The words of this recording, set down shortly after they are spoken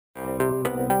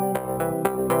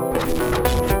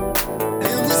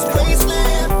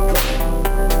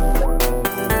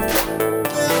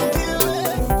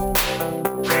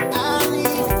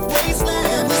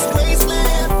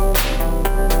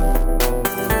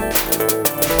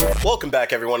Welcome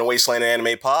back, everyone, to Wasteland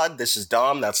Anime Pod. This is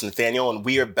Dom, that's Nathaniel, and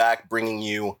we are back bringing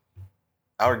you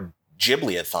our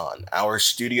Ghibli-a-thon, our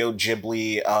Studio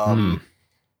Ghibli.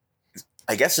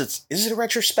 I guess is it a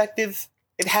retrospective?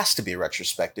 It has to be a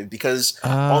retrospective because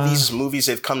all these movies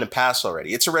have come to pass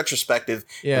already. It's a retrospective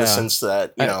in the sense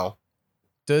that,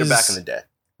 they're back in the day.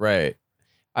 Right.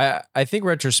 I think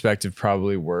retrospective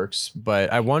probably works,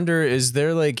 but I wonder, is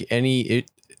there like any...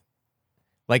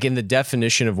 Like in the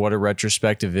definition of what a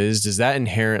retrospective is, does that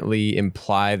inherently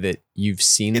imply that you've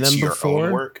seen them before? It's your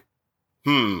own work?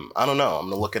 I don't know. I'm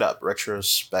going to look it up.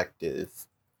 Retrospective.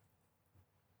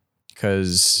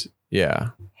 Because,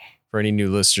 for any new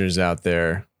listeners out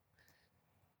there,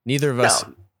 neither of us...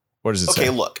 What does it say? Okay,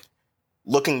 look.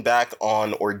 Looking back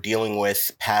on or dealing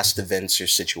with past events or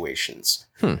situations.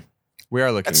 We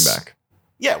are looking back.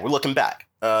 Yeah, we're looking back.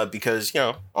 Because,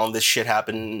 all this shit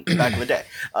happened back in the day.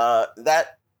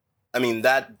 That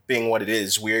being what it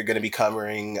is, we're going to be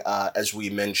covering, as we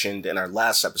mentioned in our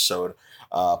last episode,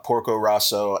 Porco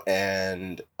Rosso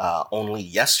and Only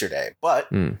Yesterday. But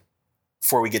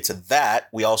before we get to that,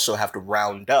 we also have to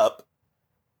round up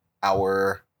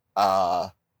our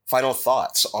final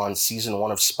thoughts on season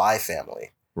 1 of Spy Family.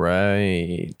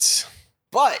 Right.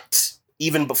 But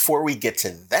even before we get to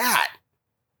that,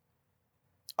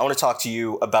 I want to talk to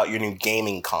you about your new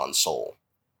gaming console.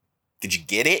 Did you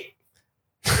get it?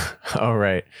 All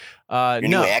right. Your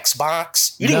new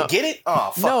Xbox? You didn't get it?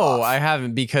 Oh, fuck off. I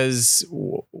haven't, because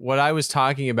what I was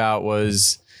talking about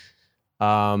was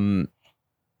at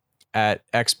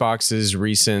Xbox's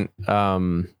recent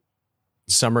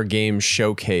Summer Games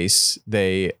Showcase,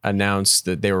 they announced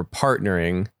that they were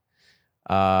partnering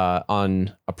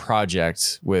on a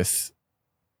project with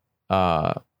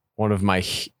one of my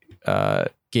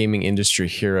gaming industry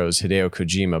heroes, Hideo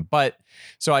Kojima. But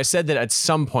so I said that at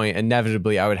some point,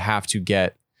 inevitably, I would have to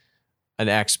get an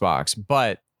Xbox.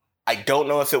 But I don't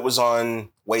know if it was on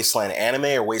Wasteland Anime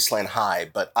or Wasteland High,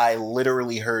 but I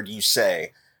literally heard you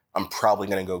say, I'm probably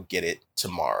going to go get it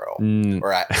tomorrow.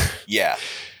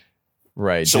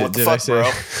 Right. So what the fuck, bro?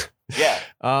 Yeah.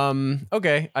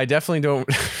 Okay. I definitely don't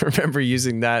remember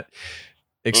using that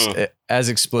as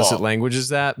explicit language as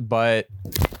that, but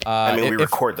we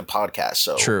record the podcast,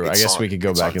 so true. I guess we could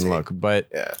go back and look, but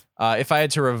if I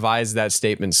had to revise that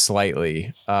statement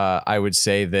slightly, I would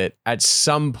say that at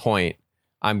some point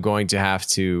I'm going to have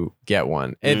to get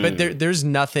one. But there's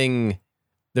nothing.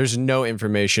 There's no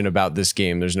information about this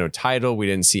game. There's no title. We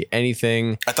didn't see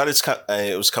anything. I thought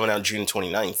it was coming out June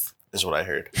 29th, is what I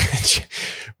heard.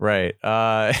 Right.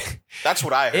 That's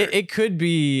what I heard.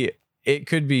 It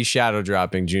could be shadow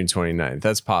dropping June 29th.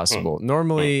 That's possible.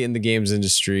 Normally in the games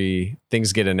industry,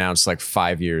 things get announced like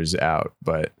 5 years out,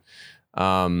 but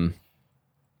I'm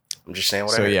just saying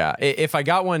what I heard. So yeah, if I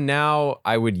got one now,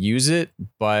 I would use it,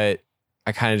 but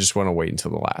I kind of just want to wait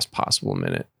until the last possible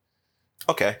minute.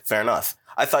 Okay, fair enough.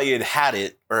 I thought you had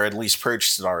it, or at least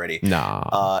purchased it already.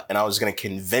 Nah. And I was going to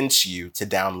convince you to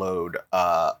download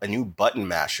a new button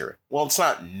masher. Well, it's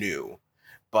not new,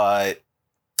 but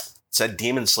it's a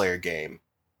Demon Slayer game.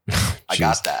 I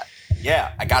got that.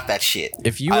 Yeah, I got that shit.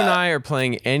 If you and I are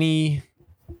playing any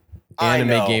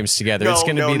anime games together, it's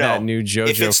going to be that new JoJo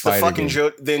if it's fighter the fucking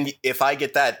game. then if I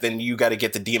get that, then you got to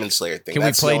get the Demon Slayer thing. Can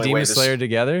we play Demon Slayer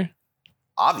together?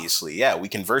 Obviously, yeah. We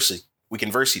can verse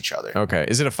each other. Okay.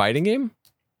 Is it a fighting game?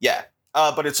 Yeah.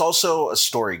 But it's also a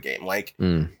story game. Like,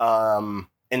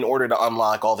 in order to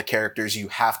unlock all the characters, you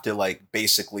have to like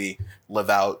basically live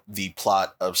out the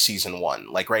plot of season 1.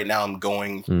 Like right now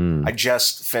I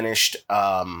just finished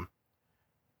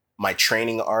my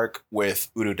training arc with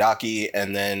Urudaki,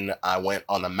 and then I went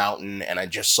on the mountain and I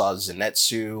just saw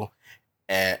Zenitsu,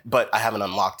 but I haven't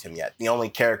unlocked him yet. The only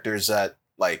characters that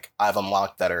like I've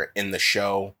unlocked that are in the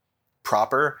show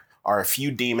proper are a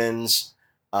few demons,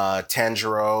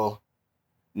 Tanjiro,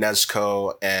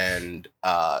 Nezuko, and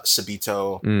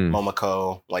Sabito,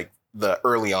 Momoko, like the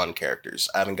early on characters.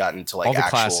 I haven't gotten to like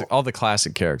all the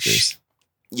classic characters.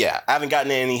 Yeah, I haven't gotten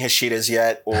to any Hashidas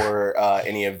yet or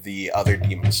any of the other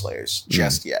Demon Slayers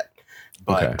just yet.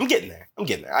 But okay. I'm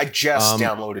getting there. I just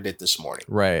downloaded it this morning.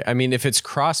 Right. I mean, if it's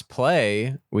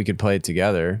cross-play, we could play it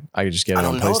together. I could just get it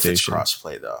on PlayStation. I don't know if it's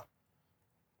cross-play, though.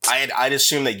 I'd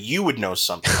assume that you would know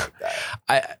something like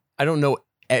that. I don't know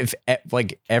if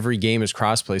like every game is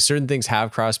crossplay. Certain things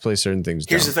have crossplay, certain things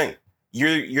don't. Here's the thing.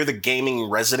 You're the gaming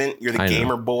resident. You're the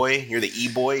gamer boy. You're the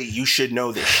e-boy. You should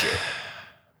know this shit.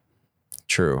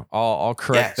 True. I'll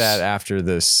correct that after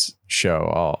this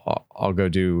show. I'll go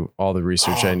do all the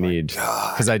research I need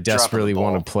because I desperately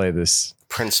want to play this.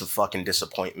 Prince of fucking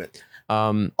disappointment.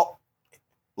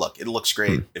 look, it looks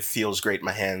great. It feels great in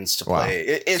my hands to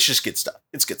play. It's just good stuff.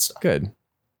 It's good stuff. Good.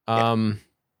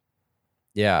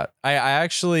 Yeah. I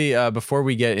actually, before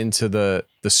we get into the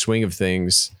swing of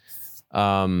things,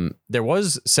 there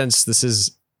was, since this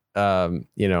is,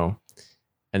 you know,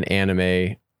 an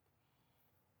anime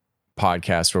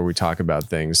podcast where we talk about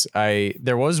things,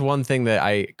 there was one thing that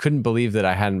I couldn't believe that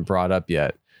I hadn't brought up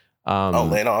yet.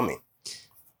 Lay it on me.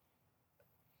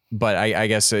 But I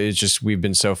guess it's just, we've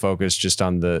been so focused just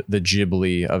on the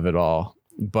Ghibli of it all.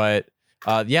 But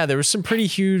yeah, there was some pretty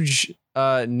huge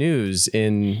news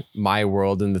in my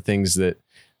world and the things that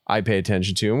I pay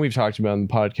attention to, and we've talked about in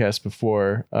the podcast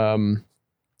before.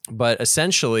 But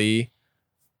essentially,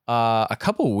 a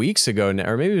couple weeks ago now,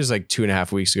 or maybe it was like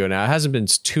 2.5 weeks ago now, it hasn't been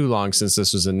too long since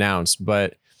this was announced,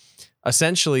 but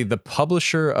essentially the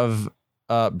publisher of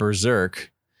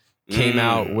Berserk came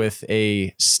out with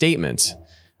a statement,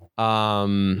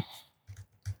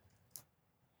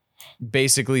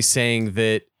 basically saying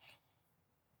that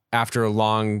after a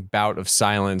long bout of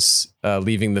silence,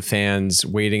 leaving the fans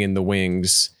waiting in the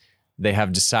wings, they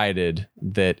have decided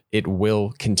that it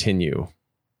will continue.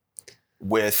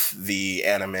 With the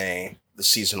anime, the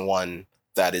season 1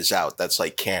 that is out, that's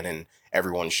like canon.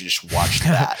 Everyone should just watch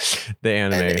that. The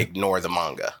anime. And ignore the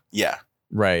manga. Yeah.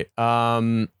 Right.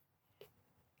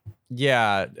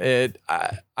 Yeah.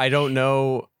 I don't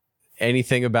know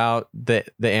anything about the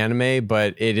anime,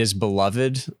 but it is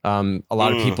beloved. A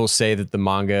lot of people say that the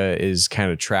manga is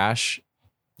kind of trash.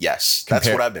 Yes, that's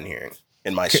what I've been hearing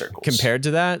in my circles. Compared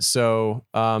to that. So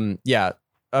yeah,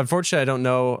 unfortunately I don't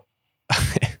know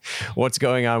what's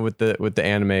going on with the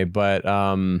anime, but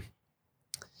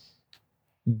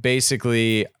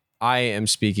basically I am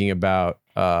speaking about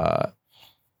the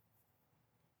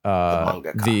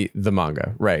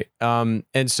manga, right?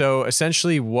 And so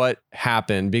essentially what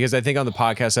happened, because I think on the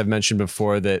podcast I've mentioned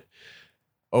before that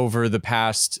over the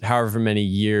past however many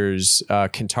years,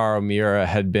 Kentaro Miura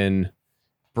had been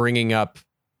bringing up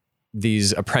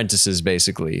these apprentices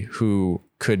basically who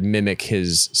could mimic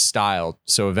his style,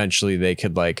 so eventually they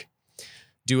could like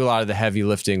do a lot of the heavy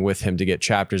lifting with him to get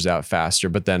chapters out faster.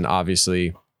 But then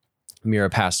obviously Miura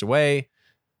passed away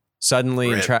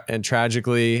suddenly and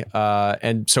tragically,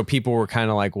 and so people were kind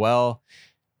of like, well,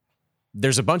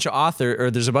 there's a bunch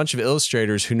of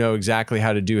illustrators who know exactly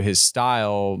how to do his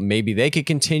style. Maybe they could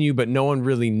continue, but no one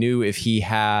really knew if he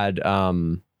had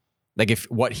if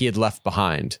what he had left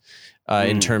behind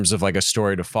in terms of like a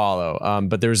story to follow.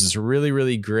 But there was this really,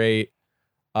 really great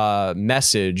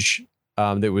message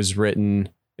that was written.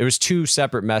 It was 2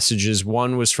 separate messages.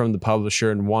 One was from the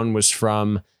publisher and one was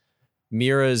from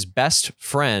Miura's best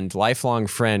friend, lifelong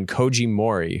friend, Koji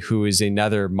Mori, who is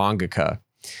another mangaka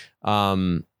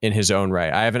in his own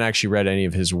right. I haven't actually read any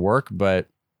of his work, but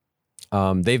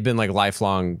they've been like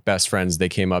lifelong best friends. They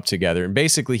came up together, and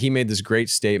basically he made this great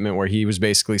statement where he was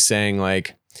basically saying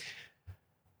like,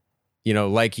 you know,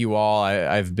 like you all,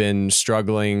 I've been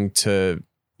struggling with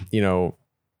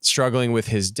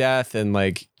his death and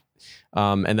like,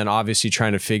 and then obviously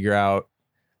trying to figure out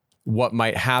what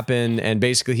might happen. And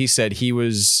basically he said he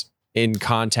was in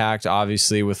contact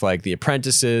obviously with like the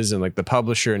apprentices and like the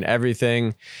publisher and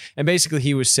everything. And basically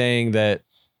he was saying that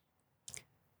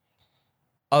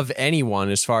of anyone,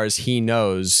 as far as he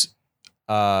knows,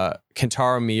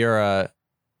 Kentaro Miura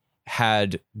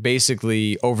had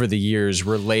basically over the years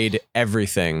relayed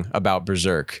everything about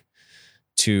Berserk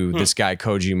to this guy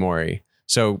Koji Mori.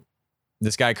 So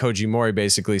this guy Koji Mori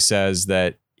basically says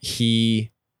that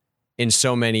he, in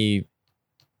so many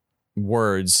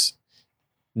words,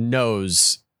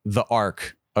 knows the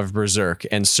arc of Berserk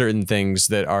and certain things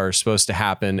that are supposed to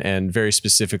happen, and very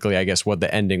specifically, I guess, what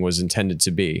the ending was intended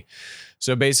to be.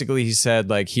 So basically he said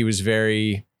like he was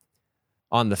very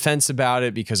on the fence about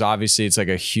it because obviously it's like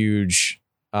a huge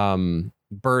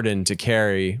burden to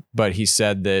carry. But he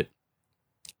said that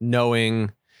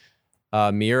knowing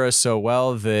Miura so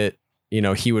well that, you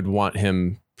know, he would want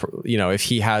him, you know, if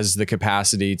he has the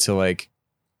capacity to like,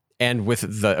 and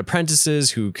with the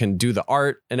apprentices who can do the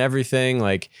art and everything,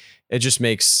 like it just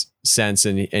makes sense.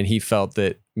 And he felt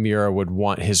that Miura would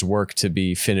want his work to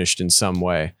be finished in some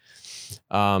way.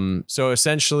 So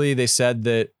essentially they said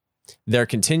that they're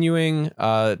continuing,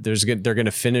 they're going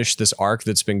to finish this arc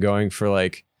that's been going for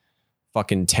like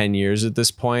fucking 10 years at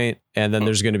this point. And then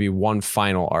there's going to be one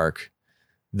final arc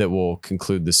that will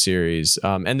conclude the series.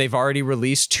 And they've already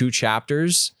released 2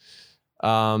 chapters.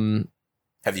 Have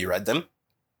you read them?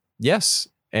 Yes.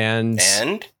 And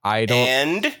I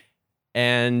don't.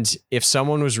 And if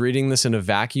someone was reading this in a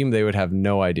vacuum, they would have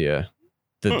no idea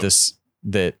that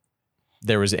that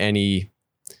there was any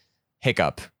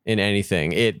hiccup in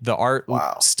anything. The art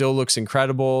still looks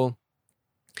incredible.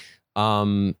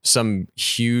 Some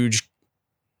huge,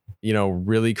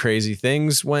 really crazy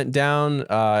things went down.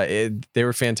 They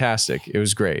were fantastic. It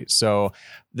was great. So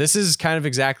this is kind of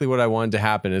exactly what I wanted to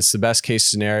happen. It's the best case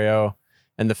scenario.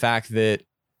 And the fact that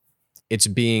it's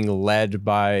being led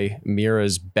by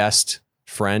Mira's best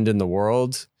friend in the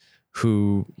world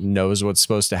who knows what's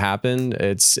supposed to happen.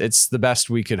 It's the best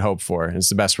we could hope for. It's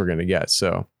the best we're going to get.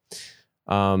 So,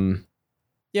 thought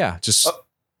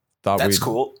that's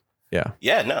cool. Yeah.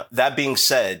 Yeah. No, that being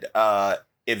said,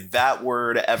 if that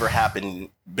were to ever happen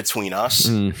between us,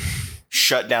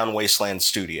 shut down Wasteland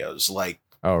Studios. Like,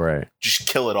 oh, right. Just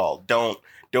kill it all. Don't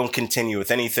continue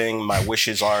with anything. My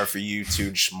wishes are for you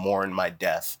to just mourn my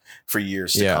death for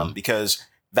years to come, because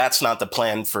that's not the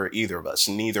plan for either of us.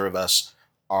 Neither of us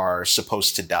are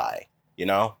supposed to die,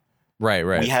 Right.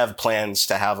 We have plans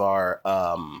to have our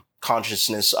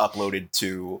consciousness uploaded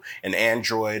to an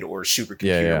android or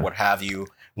supercomputer, what have you,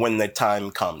 when the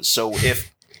time comes. So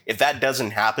if that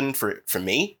doesn't happen for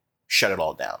me, shut it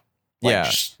all down.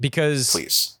 Because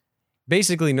please.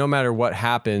 Basically, no matter what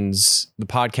happens, the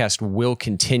podcast will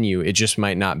continue. It just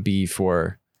might not be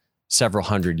for several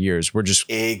hundred years. We're just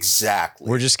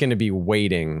going to be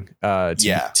waiting to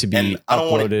be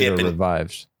uploaded or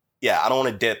revived. I don't want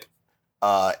to dip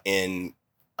in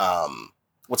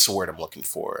what's the word I'm looking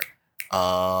for?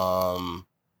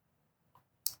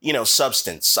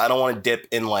 Substance. I don't want to dip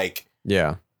in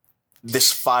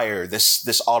this fire,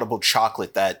 this audible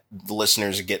chocolate that the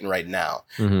listeners are getting right now.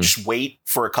 Mm-hmm. Just wait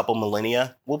for a couple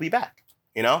millennia. We'll be back,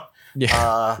 Yeah.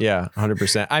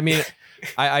 100%. I mean,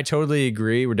 I totally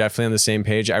agree. We're definitely on the same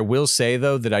page. I will say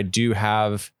though, that I do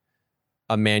have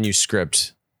a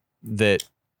manuscript that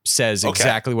says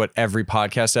exactly what every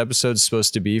podcast episode is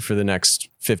supposed to be for the next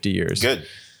 50 years. Good.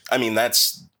 I mean,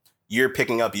 you're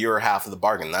picking up your half of the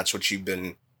bargain. That's what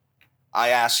I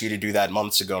asked you to do that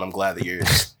months ago, and I'm glad that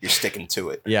you're sticking to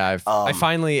it. Yeah, I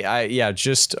finally,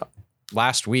 just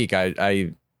last week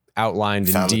I outlined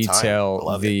in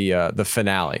detail the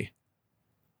finale.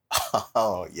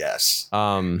 Oh yes.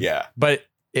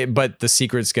 But the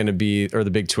secret's going to be, or the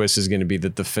big twist is going to be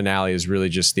that the finale is really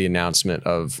just the announcement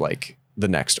of the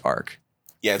next arc.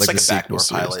 Yeah, it's like a backdoor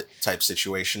pilot type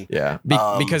situation. Yeah,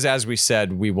 because as we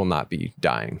said, we will not be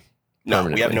dying. No,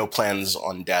 we have no plans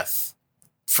on death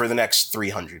for the next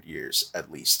 300 years,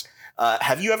 at least.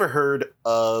 Have you ever heard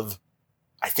of,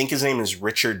 I think his name is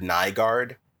Richard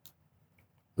Nygaard?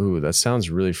 Ooh, that sounds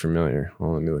really familiar.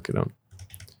 Well, let me look it up.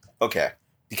 Okay,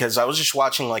 because I was just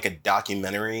watching a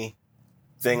documentary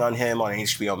thing on him on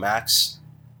HBO Max.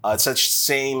 It's that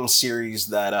same series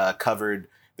that covered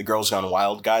the Girls Gone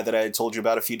Wild guy that I had told you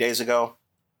about a few days ago.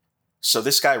 So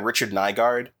this guy, Richard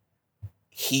Nygaard,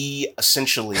 he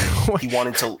essentially, he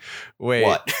wanted to... Wait.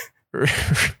 What?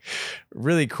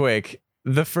 Really quick.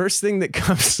 The first thing that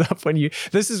comes up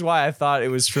this is why I thought it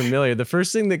was familiar. The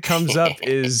first thing that comes up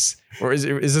is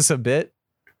this a bit?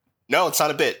 No, it's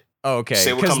not a bit. Oh, okay.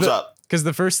 Say what comes up. Because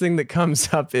the first thing that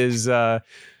comes up is the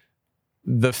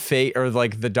fate, or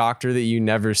the doctor that you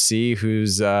never see,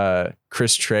 who's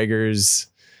Chris Traeger's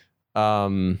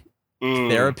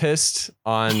therapist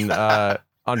on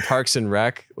Parks and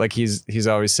Rec. He's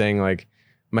always saying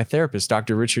my therapist,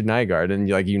 Dr. Richard Nygaard, and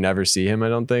you never see him, I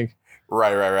don't think.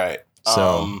 Right.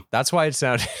 So that's why it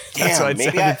sounded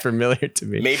familiar to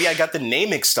me. Maybe I got the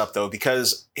name mixed up though,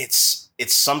 because it's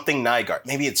something Nygaard.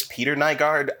 Maybe it's Peter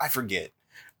Nygaard. I forget.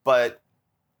 But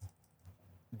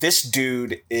this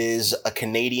dude is a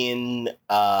Canadian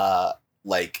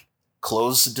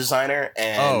clothes designer.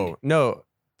 And oh no,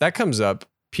 that comes up.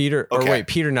 Peter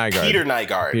Peter Nygaard. Peter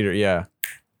Nygaard. Peter, yeah.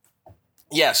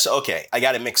 Yes, okay. I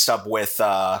got it mixed up with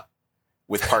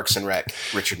Parks and Rec,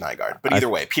 Richard Nygaard. But either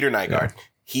way, Peter Nygaard. Yeah.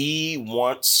 He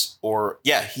wants,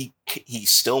 he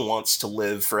still wants to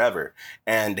live forever.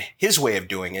 And his way of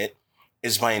doing it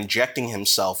is by injecting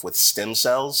himself with stem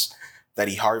cells that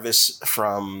he harvests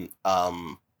from,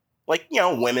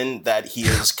 women that he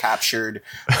has captured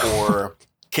or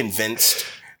convinced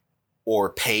or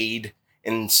paid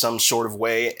in some sort of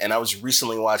way. And I was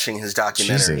recently watching his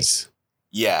documentary. Jesus.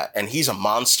 Yeah, and he's a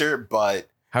monster, but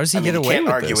how does he get away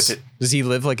with this? With it. Does he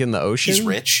live in the ocean? He's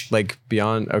rich.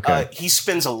 Beyond, okay. He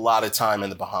spends a lot of time in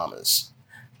the Bahamas.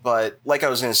 But like I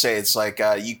was going to say, it's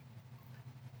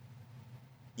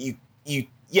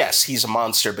yes, he's a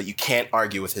monster, but you can't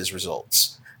argue with his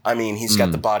results. I mean, he's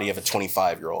got the body of a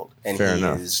 25-year-old, and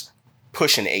is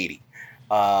pushing 80.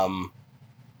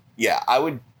 Yeah, I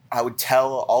would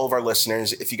tell all of our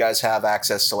listeners, if you guys have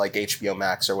access to HBO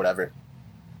Max or whatever,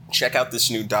 check out this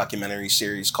new documentary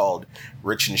series called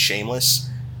Rich and Shameless.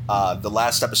 The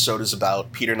last episode is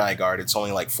about Peter Nygard. It's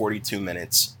only like 42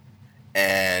 minutes,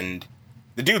 and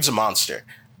the dude's a monster.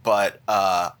 But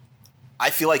I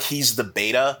feel like he's the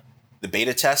beta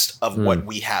test of what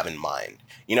we have in mind.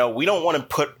 You know, we don't want to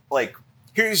put like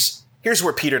here's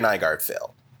where Peter Nygard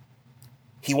failed.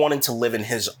 He wanted to live in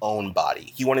his own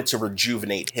body. He wanted to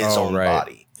rejuvenate his own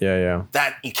body. Yeah.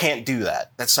 That you can't do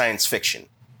that. That's science fiction.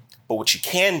 But what you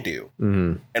can do,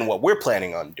 and what we're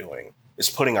planning on doing, is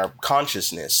putting our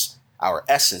consciousness, our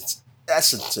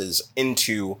essences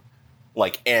into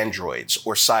like androids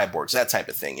or cyborgs, that type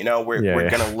of thing. You know, we're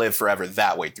gonna live forever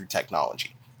that way through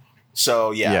technology.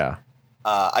 So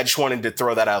I just wanted to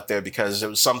throw that out there because it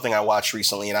was something I watched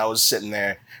recently, and I was sitting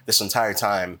there this entire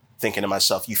time thinking to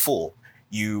myself, "You fool,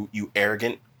 you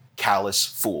arrogant, callous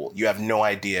fool! You have no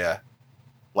idea."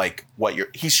 Like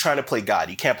he's trying to play God.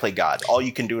 You can't play God. All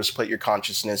you can do is put your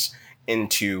consciousness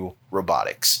into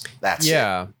robotics. That's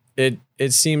it.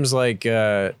 It seems like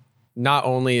not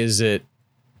only is it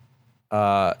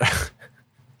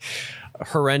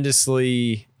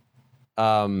horrendously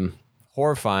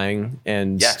horrifying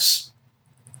and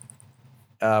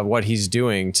what he's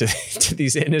doing to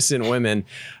these innocent women.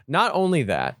 Not only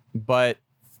that, but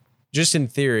just in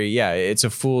theory, it's a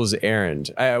fool's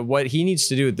errand. What he needs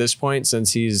to do at this point,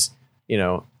 since he's,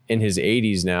 in his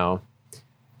 80s now,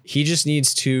 he just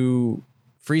needs to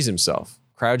freeze himself,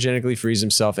 cryogenically freeze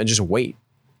himself, and just wait.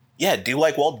 Yeah, do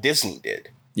like Walt Disney did.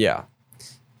 Yeah.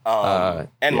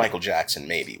 And Michael Jackson,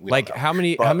 maybe. How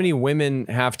many women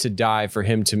have to die for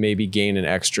him to maybe gain an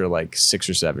extra like 6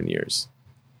 or 7 years?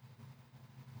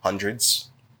 Hundreds.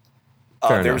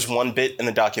 There was one bit in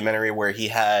the documentary where he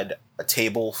had a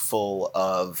table full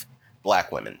of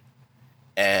black women,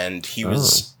 and he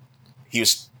was,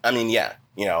 that's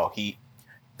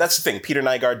the thing. Peter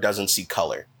Nygard doesn't see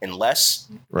color unless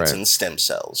it's in stem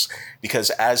cells,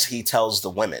 because as he tells the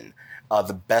women,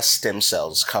 the best stem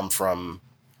cells come from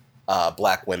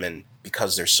black women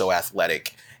because they're so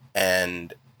athletic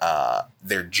and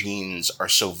their genes are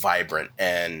so vibrant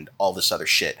and all this other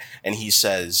shit. And he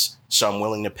says, so I'm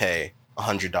willing to pay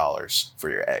 $100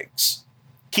 for your eggs.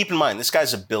 Keep in mind, this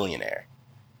guy's a billionaire.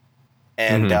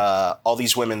 And all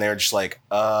these women, they're just like,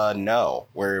 no,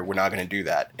 we're not going to do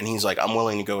that. And he's like, I'm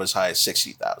willing to go as high as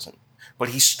 $60,000. But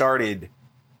he started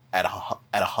at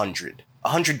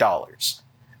 $100.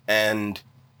 And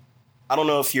I don't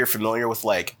know if you're familiar with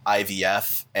like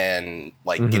IVF and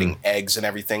like getting eggs and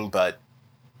everything, but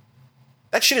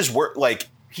that shit is worth, like,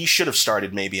 he should have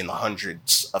started maybe in the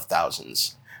hundreds of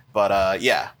thousands. But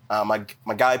my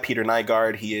guy Peter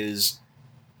Nygard, he's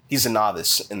a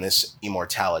novice in this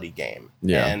immortality game.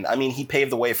 Yeah. And I mean, he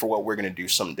paved the way for what we're going to do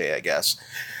someday, I guess.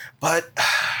 But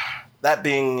that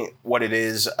being what it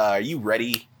is, are you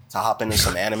ready to hop into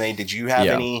some anime? Did you have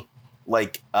any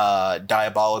like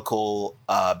diabolical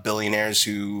billionaires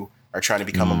who are trying to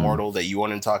become immortal that you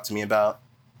wanted to talk to me about?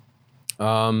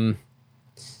 No,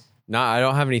 I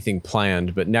don't have anything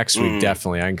planned, but next week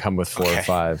definitely I can come with 4 or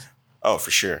 5. Oh,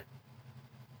 for sure.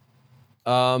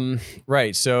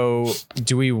 Right. So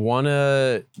do we want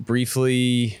to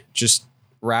briefly just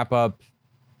wrap up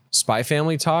Spy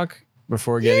Family talk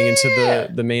before getting into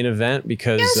the main event?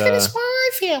 Because Spy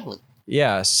Family.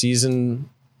 Yeah, season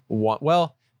 1.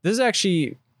 Well, this is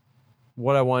actually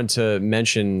what I wanted to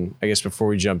mention, I guess, before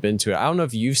we jump into it. I don't know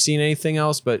if you've seen anything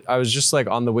else, but I was just like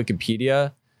on the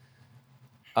Wikipedia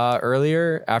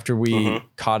earlier after we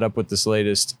caught up with this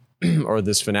latest or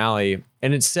this finale,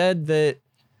 and it said that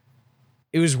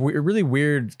it was really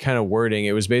weird kind of wording.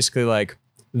 It was basically like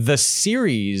the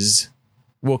series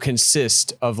will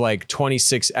consist of like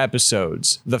 26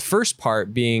 episodes. The first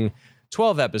part being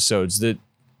 12 episodes that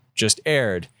just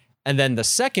aired, and then the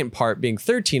second part being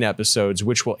 13 episodes,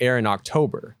 which will air in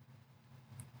October.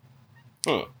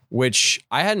 Which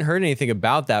I hadn't heard anything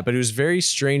about that, but it was very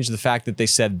strange the fact that they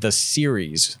said the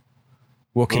series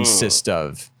will consist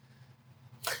of.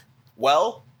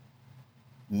 Well,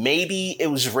 maybe it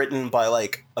was written by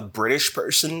like a British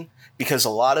person, because a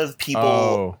lot of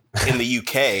people in the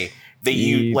UK, they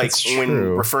use like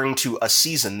when referring to a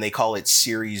season, they call it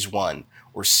series 1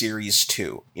 or series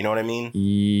 2. You know what I mean?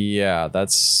 Yeah,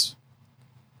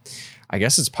 I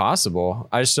guess it's possible.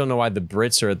 I just don't know why the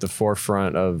Brits are at the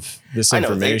forefront of this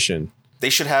information. They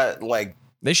should have like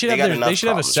they should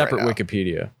have a separate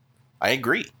Wikipedia. I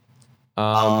agree.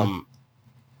 Yeah,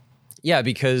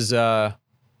 because I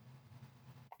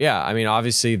mean,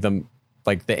 obviously the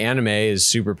anime is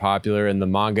super popular and the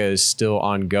manga is still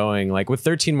ongoing. Like with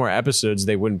 13 more episodes,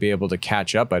 they wouldn't be able to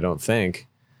catch up, I don't think.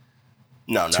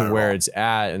 No, to where it's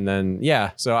at. And then,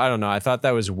 so I don't know. I thought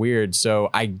that was weird. So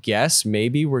I guess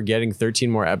maybe we're getting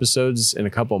 13 more episodes in a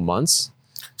couple months.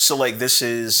 So like this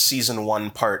is season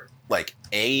 1 part like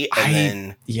A,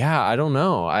 and then I don't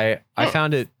know. I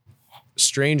found it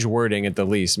strange wording at the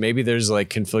least. Maybe there's like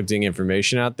conflicting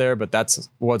information out there, but that's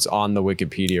what's on the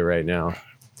Wikipedia right now.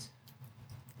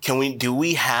 Do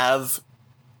we have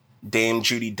Dame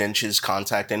Judi Dench's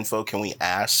contact info? Can we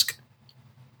ask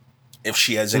if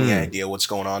she has any idea what's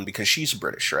going on? Because she's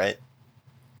British, right?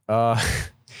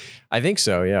 I think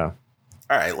so, yeah.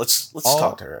 All right, let's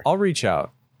talk to her. I'll reach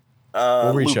out.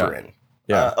 We'll reach out.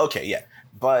 Yeah. Okay, yeah.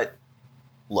 But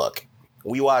look,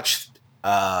 we watched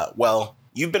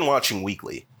you've been watching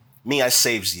weekly. Me, I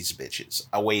saves these bitches.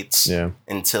 I waits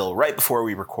until right before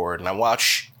we record, and I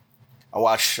watch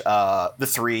the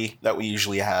 3 that we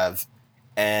usually have.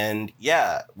 And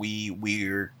yeah,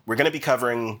 we're going to be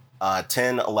covering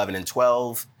 10, 11, and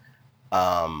 12,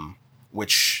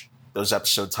 which those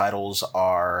episode titles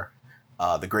are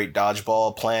The Great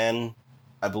Dodgeball Plan,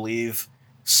 I believe,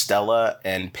 Stella,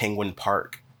 and Penguin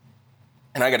Park.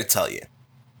 And I got to tell you,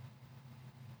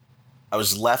 I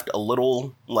was left a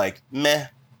little like meh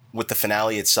with the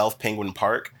finale itself, Penguin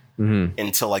Park,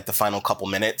 until like the final couple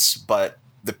minutes. But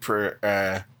the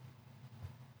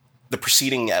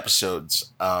preceding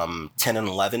episodes, 10 and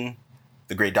 11,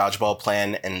 The Great Dodgeball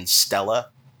Plan, and Stella,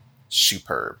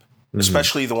 superb.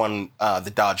 Especially the one,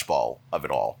 the dodgeball of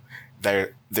it all.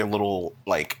 Their little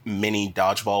like mini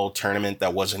dodgeball tournament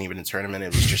that wasn't even a tournament.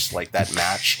 It was just like that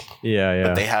match. Yeah.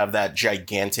 But they have that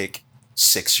gigantic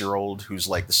 6-year-old who's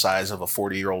like the size of a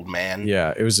 40-year-old man.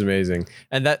 Yeah, it was amazing.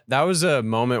 And that was a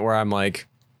moment where I'm like,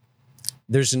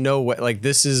 there's no way, like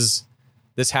this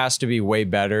has to be way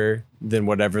better than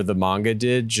whatever the manga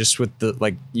did, just with the,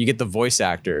 like, you get the voice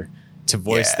actor to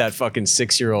voice that fucking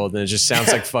 6-year-old, and it just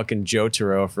sounds like fucking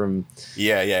Jotaro from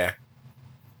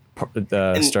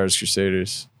the Stardust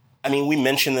Crusaders. I mean, we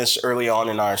mentioned this early on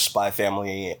in our Spy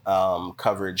Family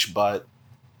coverage, but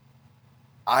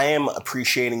I am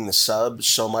appreciating the sub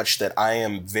so much that I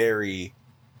am very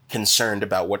concerned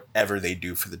about whatever they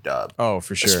do for the dub. Oh,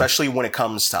 for sure. Especially when it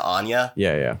comes to Anya.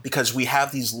 Yeah. Because we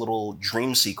have these little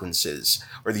dream sequences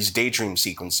or these daydream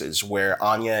sequences where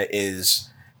Anya is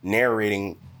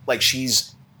narrating, like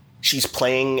she's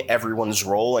playing everyone's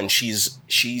role and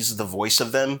she's the voice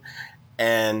of them,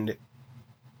 and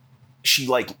she,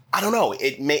 like, I don't know,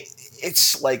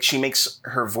 it's like she makes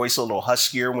her voice a little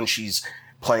huskier when she's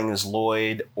playing as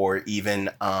Lloyd, or even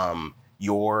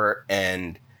Yor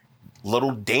and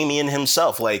little Damien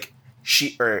himself. Like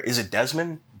or is it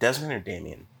Desmond or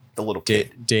Damien? The little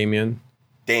kid. Damien.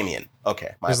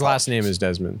 Okay. His last name is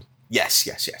Desmond. Yes.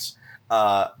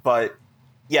 But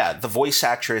yeah, the voice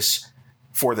actress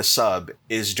for the sub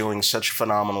is doing such a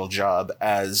phenomenal job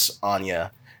as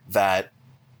Anya that,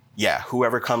 yeah,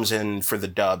 whoever comes in for the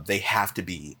dub, they have to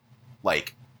be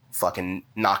like fucking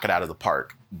knock it out of the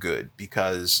park good,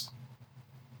 because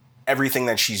everything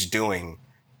that she's doing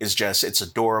is just, it's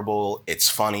adorable, it's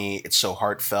funny, it's so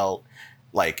heartfelt.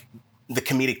 Like the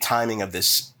comedic timing of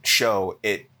this show,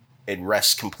 it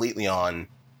rests completely on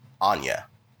Anya,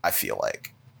 I feel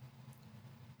like.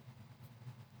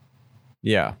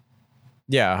 Yeah,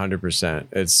 100%.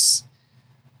 It's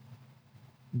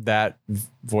that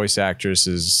voice actress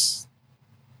is,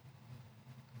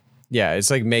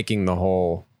 it's like making the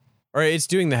whole, or it's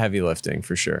doing the heavy lifting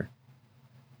for sure.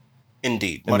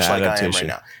 Indeed, much like I am right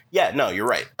now. Yeah, no, you're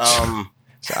right. So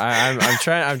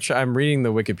I'm reading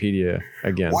the Wikipedia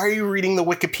again. Why are you reading the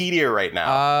Wikipedia right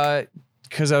now?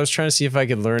 Because I was trying to see if I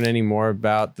could learn any more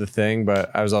about the thing, but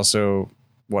I was also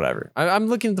whatever. I'm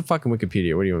looking at the fucking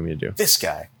Wikipedia. What do you want me to do? This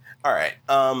guy. All right.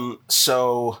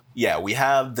 So yeah, we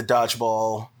have the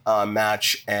dodgeball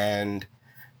match, and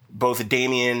both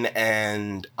Damien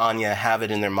and Anya have it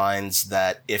in their minds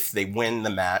that if they win the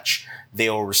match,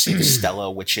 they'll receive a Stella,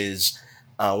 which is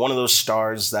one of those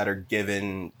stars that are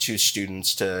given to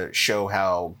students to show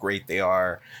how great they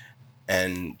are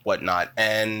and whatnot.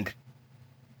 And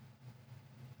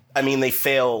I mean, they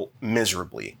fail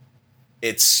miserably.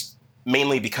 It's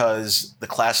mainly because the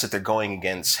class that they're going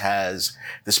against has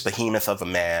this behemoth of a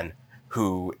man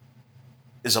who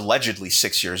is allegedly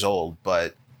 6 years old,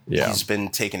 but he's been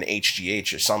taking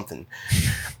HGH or something.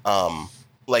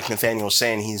 Like Nathaniel was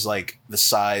saying, he's like the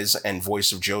size and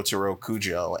voice of Jotaro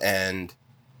Kujo, and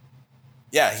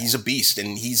yeah, he's a beast,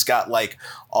 and he's got like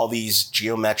all these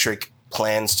geometric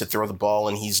plans to throw the ball,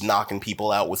 and he's knocking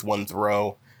people out with one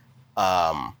throw.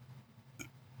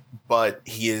 But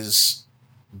he is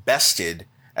bested,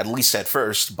 at least at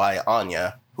first, by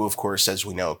Anya, who, of course, as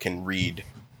we know, can read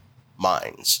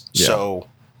minds. Yeah. So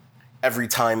every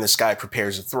time this guy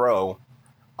prepares a throw,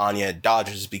 Anya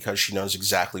dodges because she knows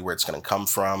exactly where it's going to come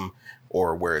from,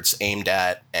 or where it's aimed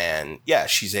at. And yeah,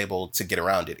 she's able to get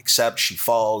around it, except she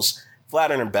falls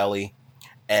flat on her belly.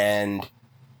 And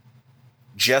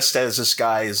just as this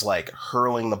guy is like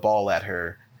hurling the ball at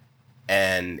her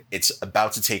and it's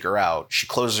about to take her out, she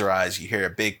closes her eyes. You hear a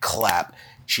big clap.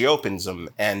 She opens them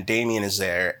and Damien is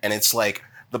there. And it's like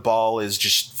the ball is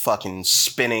just fucking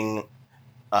spinning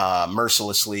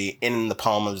mercilessly in the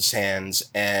palm of his hands.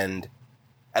 And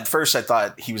at first I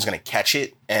thought he was going to catch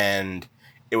it and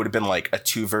it would have been like a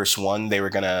 2-versus-1. They were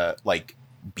going to like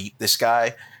beat this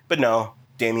guy. But no,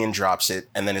 Damien drops it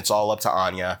and then it's all up to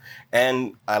Anya.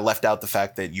 And I left out the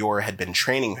fact that Yor had been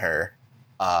training her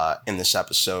in this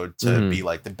episode to be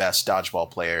like the best dodgeball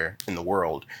player in the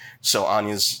world. So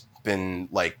Anya's been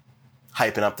like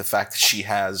hyping up the fact that she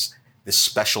has this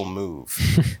special move.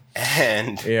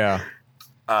 And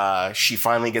she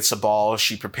finally gets a ball.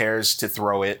 She prepares to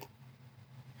throw it.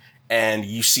 And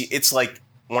you see, it's like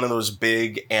one of those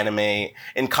big anime,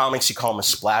 in comics you call them a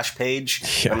splash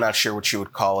page. I'm not sure what you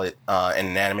would call it in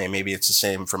an anime. Maybe it's the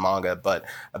same for manga, but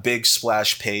a big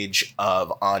splash page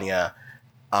of Anya.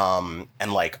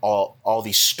 And like all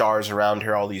these stars around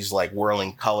her, all these like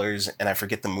whirling colors. And I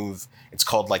forget the move. It's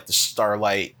called like the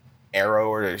Starlight Arrow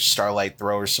or Starlight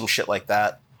Throw or some shit like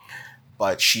that.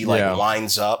 But she like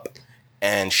lines up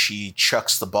and she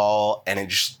chucks the ball and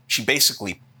she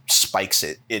basically spikes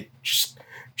it. It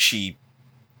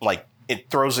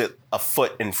throws it a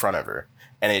foot in front of her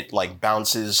and it like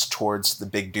bounces towards the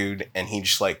big dude and he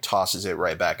just like tosses it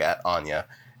right back at Anya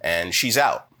and she's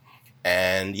out.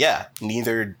 And yeah,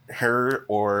 neither her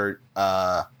or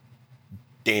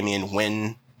Damien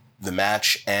win the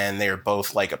match and they're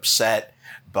both like upset,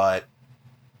 but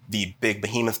the big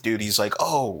behemoth dude, he's like,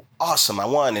 oh, awesome, I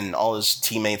won. And all his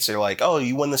teammates are like, oh,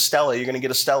 you won the Stella, you're going to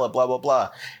get a Stella, blah, blah, blah.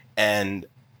 And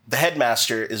the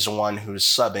headmaster is the one who's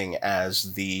subbing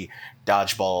as the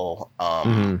dodgeball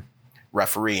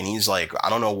referee. And he's like, I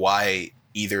don't know why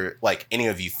either like any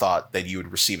of you thought that you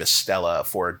would receive a Stella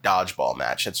for a dodgeball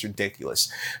match. That's ridiculous.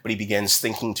 But he begins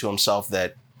thinking to himself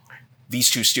that these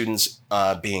two students,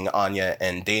 being Anya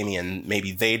and Damien,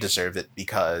 maybe they deserve it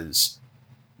because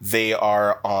they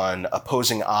are on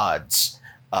opposing odds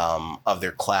of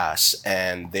their class,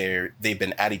 and they've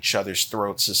been at each other's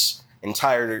throats this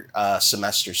entire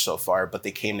semester so far, but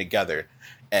they came together.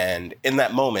 And in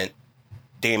that moment,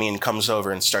 Damien comes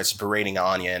over and starts berating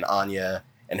Anya, and Anya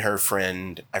and her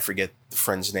friend, I forget the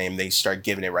friend's name, they start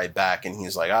giving it right back, and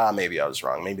he's like, maybe I was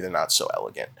wrong. Maybe they're not so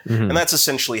elegant. And that's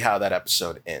essentially how that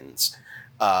episode ends.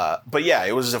 But yeah,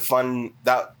 it was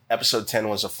that episode 10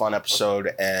 was a fun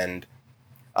episode, and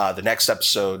the next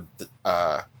episode,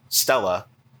 Stella,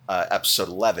 episode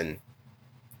 11,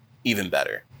 even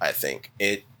better, I think.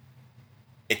 It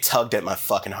tugged at my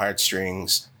fucking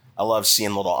heartstrings. I love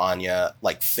seeing little Anya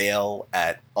like fail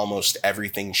at almost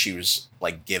everything she was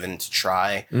like given to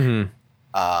try.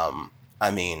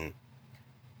 I mean,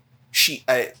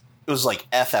 it was like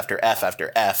F after F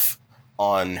after F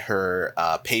on her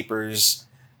papers.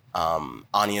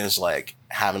 Anya's like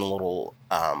having a little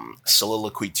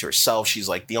soliloquy to herself. She's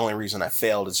like, the only reason I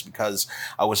failed is because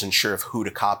I wasn't sure of who to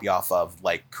copy off of,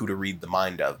 like who to read the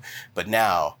mind of. But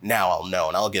now I'll know,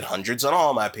 and I'll get hundreds on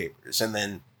all my papers. And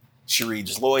then she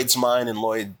reads Lloyd's mind, and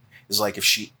Lloyd is like, if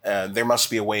she, there must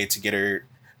be a way to get her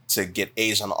to get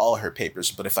A's on all her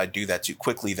papers. But if I do that too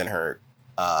quickly, then her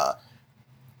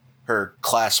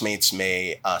classmates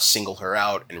may single her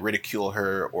out and ridicule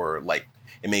her, or like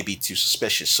it may be too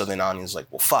suspicious. So then Anya's like,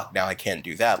 well, fuck, now I can't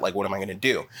do that. Like, what am I going to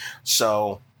do?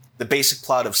 So the basic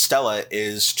plot of Stella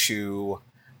is to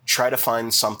try to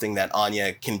find something that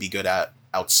Anya can be good at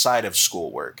outside of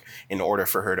schoolwork in order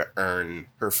for her to earn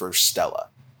her first Stella.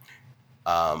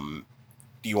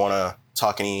 Do you want to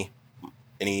talk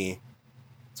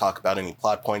talk about any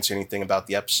plot points or anything about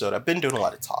the episode? I've been doing a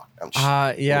lot of talk.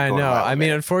 I know. I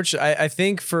mean, unfortunately, I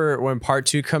think for when part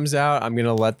 2 comes out, I'm going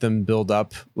to let them build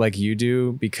up like you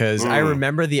do, because I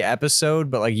remember the episode,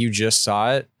 but like you just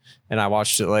saw it and I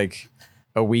watched it like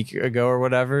a week ago or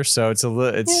whatever. So it's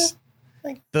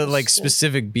the like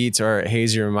specific beats are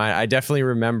hazier in mind. I definitely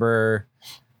remember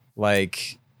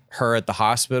like her at the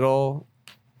hospital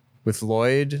with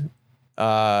Lloyd.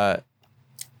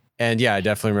 And yeah, I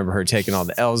definitely remember her taking all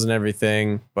the L's and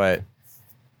everything. But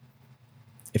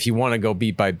if you want to go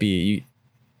beat by beat,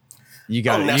 you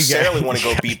got. I don't necessarily want to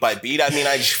go beat by beat. I mean,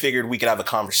 I just figured we could have a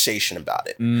conversation about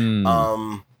it.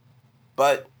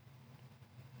 But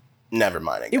never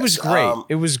mind. I guess. It was great.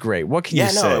 It was great. What can you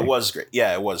say? Yeah, no, it was great.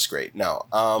 Yeah, it was great. No,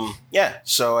 yeah.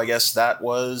 So I guess that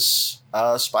was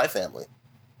Spy Family.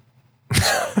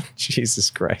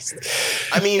 Jesus Christ.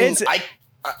 I mean,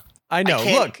 I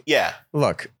know.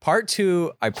 Look, part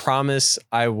 2, I promise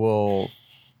I will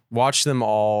watch them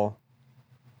all.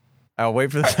 I'll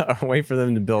wait for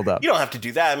them to build up. You don't have to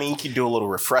do that. I mean, you can do a little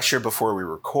refresher before we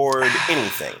record,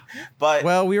 anything. But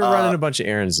well, we were running a bunch of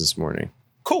errands this morning.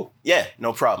 Cool. Yeah,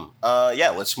 no problem.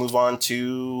 Let's move on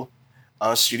to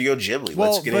Studio Ghibli.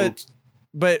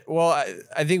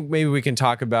 I think maybe we can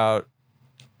talk about,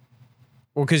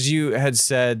 because you had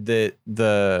said that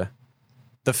the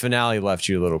finale left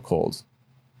you a little cold,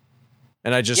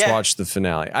 and I just watched the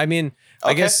finale. I mean,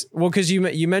 I guess, because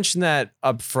you mentioned that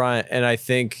up front, and I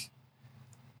think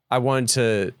I wanted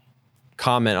to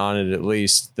comment on it at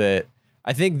least, that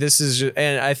I think this is,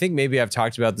 and I think maybe I've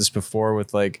talked about this before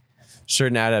with like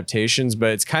certain adaptations,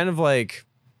 but it's kind of like,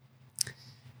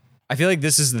 I feel like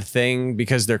this is the thing,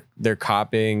 because they're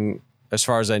copying, as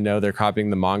far as I know, they're copying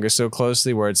the manga so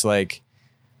closely, where it's like,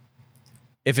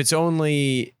 if it's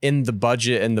only in the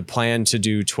budget and the plan to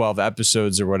do 12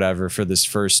 episodes or whatever for this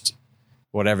first,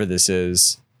 whatever this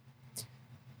is,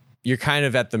 you're kind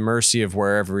of at the mercy of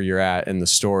wherever you're at in the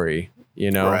story,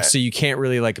 you know? Right. So you can't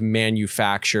really like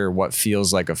manufacture what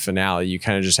feels like a finale. You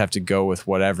kind of just have to go with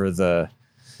whatever the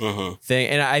thing.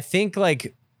 And I think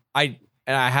like, I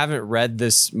haven't read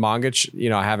this manga,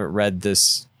 I haven't read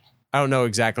this. I don't know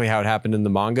exactly how it happened in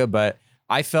the manga, but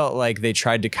I felt like they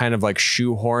tried to kind of like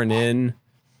shoehorn in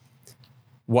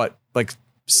what like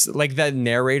that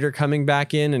narrator coming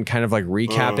back in and kind of like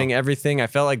recapping everything. I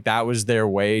felt like that was their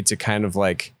way to kind of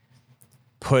like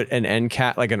put an end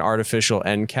cap, like an artificial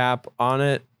end cap on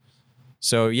it.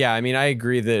 So yeah, I mean, I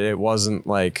agree that it wasn't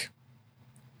like,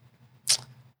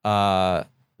 no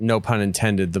pun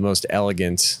intended, the most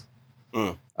elegant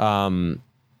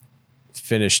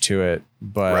finish to it,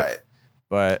 but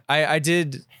I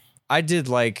did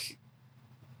like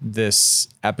this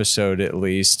episode at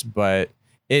least, but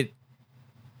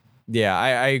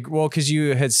because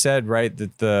you had said, right,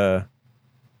 that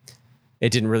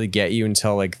it didn't really get you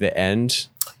until like the end.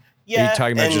 Yeah. Are you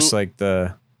talking about just like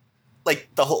the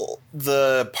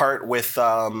part with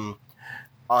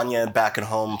Anya back at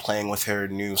home playing with her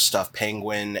new stuffed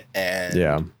penguin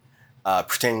and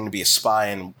pretending to be a spy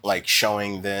and like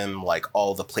showing them like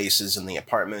all the places in the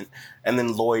apartment, and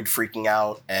then Lloyd freaking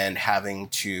out and having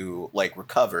to like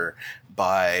recover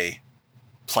by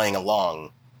playing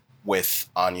along with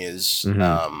Anya's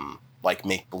like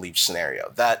make-believe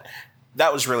scenario. That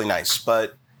was really nice.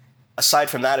 But aside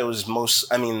from that, it was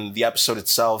the episode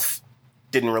itself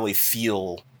didn't really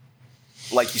feel,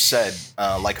 like you said,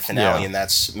 like a finale. And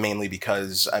that's mainly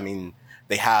because, I mean,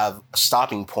 they have a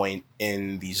stopping point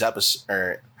in these episodes,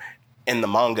 or in the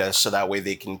manga, so that way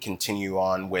they can continue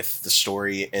on with the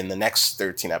story in the next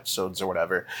 13 episodes or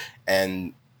whatever.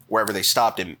 And wherever they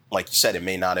stopped, it, like you said, it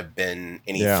may not have been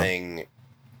anything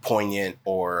poignant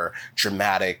or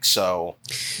dramatic. So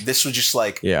this was just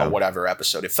like a whatever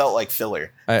episode. It felt like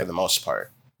filler for the most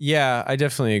part. Yeah, I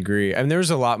definitely agree. I mean, there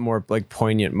was a lot more like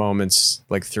poignant moments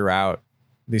like throughout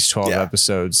these 12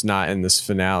 episodes, not in this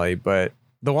finale. But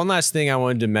the one last thing I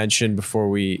wanted to mention before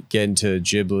we get into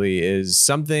Ghibli is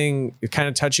something kind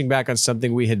of touching back on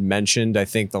something we had mentioned, I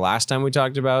think, the last time we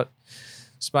talked about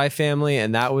Spy Family.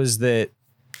 And that was that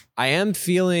I am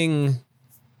feeling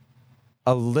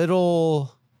a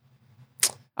little,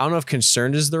 I don't know if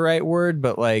concerned is the right word,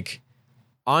 but like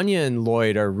Anya and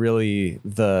Lloyd are really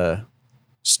the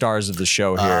stars of the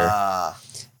show here.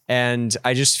 And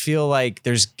I just feel like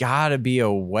there's gotta be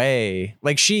a way,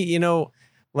 like she,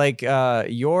 like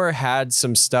Yor had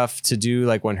some stuff to do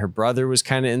like when her brother was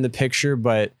kind of in the picture,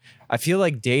 but I feel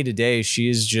like day to day she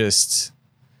is just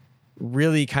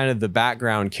really kind of the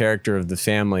background character of the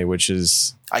family, which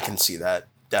is, I can see that,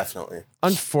 definitely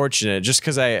unfortunate, just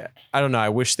because I don't know, I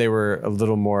wish they were a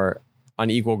little more on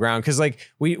equal ground, because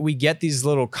like we get these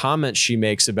little comments she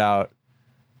makes about,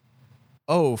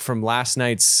 from last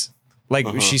night's, like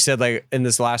she said, like in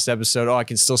this last episode, I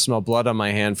can still smell blood on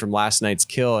my hand from last night's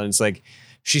kill. And it's like,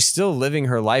 she's still living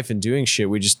her life and doing shit.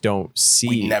 We just don't see,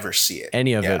 we never see it,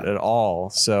 any of it at all.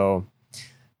 So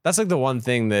that's like the one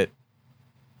thing that,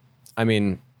 I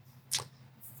mean,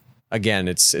 again,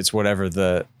 it's whatever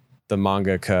the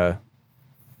mangaka,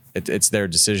 it's their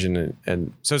decision.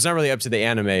 And so it's not really up to the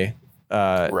anime.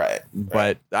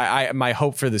 But I my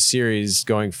hope for the series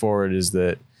going forward is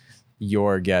that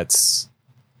Yor gets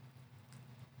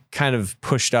kind of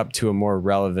pushed up to a more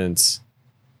relevant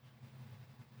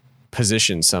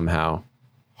position somehow.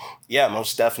 Yeah,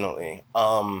 most definitely.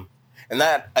 And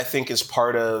that I think is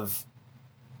part of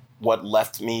what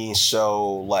left me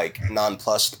so like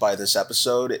nonplussed by this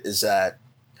episode, is that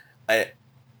I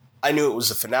knew it was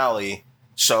the finale,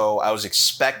 so I was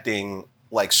expecting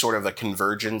like sort of a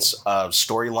convergence of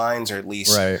storylines, or at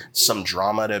least some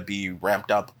drama to be ramped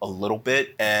up a little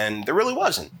bit, and there really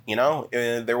wasn't.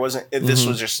 There wasn't. This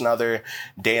was just another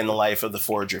day in the life of the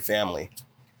Forager family.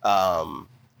 And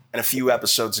a few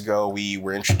episodes ago, we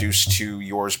were introduced to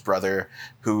Yor's brother,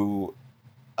 who,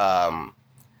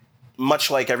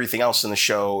 much like everything else in the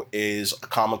show, is a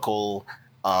comical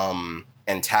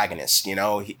antagonist.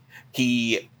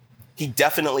 He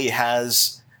definitely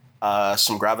has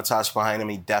some gravitas behind him.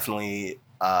 He definitely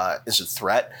is a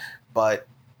threat, but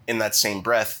in that same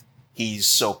breath, he's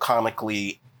so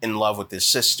comically in love with his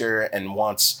sister and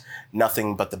wants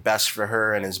nothing but the best for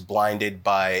her, and is blinded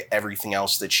by everything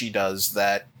else that she does,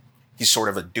 that he's sort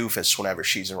of a doofus whenever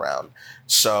she's around.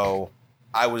 So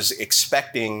I was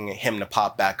expecting him to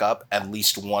pop back up at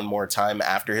least one more time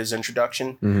after his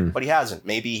introduction, but he hasn't.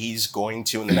 Maybe he's going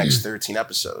to in the next 13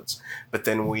 episodes. But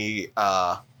then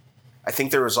I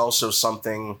think there was also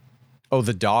something. Oh,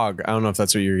 the dog. I don't know if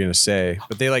that's what you were going to say,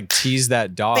 but they like tease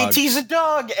that dog. They tease a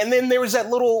dog. And then there was that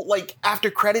little like after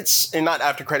credits, and not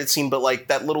after credit scene, but like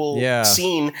that little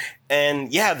scene. And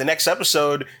the next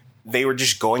episode, they were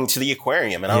just going to the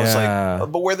aquarium. And I was like,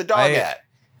 but where the dog at?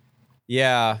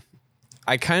 Yeah.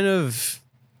 I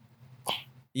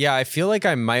feel like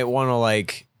I might want to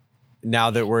like,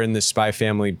 now that we're in the Spy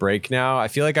Family break now, I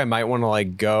feel like I might want to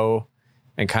like go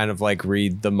and kind of like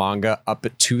read the manga up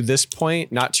to this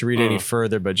point, not to read any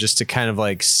further, but just to kind of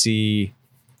like see,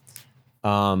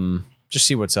 just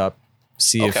see what's up.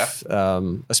 See if,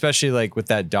 especially like with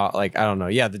that dog, like, I don't know.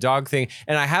 Yeah. The dog thing.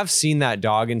 And I have seen that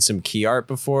dog in some key art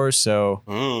before. So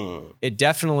it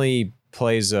definitely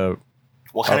plays what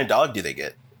kind of dog do they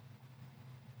get?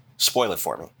 Spoil it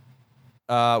for me.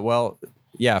 Well,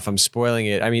 yeah, if I'm spoiling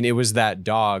it, I mean, it was that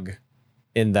dog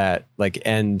in that like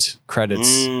end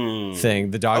credits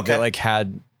thing. The dog that like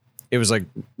it was like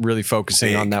really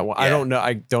focusing on that one. Yeah.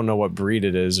 I don't know what breed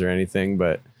it is or anything,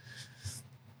 but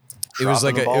it was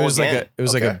like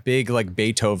a big like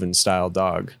Beethoven style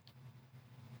dog.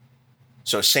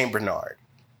 So Saint Bernard.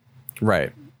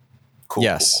 Right. Cool.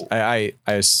 Yes. Cool. I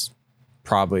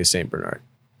probably a Saint Bernard.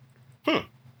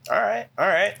 All right.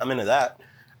 I'm into that.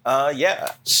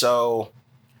 So,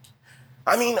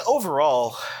 I mean,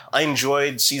 overall, I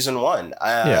enjoyed season 1.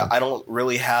 I don't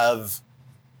really have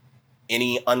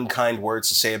any unkind words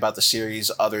to say about the series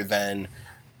other than,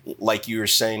 like you were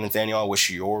saying, Nathaniel, I wish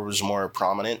Yor was more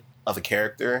prominent of a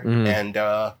character. And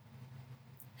I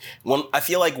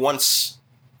feel like once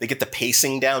they get the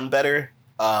pacing down better,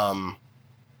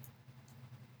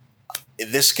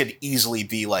 this could easily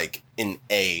be like an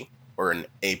A or an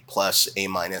A+,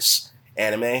 A-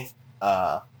 anime.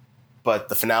 But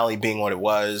the finale being what it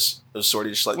was sort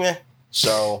of just like, meh.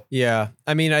 So yeah,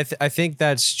 I mean, I think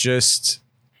that's just,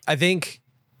 I think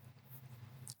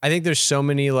there's so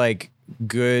many like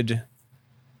good,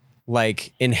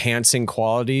 like enhancing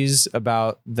qualities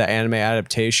about the anime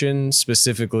adaptation,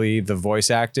 specifically the voice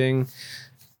acting.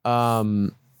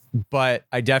 But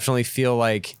I definitely feel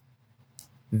like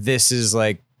this is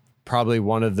like probably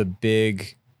one of the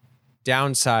big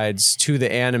downsides to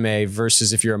the anime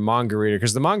versus if you're a manga reader,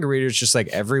 because the manga reader is just like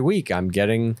every week I'm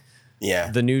getting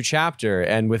the new chapter,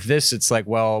 and with this it's like,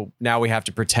 well, now we have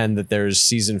to pretend that there's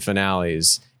season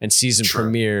finales and season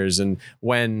premieres, and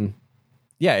when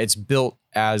it's built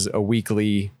as a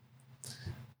weekly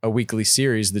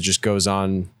series that just goes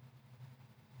on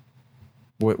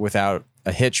without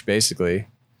a hitch, basically.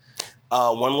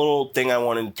 One little thing I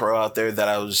wanted to throw out there that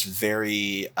I was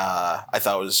I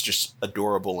thought was just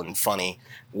adorable and funny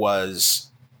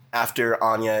was after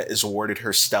Anya is awarded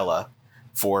her Stella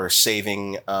for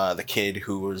saving the kid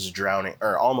who was drowning,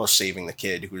 or almost saving the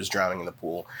kid who was drowning in the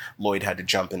pool. Lloyd had to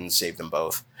jump in and save them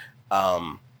both.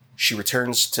 Anya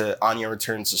returns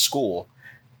to school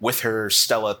with her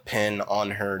Stella pin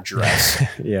on her dress.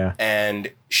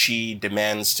 And she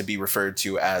demands to be referred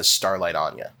to as Starlight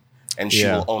Anya. And she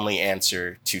will only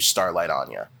answer to Starlight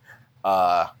Anya.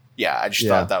 I just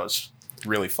thought that was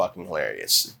really fucking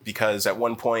hilarious. Because at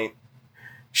one point,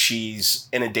 she's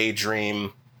in a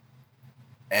daydream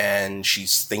and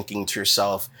she's thinking to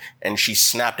herself, and she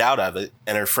snapped out of it.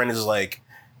 And her friend is like,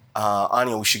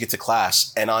 Anya, we should get to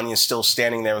class. And Anya's still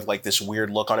standing there with like this weird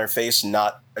look on her face,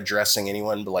 not addressing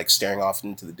anyone, but like staring off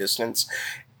into the distance.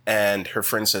 And her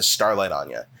friend says, Starlight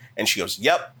Anya. And she goes,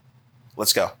 yep,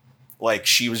 let's go. Like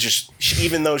she was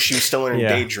even though she was still in her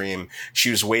daydream, she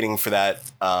was waiting for that,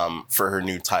 for her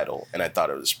new title. And I thought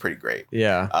it was pretty great.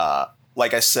 Yeah.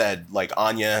 Like I said, like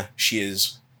Anya, she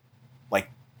is like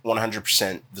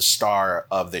 100% the star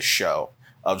of this show,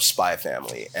 of Spy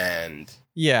Family. And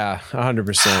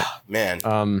 100%. Man,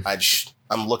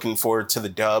 I'm looking forward to the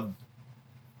dub.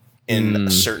 in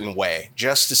a certain way,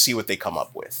 just to see what they come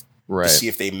up with. Right. To see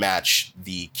if they match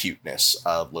the cuteness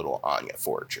of little Anya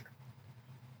Forager.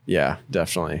 Yeah,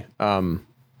 definitely. And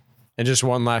just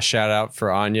one last shout out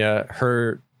for Anya.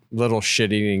 Her little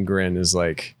shit-eating grin is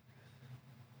like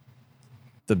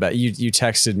the best. You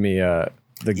texted me a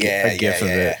gif of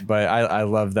it, but I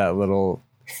love that little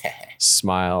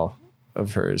smile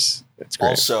of hers. It's great.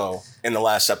 Also, in the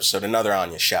last episode, another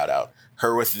Anya shout out.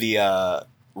 Her with the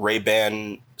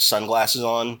Ray-Ban sunglasses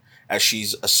on as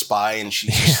she's a spy and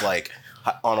she's just like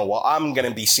on a wall. I'm going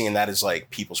to be seeing that as like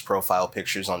people's profile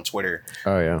pictures on Twitter.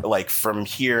 Oh, yeah. Like from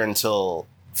here until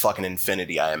fucking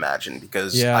infinity, I imagine,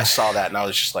 because I saw that and I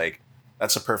was just like,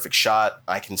 that's a perfect shot.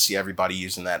 I can see everybody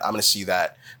using that. I'm going to see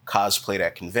that cosplayed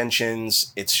at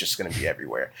conventions. It's just going to be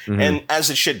everywhere. And as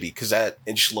it should be, because it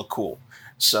just look cool.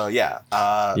 So yeah.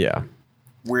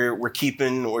 We're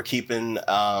keeping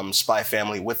Spy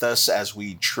Family with us as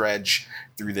we trudge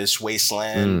through this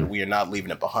wasteland. We are not leaving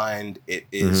it behind. It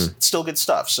is still good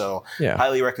stuff. So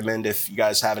highly recommend, if you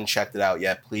guys haven't checked it out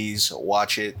yet, please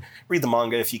watch it. Read the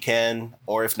manga if you can,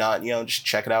 or if not, just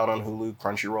check it out on Hulu,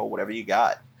 Crunchyroll, whatever you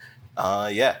got.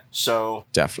 So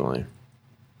definitely.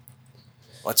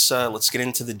 Let's get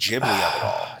into the Ghibli of it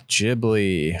all.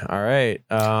 Ghibli. All right.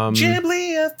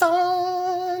 Ghibli-a-thon.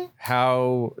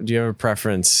 How do you have a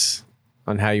preference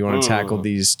on how you want to tackle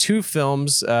these two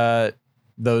films?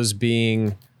 Those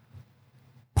being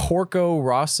Porco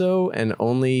Rosso and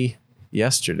Only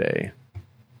Yesterday.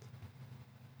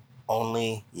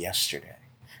 Only Yesterday.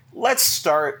 Let's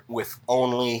start with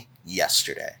Only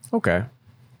Yesterday. Okay.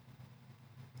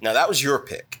 Now, that was your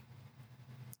pick.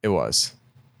 It was.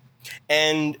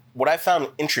 And what I found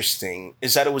interesting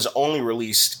is that it was only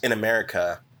released in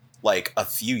America like a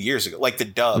few years ago. Like the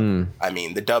dub,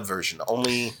 the dub version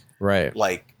only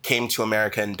like came to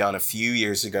America and done a few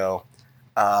years ago.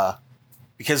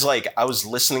 Because like I was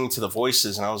listening to the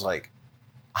voices and I was like,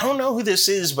 I don't know who this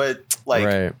is, but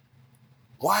like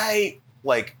why,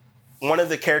 like one of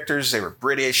the characters, they were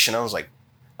British, and I was like,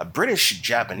 a British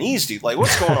Japanese dude, like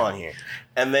what's going on here?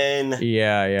 And then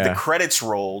the credits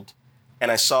rolled and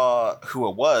I saw who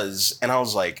it was and I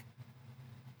was like,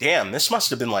 damn, this must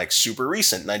have been like super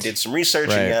recent. And I did some research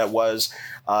and it was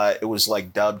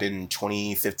like dubbed in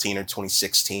 2015 or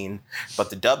 2016,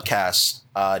 but the dub cast,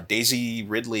 Daisy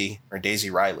Ridley,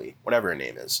 whatever her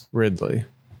name is. Ridley.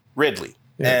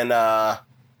 And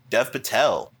Dev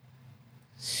Patel,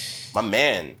 my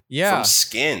man, from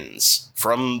Skins,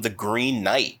 from The Green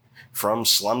Knight, from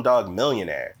Slumdog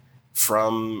Millionaire,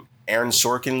 from Aaron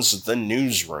Sorkin's The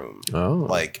Newsroom.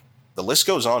 Like the list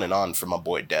goes on and on for my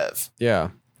boy Dev. He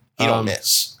don't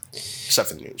miss, except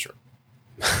for The Newsroom.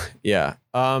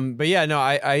 But yeah, no,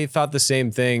 I thought the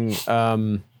same thing.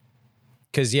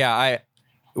 Cause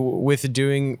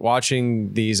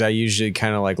watching these, I usually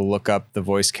kind of like look up the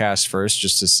voice cast first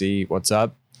just to see what's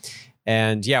up.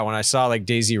 And yeah, when I saw like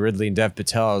Daisy Ridley and Dev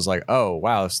Patel, I was like, oh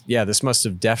wow, yeah, this must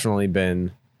have definitely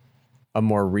been a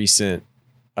more recent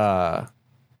dub.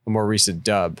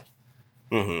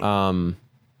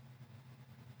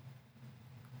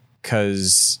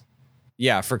 Cause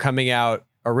for coming out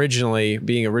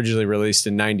being originally released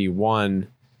in 91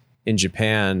 in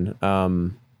Japan. But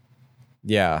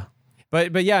yeah,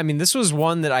 I mean, this was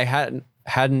one that I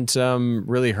hadn't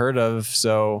really heard of.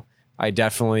 So I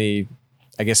guess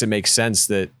it makes sense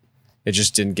that it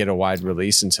just didn't get a wide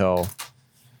release until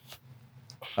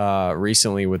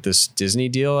recently with this Disney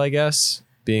deal, I guess,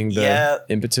 being the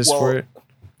impetus for it.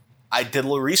 I did a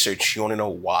little research. You want to know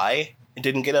why it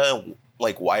didn't get a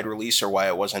wide release or why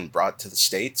it wasn't brought to the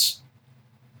States?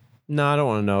 No, I don't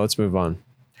want to know. Let's move on.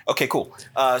 Okay, cool.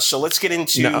 So let's get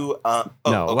into...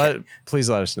 please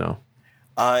let us know.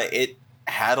 It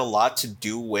had a lot to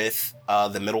do with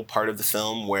the middle part of the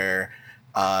film where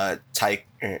it's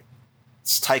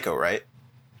Taiko, right?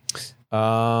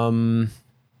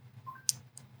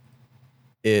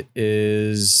 It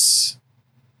is...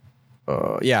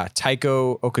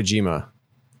 Taiko Okajima.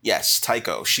 Yes,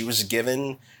 Taiko. She was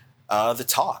given the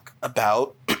talk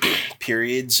about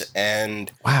periods and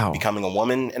becoming a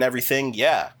woman and everything.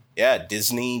 Yeah.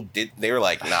 Disney they were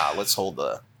like, nah, let's hold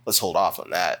off on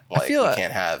that. Like, we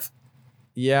can't have.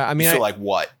 Yeah, I mean, I feel like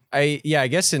what? I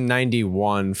guess in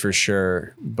 91 for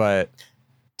sure, but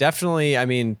definitely, I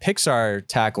mean, Pixar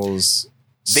tackles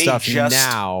stuff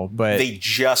now, but they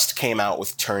just came out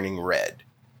with Turning Red.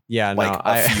 Yeah,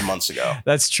 a few months ago.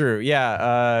 That's true.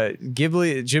 Yeah,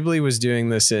 Ghibli was doing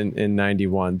this in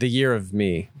 91, the year of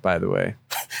me, by the way.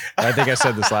 I think I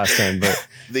said this last time, but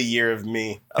the year of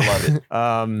me, I love it.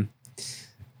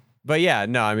 But yeah,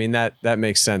 no, I mean that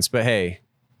makes sense. But hey,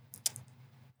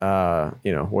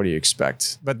 what do you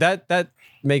expect? But that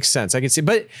makes sense. I can see,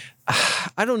 but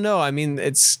I don't know. I mean,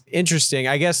 it's interesting.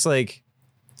 I guess like,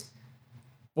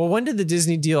 well, when did the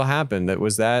Disney deal happen? That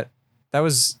was, I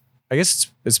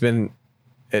guess it's been,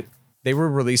 they were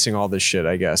releasing all this shit,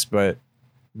 I guess, but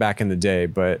back in the day,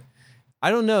 but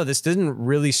I don't know. This didn't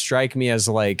really strike me as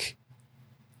like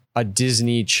a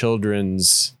Disney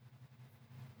children's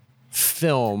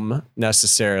film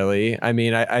necessarily. I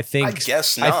mean, I think, I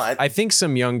guess not. I think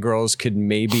some young girls could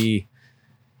maybe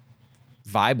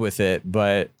vibe with it,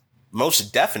 but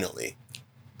most definitely.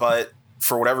 But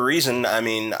for whatever reason, I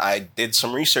mean, I did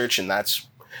some research, and that's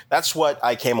what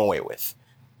I came away with,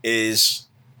 is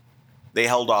they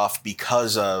held off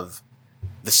because of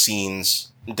the scenes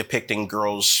depicting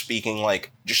girls speaking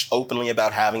like just openly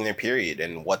about having their period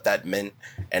and what that meant,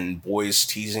 and boys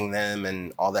teasing them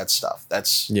and all that stuff.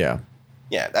 That's the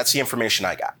information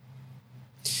I got.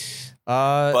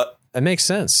 But it makes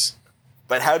sense.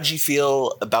 But how did you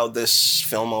feel about this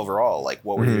film overall? Like,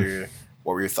 what were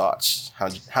your thoughts?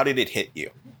 How did it hit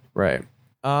you? Right.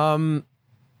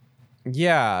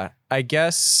 Yeah, I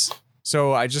guess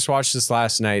so. I just watched this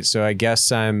last night, so I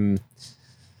guess I'm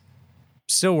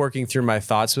still working through my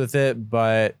thoughts with it,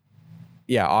 but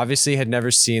yeah, obviously had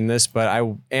never seen this, but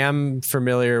I am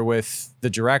familiar with the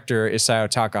director Isao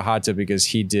Takahata because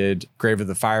he did Grave of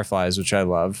the Fireflies, which I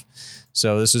love.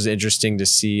 So this was interesting to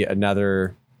see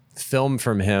another film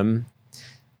from him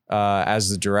as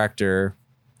the director.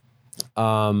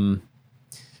 But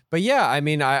yeah, I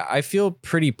mean, I feel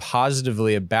pretty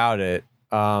positively about it.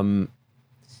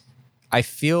 I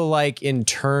feel like in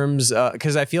terms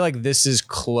because I feel like this is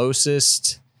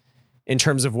closest in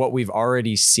terms of what we've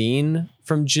already seen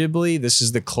from Ghibli. This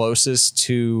is the closest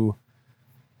to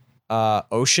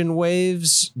Ocean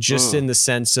Waves, just in the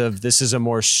sense of this is a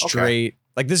more straight,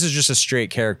 like this is just a straight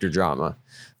character drama.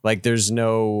 Like there's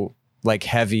no like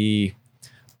heavy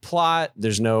plot.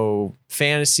 There's no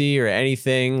fantasy or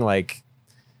anything. Like,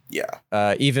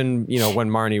 even, when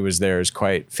Marnie was there is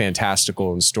quite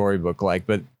fantastical and storybook like,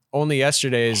 but Only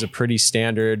Yesterday is a pretty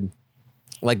standard,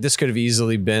 like this could have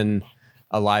easily been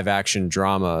a live action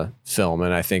drama film,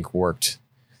 and I think worked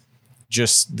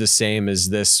just the same as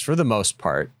this for the most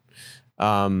part.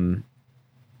 But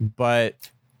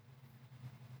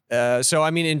so,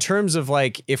 I mean, in terms of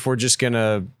like, if we're just going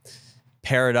to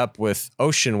pair it up with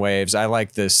Ocean Waves, I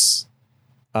like this.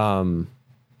 I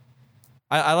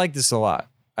like this a lot.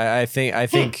 I think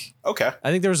okay.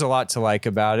 I think there was a lot to like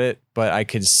about it, but I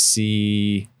could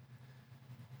see.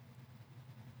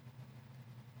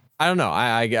 I don't know.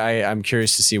 I'm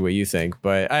curious to see what you think,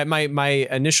 but my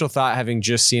initial thought, having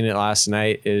just seen it last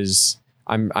night, is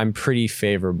I'm pretty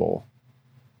favorable.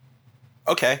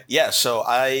 Okay, yeah. So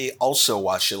I also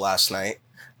watched it last night.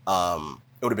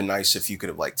 It would have been nice if you could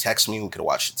have like texted me. We could have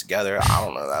watched it together. I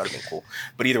don't know. That would have been cool.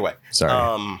 But either way,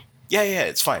 sorry. Yeah,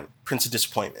 it's fine. Prince of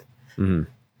Disappointment. Mm-hmm.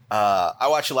 I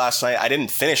watched it last night. I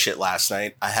didn't finish it last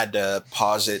night. I had to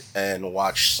pause it and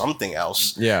watch something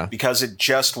else. Yeah. Because it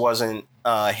just wasn't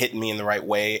hitting me in the right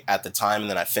way at the time. And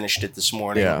then I finished it this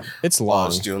morning. Yeah. It's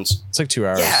long. It's like 2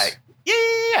 hours.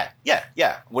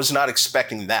 Yeah. Was not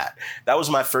expecting that. That was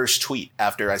my first tweet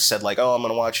after I said like, oh, I'm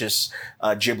going to watch this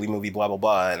Ghibli movie, blah, blah,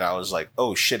 blah. And I was like,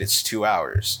 oh shit, it's 2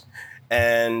 hours.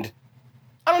 And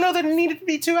I don't know that it needed to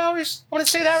be 2 hours. I want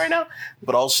to say that right now.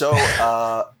 But also,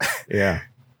 yeah.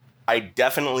 I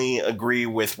definitely agree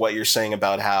with what you're saying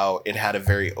about how it had a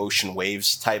very Ocean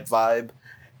Waves type vibe.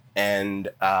 And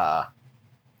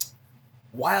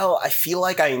while I feel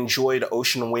like I enjoyed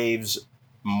Ocean Waves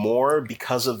more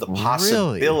because of the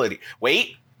possibility. Really?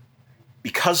 Wait.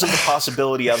 Because of the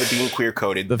possibility of it being queer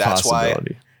coded. That's why.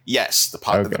 Yes, the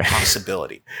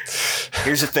possibility.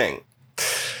 Here's the thing.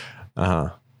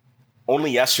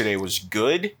 Only Yesterday was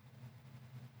good,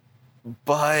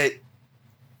 but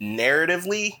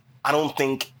narratively, I don't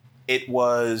think it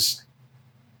was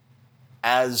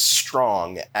as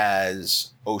strong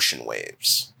as Ocean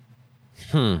Waves.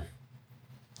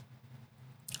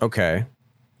 Okay.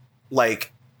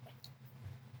 Like,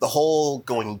 the whole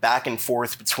going back and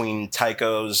forth between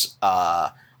Taiko's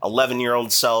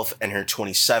 11-year-old self and her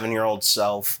 27-year-old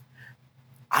self.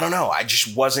 I don't know. I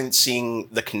just wasn't seeing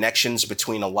the connections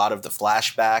between a lot of the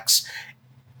flashbacks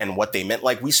and what they meant.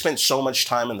 Like, we spent so much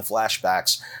time in the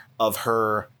flashbacks of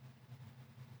her,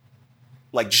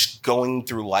 like, just going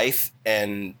through life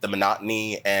and the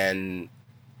monotony and,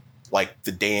 like,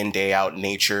 the day in, day out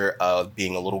nature of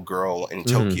being a little girl in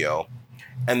Tokyo.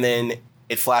 And then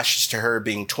it flashes to her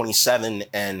being 27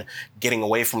 and getting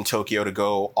away from Tokyo to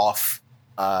go off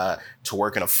to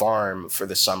work in a farm for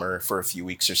the summer for a few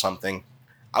weeks or something.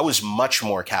 I was much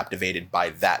more captivated by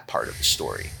that part of the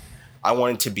story. I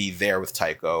wanted to be there with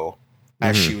Taiko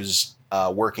as she was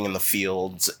working in the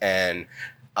fields and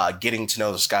getting to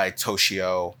know this guy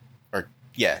Toshio,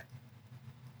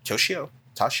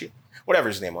 whatever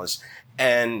his name was,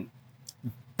 and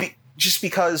just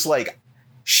because like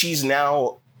she's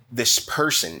now this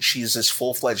person, she's this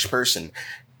full-fledged person,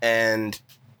 and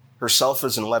herself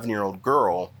as an 11-year-old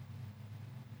girl,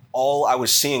 all I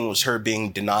was seeing was her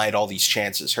being denied all these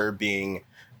chances, her being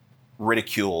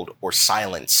ridiculed or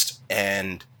silenced,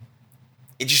 and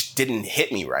it just didn't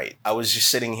hit me right. I was just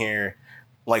sitting here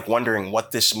like wondering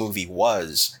what this movie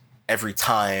was every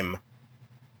time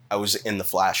I was in the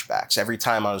flashbacks, every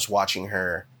time I was watching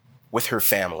her with her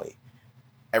family,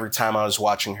 every time I was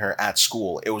watching her at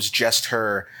school. It was just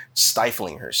her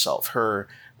stifling herself, her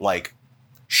like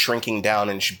shrinking down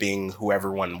and being who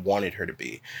everyone wanted her to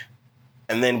be.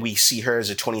 And then we see her as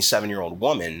a 27-year-old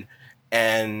woman,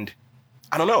 and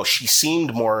I don't know, she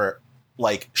seemed more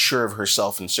like sure of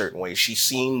herself in certain ways. She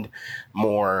seemed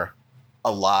more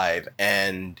alive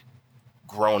and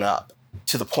grown up,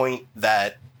 to the point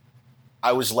that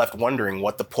I was left wondering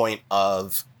what the point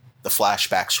of the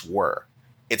flashbacks were.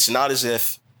 It's not as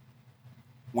if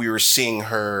we were seeing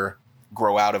her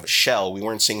grow out of a shell. We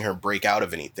weren't seeing her break out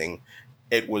of anything.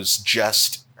 It was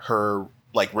just her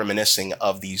like reminiscing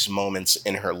of these moments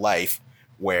in her life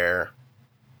where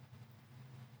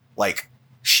like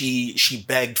she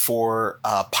begged for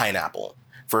a pineapple,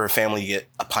 for her family to get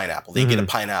a pineapple. They get a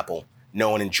pineapple. No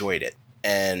one enjoyed it.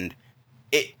 And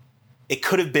it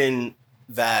could have been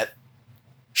that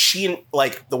she,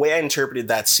 like, the way I interpreted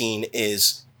that scene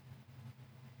is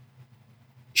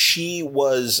she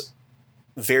was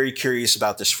very curious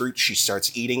about this fruit. She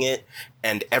starts eating it,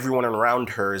 and everyone around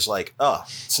her is like, oh,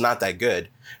 it's not that good.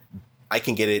 I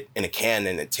can get it in a can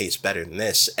and it tastes better than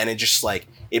this. And it just like,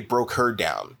 it broke her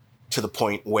down to the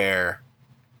point where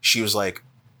she was like,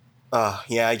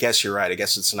 yeah, I guess you're right. I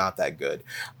guess it's not that good.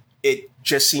 It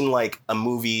just seemed like a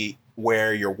movie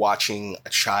where you're watching a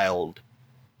child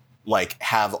like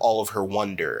have all of her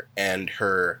wonder and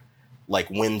her like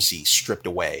whimsy stripped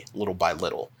away little by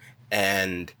little.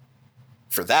 And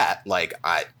for that, like,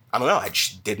 I don't know, I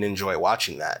just didn't enjoy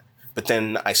watching that. But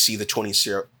then I see the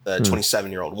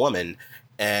 27-year-old woman,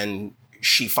 and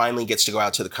she finally gets to go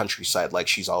out to the countryside like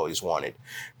she's always wanted.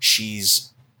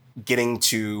 She's getting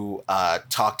to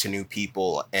talk to new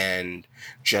people and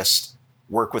just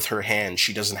work with her hands.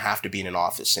 She doesn't have to be in an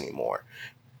office anymore.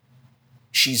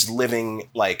 She's living,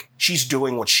 like, she's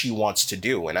doing what she wants to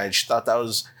do. And I just thought that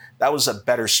was a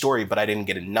better story, but I didn't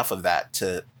get enough of that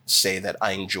to say that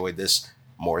I enjoyed this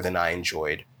more than I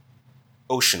enjoyed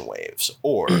Ocean Waves,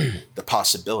 or the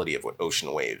possibility of what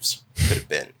Ocean Waves could have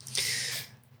been.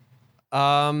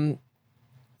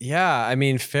 Yeah, I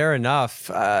mean, fair enough.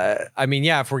 I mean,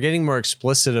 yeah, if we're getting more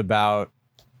explicit about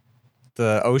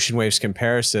the Ocean Waves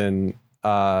comparison,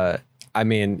 I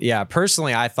mean, yeah,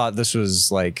 personally, I thought this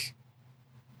was like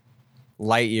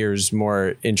light years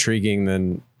more intriguing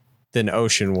than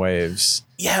Ocean Waves.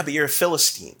 Yeah, but you're a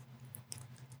Philistine.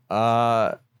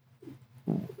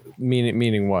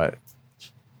 Meaning what?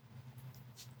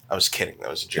 I was kidding. That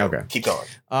was a joke. Okay. Keep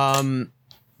going.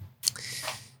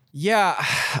 Yeah,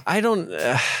 I don't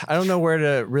know where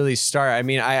to really start. I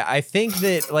mean, I think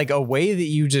that like a way that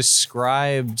you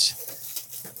described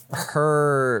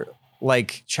her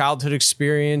like childhood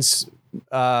experience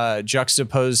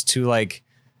juxtaposed to like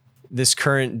this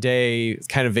current day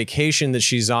kind of vacation that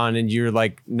she's on, and you're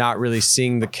like not really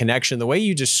seeing the connection. The way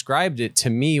you described it to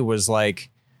me was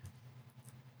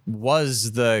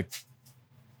the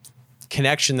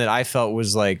connection that I felt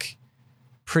was like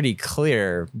pretty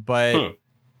clear, but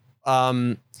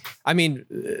I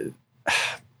mean,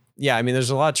 yeah, I mean, there's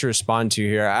a lot to respond to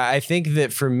here. I think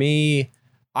that for me,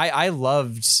 I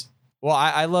loved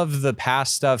the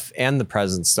past stuff and the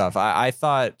present stuff. I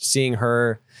thought seeing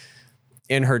her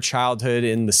in her childhood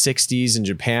in the 60s in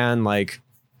Japan, like,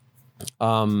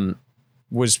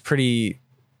 was pretty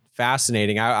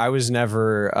fascinating. I was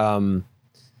never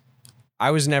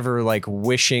like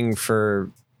wishing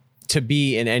to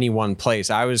be in any one place.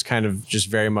 I was kind of just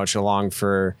very much along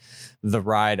for the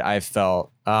ride, I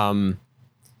felt. The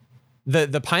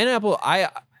pineapple,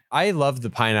 I loved the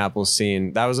pineapple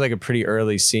scene. That was like a pretty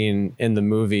early scene in the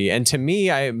movie. And to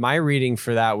me, my reading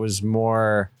for that was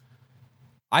more,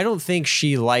 I don't think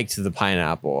she liked the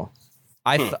pineapple.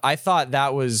 I thought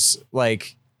that was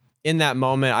like, in that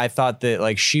moment, I thought that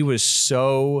like she was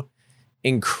so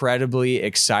incredibly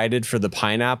excited for the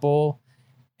pineapple,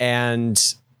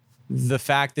 and the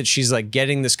fact that she's like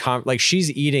getting this like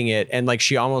she's eating it and like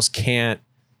she almost can't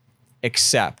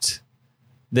accept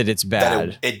that it's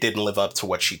bad. That it didn't live up to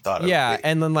what she thought. Yeah,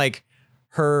 and then like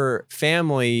her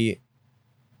family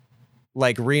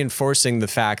like reinforcing the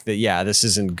fact that this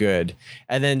isn't good,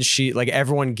 and then she like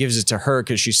everyone gives it to her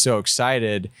because she's so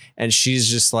excited, and she's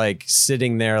just like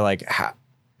sitting there like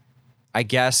I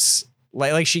guess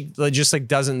like she just like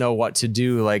doesn't know what to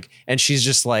do, like, and she's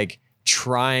just like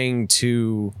trying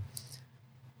to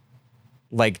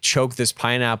like choke this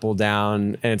pineapple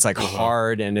down, and it's like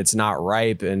hard and it's not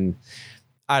ripe, and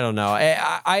I don't know.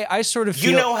 I sort of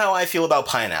feel, you know how I feel about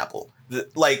pineapple.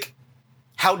 Like,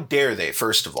 how dare they?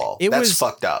 First of all, that's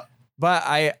fucked up. But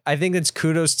I think it's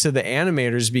kudos to the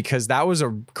animators, because that was a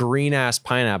green ass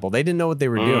pineapple. They didn't know what they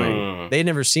were doing. They'd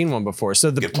never seen one before.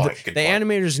 So the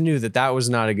animators knew that was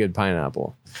not a good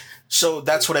pineapple. So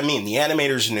that's what I mean. The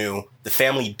animators knew. The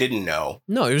family didn't know.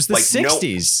 No, it was the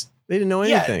 60s. They didn't know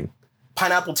anything. Yeah,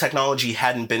 pineapple technology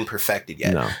hadn't been perfected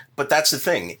yet. No. But that's the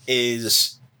thing,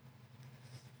 is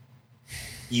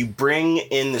you bring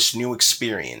in this new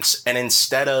experience, and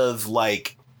instead of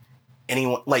like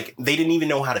anyone, like they didn't even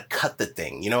know how to cut the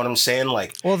thing. You know what I'm saying?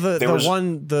 Like, well,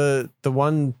 the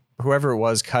one whoever it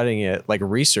was cutting it like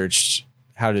researched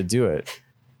how to do it.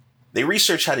 They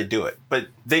researched how to do it, but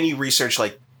then you research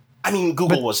like, I mean,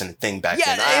 Google wasn't a thing back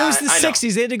then. Yeah, it was the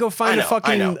 60s. They had to go find a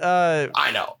fucking.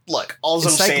 I know. Look, all I'm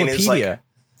saying is like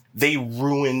they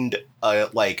ruined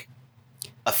like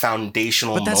a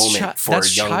foundational moment for a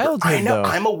young childhood. I know. Though.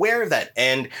 I'm aware of that,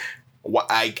 and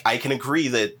I can agree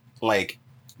that like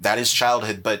that is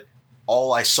childhood. But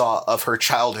all I saw of her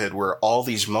childhood were all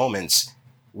these moments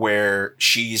where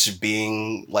she's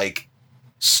being like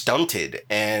stunted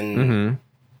and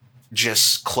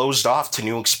just closed off to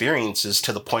new experiences,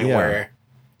 to the point where,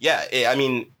 I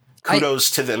mean, kudos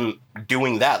to them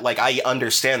doing that. Like, I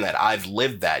understand that. I've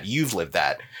lived that. You've lived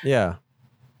that. Yeah.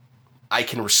 I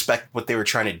can respect what they were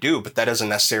trying to do, but that doesn't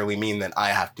necessarily mean that I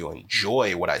have to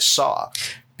enjoy what I saw.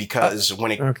 Because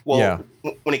when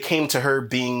it came to her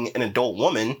being an adult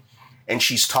woman, and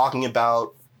she's talking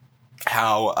about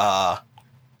how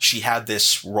she had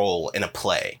this role in a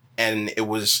play, and it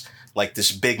was like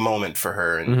this big moment for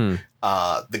her, and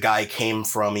the guy came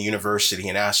from a university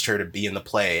and asked her to be in the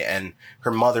play, and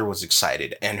her mother was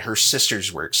excited and her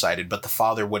sisters were excited, but the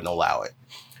father wouldn't allow it.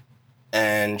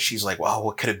 And she's like, well,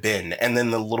 what could have been? And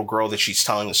then the little girl that she's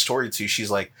telling the story to, she's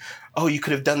like, oh, you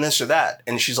could have done this or that.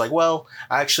 And she's like, well,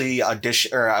 I actually I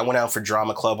went out for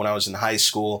drama club when I was in high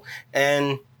school,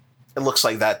 and it looks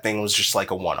like that thing was just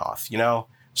like a one-off, you know?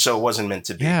 So it wasn't meant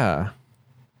to be. Yeah.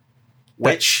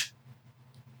 Which,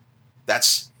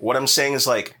 that's what I'm saying, is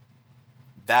like,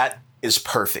 that is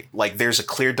perfect. Like, there's a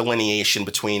clear delineation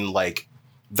between like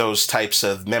those types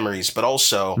of memories, but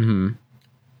also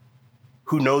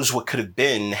who knows what could have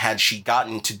been had she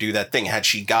gotten to do that thing, had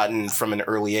she gotten from an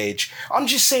early age. I'm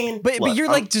just saying. But you're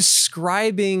like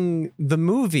describing the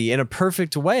movie in a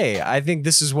perfect way. I think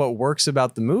this is what works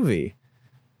about the movie.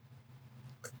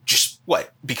 Just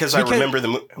what? Because I remember the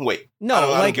movie. Wait.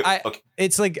 No,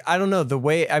 it's like, I don't know, the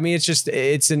way, I mean,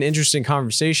 it's an interesting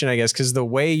conversation, I guess, because the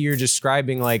way you're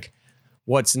describing like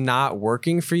what's not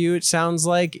working for you, it sounds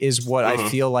like, is what I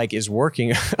feel like is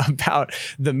working about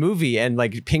the movie, and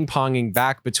like ping-ponging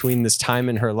back between this time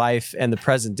in her life and the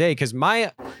present day. Because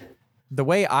the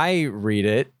way I read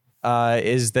it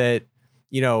is that,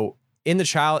 you know, in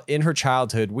her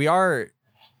childhood, we are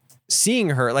seeing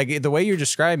her, like the way you're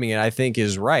describing it, I think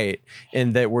is right,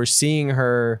 in that we're seeing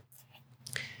her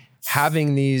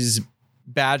having these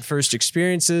bad first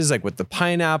experiences, like with the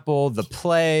pineapple, the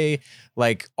play,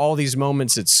 like all these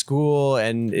moments at school,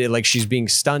 and like she's being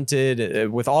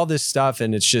stunted with all this stuff,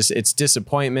 and it's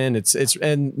disappointment, it's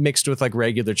and mixed with like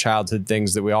regular childhood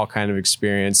things that we all kind of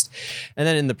experienced. And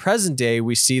then in the present day,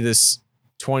 we see this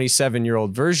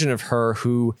 27-year-old version of her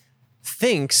who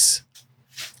thinks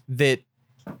that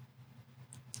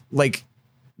like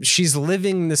she's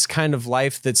living this kind of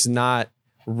life that's not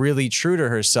really true to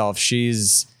herself.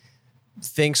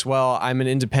 Thinks, well, I'm an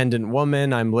independent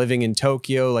woman, I'm living in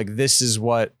Tokyo, like this is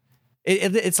what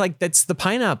it's like. That's the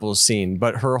pineapple scene,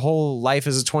 but her whole life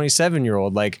as a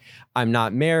 27-year-old, like, I'm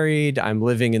not married, I'm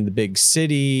living in the big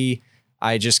city,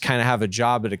 I just kind of have a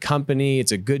job at a company,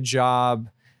 it's a good job.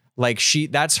 Like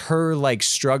that's her like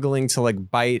struggling to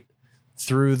like bite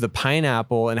through the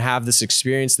pineapple and have this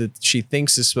experience that she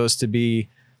thinks is supposed to be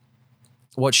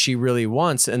what she really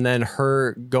wants. And then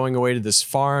her going away to this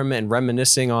farm and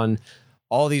reminiscing on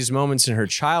all these moments in her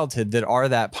childhood that are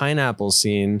that pineapple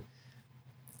scene.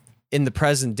 In the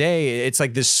present day, it's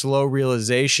like this slow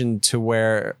realization to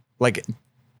where, like,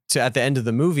 to at the end of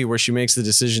the movie where she makes the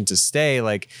decision to stay.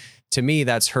 Like, to me,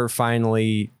 that's her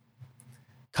finally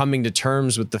coming to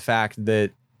terms with the fact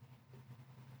that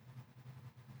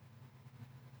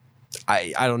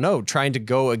I don't know, trying to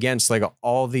go against like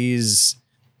all these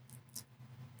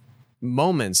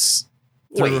moments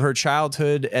through her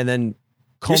childhood and then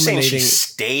culminating. You're saying she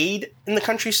stayed in the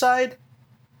countryside?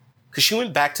 Because she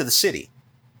went back to the city.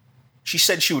 She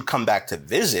said she would come back to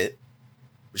visit,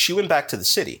 but she went back to the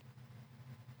city.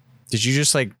 Did you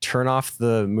just like turn off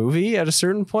the movie at a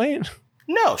certain point?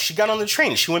 No, she got on the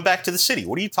train. She went back to the city.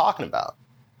 What are you talking about?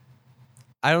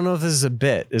 I don't know if this is a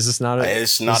bit. Is this not a?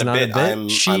 It's not a bit. I'm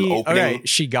opening. Okay,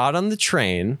 she got on the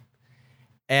train,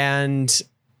 and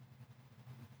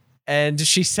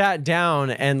she sat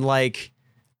down, and like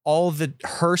all the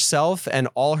herself and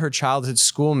all her childhood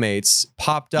schoolmates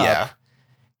popped up,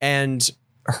 and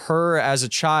her as a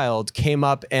child came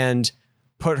up and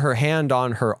put her hand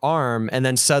on her arm, and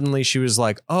then suddenly she was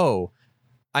like, "Oh,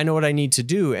 I know what I need to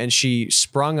do," and she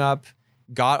sprung up,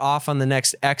 got off on the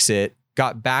next exit,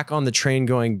 got back on the train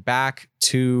going back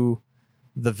to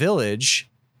the village,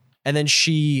 and then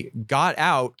she got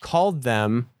out, called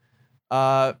them,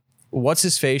 what's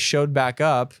his face showed back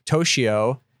up,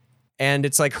 Toshio, and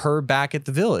it's like her back at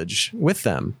the village with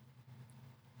them.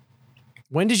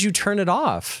 When did you turn it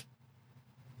off?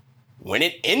 When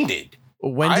it ended.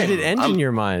 When did it end in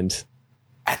your mind?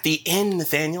 At the end,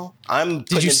 Nathaniel. I'm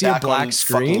Did you putting see it back a black on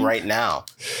screen fucking right now.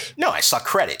 No, I saw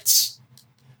credits.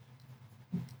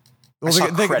 Well,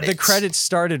 the credits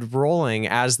started rolling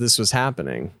as this was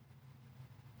happening.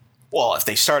 Well, if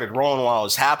they started rolling while it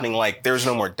was happening, like there's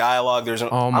no more dialogue. There's no.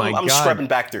 Oh my God. I'm scrubbing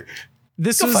back through.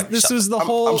 This was the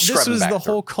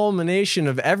whole culmination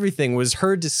of everything. Was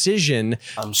her decision.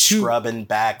 I'm scrubbing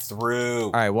back through.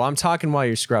 All right. Well, I'm talking while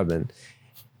you're scrubbing.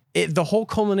 The whole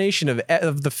culmination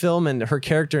of the film and her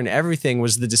character and everything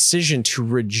was the decision to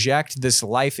reject this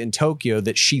life in Tokyo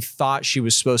that she thought she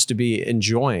was supposed to be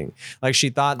enjoying. Like she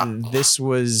thought this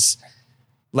was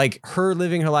like her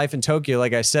living her life in Tokyo.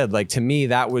 Like I said, like to me,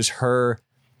 that was her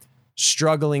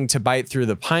struggling to bite through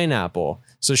the pineapple.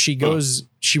 So she goes,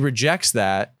 she rejects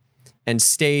that and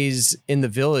stays in the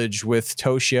village with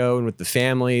Toshio and with the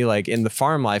family, like in the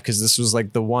farm life. Cause this was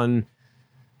like the one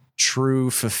true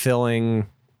fulfilling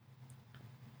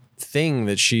thing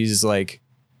that she's like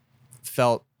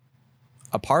felt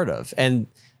a part of. And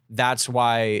that's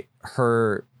why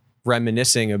her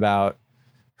reminiscing about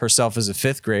herself as a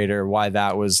fifth grader, why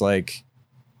that was like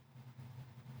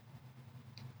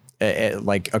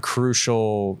a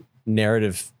crucial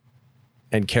narrative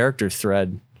and character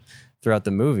thread throughout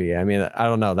the movie. I mean, I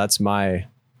don't know. That's my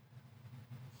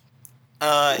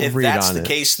if that's the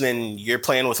case, then you're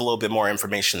playing with a little bit more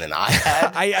information than I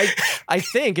had. I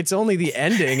think it's only the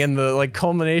ending and the like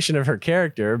culmination of her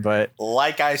character, but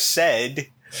like I said,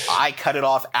 I cut it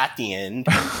off at the end.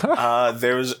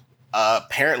 There was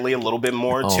apparently a little bit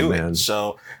more to it,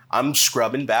 so I'm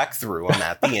scrubbing back through. I'm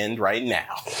at the end right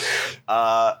now.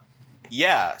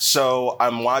 Yeah, so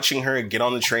I'm watching her get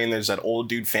on the train. There's that old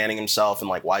dude fanning himself and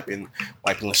like wiping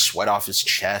the sweat off his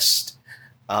chest.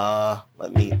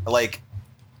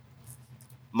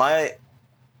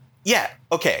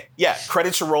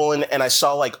 Credits are rolling, and I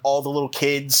saw like all the little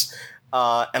kids,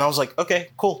 and I was like, okay,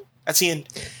 cool, that's the end.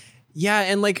 Yeah,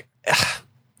 and like,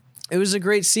 it was a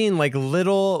great scene. Like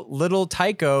little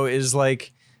Taiko is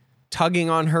like tugging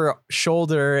on her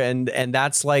shoulder, and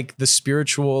that's like the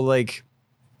spiritual, like,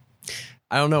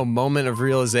 I don't know, moment of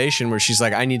realization where she's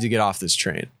like, I need to get off this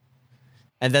train.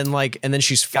 And then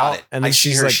she's got it. And then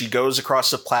she goes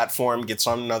across the platform, gets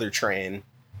on another train,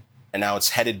 and now it's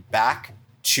headed back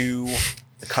to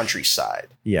the countryside.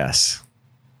 Yes.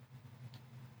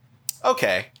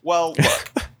 Okay. Well,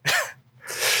 look,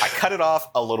 I cut it off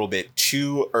a little bit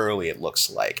too early, it looks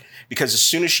like, because as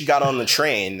soon as she got on the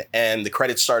train and the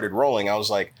credits started rolling, I was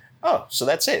like, oh, so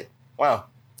that's it. Wow.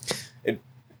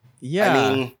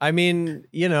 I mean,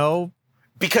 you know,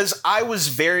 because I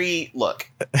was that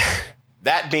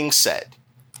being said,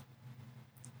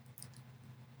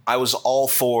 I was all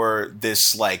for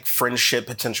this like friendship,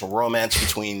 potential romance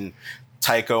between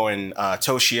Taiko and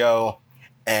Toshio,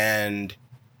 and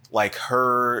like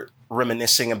her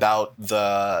reminiscing about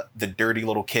the dirty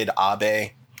little kid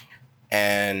Abe,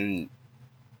 and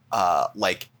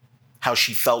like how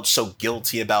she felt so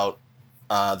guilty about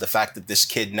the fact that this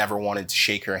kid never wanted to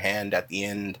shake her hand at the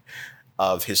end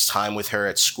of his time with her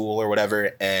at school or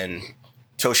whatever. And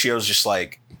Toshio's just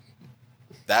like,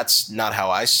 that's not how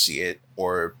I see it.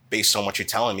 Or based on what you're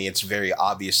telling me, it's very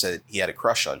obvious that he had a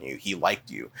crush on you. He liked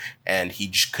you, and he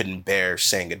just couldn't bear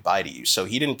saying goodbye to you. So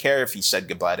he didn't care if he said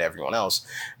goodbye to everyone else,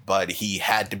 but he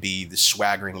had to be the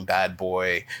swaggering bad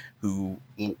boy who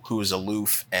was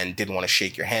aloof and didn't want to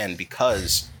shake your hand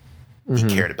because he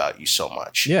cared about you so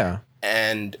much. Yeah.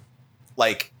 And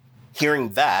like hearing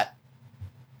that,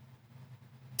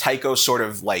 Taiko sort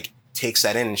of like takes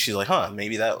that in and she's like, huh,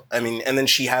 maybe that, I mean, and then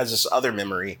she has this other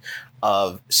memory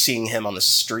of seeing him on the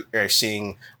street, or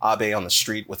seeing Abe on the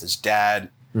street with his dad.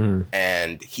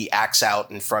 And he acts out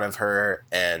in front of her,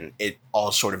 and it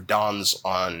all sort of dawns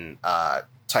on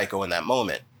Taiko in that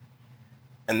moment.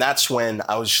 And that's when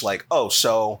I was just like, oh,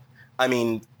 so, I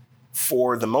mean,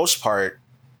 for the most part,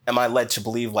 am I led to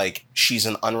believe like she's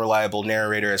an unreliable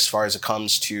narrator as far as it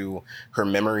comes to her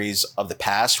memories of the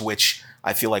past, which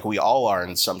I feel like we all are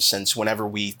in some sense whenever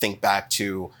we think back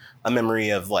to a memory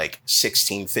of like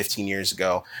 16, 15 years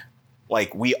ago.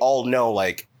 Like we all know,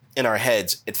 like in our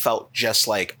heads, it felt just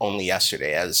like only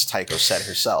yesterday, as Taiko said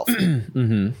herself.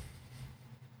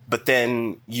 But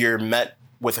then you're met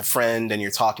with a friend and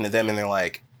you're talking to them and they're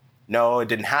like, no, it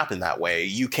didn't happen that way.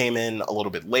 You came in a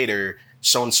little bit later.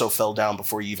 So-and-so fell down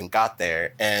before you even got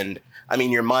there. And I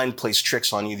mean, your mind plays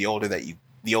tricks on you the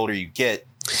older you get.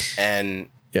 And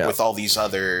with all these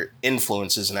other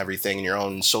influences and everything, and your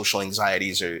own social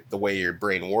anxieties or the way your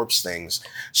brain warps things.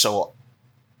 So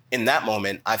in that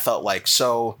moment, I felt like,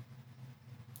 so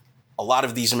a lot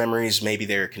of these memories, maybe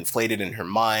they're conflated in her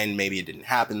mind. Maybe it didn't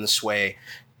happen this way.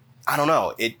 I don't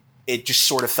know. It just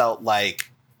sort of felt like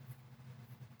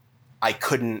I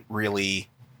couldn't really,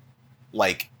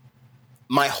 like,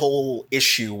 my whole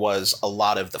issue was a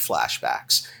lot of the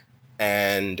flashbacks.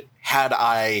 And had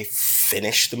I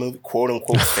finished the movie, quote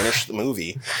unquote, finished the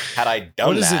movie, had I done that.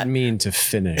 What does it mean to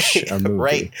finish a movie?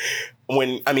 Right.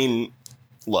 I mean,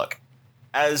 look,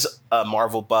 as a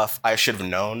Marvel buff, I should have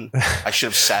known. I should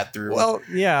have sat through. Well,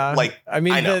 yeah. Like, I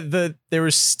mean, there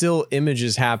were still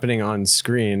images happening on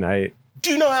screen. Do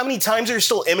you know how many times there's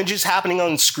still images happening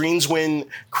on screens when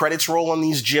credits roll on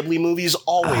these Ghibli movies?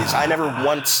 Always. I never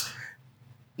once.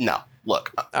 No,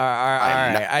 look. All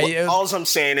right. All I'm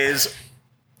saying is,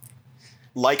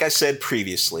 like I said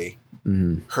previously,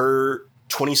 her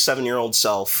 27-year-old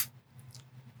self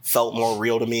felt more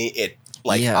real to me.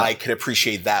 I could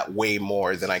appreciate that way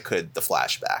more than I could the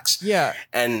flashbacks. Yeah.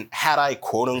 And had I,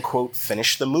 quote unquote,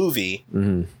 finished the movie,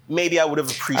 maybe I would have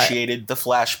appreciated the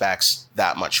flashbacks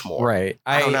that much more. Right.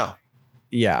 I don't know.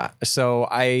 Yeah. So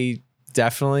I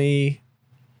definitely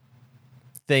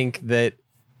think that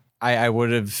I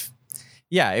would have,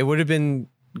 it would have been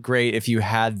great if you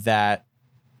had that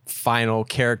final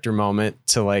character moment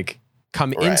to like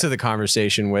come into the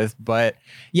conversation with. But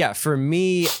yeah, for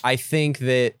me, I think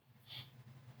that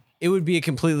it would be a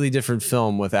completely different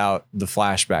film without the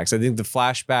flashbacks. I think the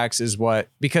flashbacks is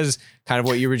because kind of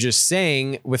what you were just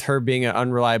saying with her being an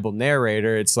unreliable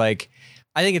narrator, it's like,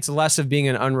 I think it's less of being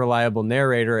an unreliable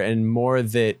narrator and more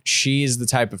that she's the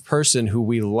type of person who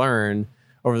we learn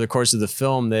over the course of the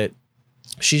film that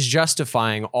she's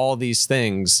justifying all these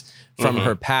things from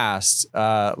her past.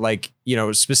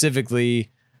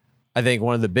 Specifically, I think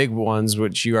one of the big ones,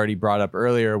 which you already brought up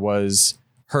earlier, was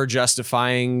her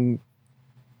justifying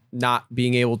not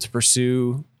being able to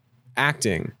pursue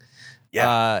acting.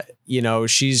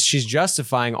 She's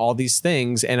justifying all these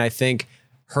things. And I think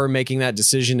her making that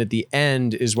decision at the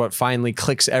end is what finally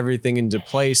clicks everything into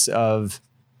place of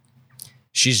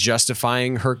she's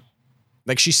justifying her,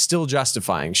 like she's still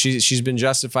justifying. She's been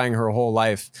justifying her whole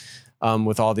life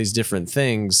with all these different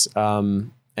things.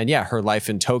 Her life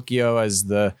in Tokyo as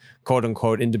the quote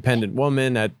unquote independent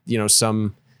woman at,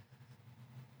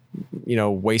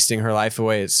 wasting her life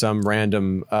away at some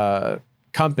random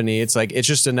company. It's like, it's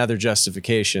just another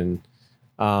justification.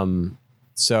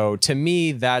 So to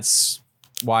me, that's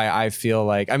why I feel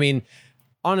like, I mean,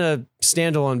 on a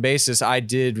standalone basis, I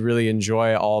did really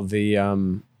enjoy all the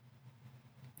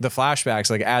flashbacks,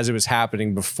 like as it was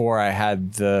happening before I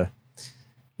had the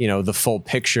full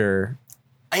picture.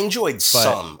 I enjoyed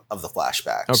some of the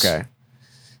flashbacks. Okay.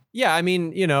 Yeah, I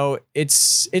mean,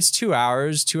 it's 2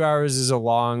 hours. 2 hours is a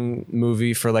long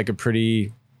movie for like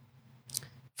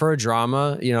for a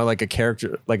drama, like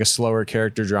a slower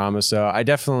character drama. So I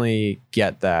definitely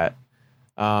get that.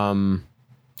 And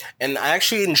I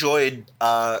actually enjoyed,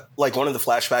 one of the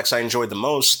flashbacks I enjoyed the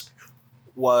most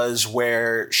was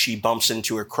where she bumps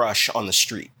into her crush on the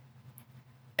street.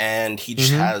 And he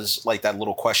just has like that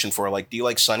little question for her, like, do you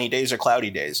like sunny days or cloudy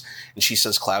days? And she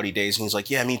says cloudy days. And he's like,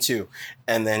 yeah, me too.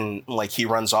 And then like he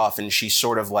runs off and she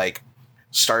sort of like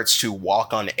starts to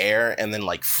walk on air and then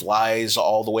like flies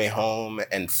all the way home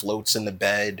and floats in the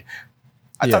bed.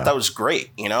 I thought that was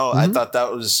great. I thought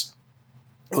it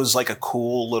was like a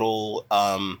cool little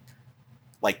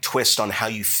like twist on how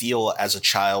you feel as a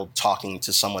child talking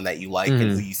to someone that you like and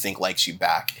who you think likes you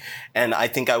back. And I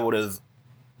think I would have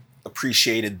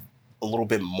appreciated a little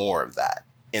bit more of that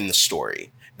in the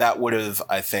story. That would have,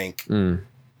 I think,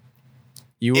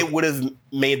 it would have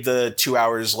made the 2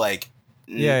 hours like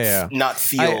not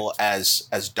feel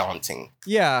as daunting.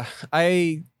 Yeah,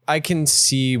 I can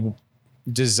see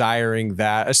desiring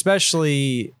that,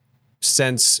 especially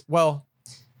since, well,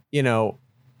 you know,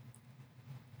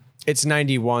 it's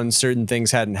 91. Certain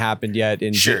things hadn't happened yet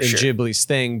in Ghibli's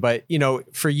thing. But, you know,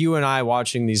 for you and I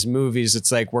watching these movies,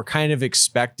 it's like we're kind of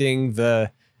expecting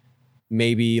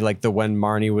maybe like the When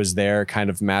Marnie Was There kind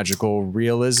of magical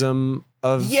realism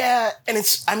of. Yeah. And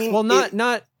it's, I mean, well,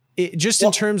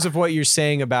 in terms of what you're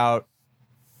saying about,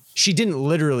 she didn't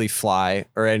literally fly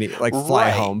or fly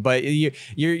home, but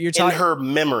you're talking in her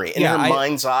memory, in her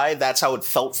mind's eye. That's how it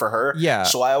felt for her. Yeah.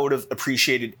 So I would have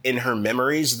appreciated in her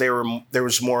memories there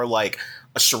was more like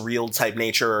a surreal type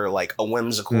nature or like a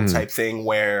whimsical type thing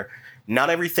where not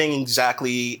everything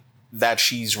exactly that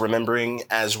she's remembering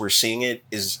as we're seeing it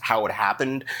is how it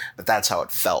happened, but that's how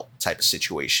it felt type of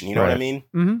situation. You know what I mean?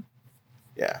 Mm-hmm.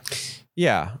 Yeah.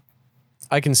 Yeah,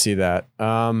 I can see that.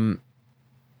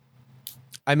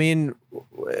 I mean,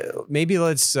 maybe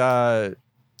let's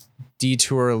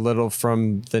detour a little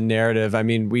from the narrative. I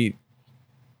mean,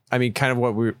 kind of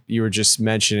what you were just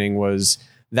mentioning was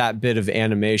that bit of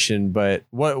animation, but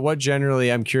what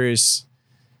generally, I'm curious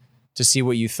to see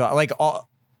what you thought. Like,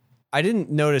 I didn't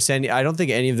notice I don't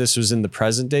think any of this was in the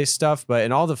present day stuff, but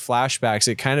in all the flashbacks,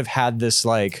 it kind of had this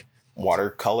like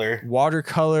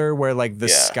watercolor where like the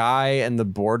sky and the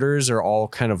borders are all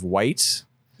kind of white.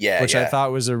 Yeah, which I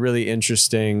thought was a really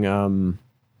interesting,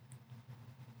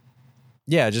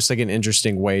 just like an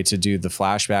interesting way to do the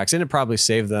flashbacks, and it probably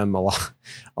saved them a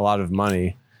lot of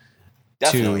money.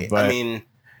 Definitely, too, but, I mean,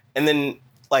 and then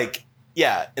like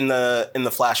in the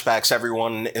flashbacks,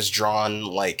 everyone is drawn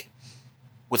like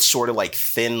with sort of like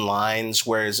thin lines,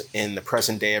 whereas in the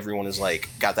present day, everyone is like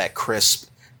got that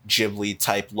crisp Ghibli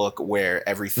type look where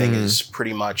everything is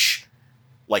pretty much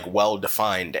like well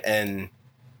defined and.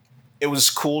 It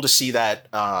was cool to see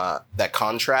that that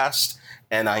contrast,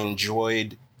 and I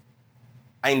enjoyed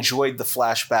the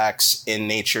flashbacks in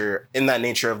that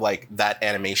nature of like that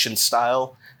animation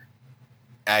style.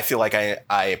 And I feel like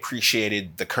I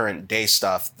appreciated the current day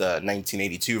stuff, the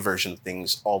 1982 version of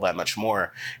things, all that much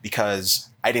more because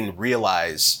I didn't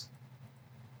realize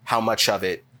how much of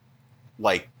it,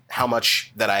 like how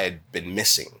much that I had been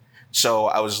missing. So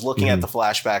I was looking at the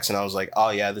flashbacks and I was like, oh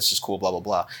yeah, this is cool, blah, blah,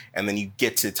 blah. And then you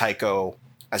get to Taiko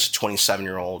as a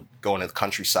 27-year-old going to the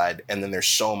countryside. And then there's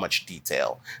so much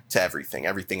detail to everything.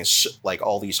 Everything is like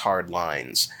all these hard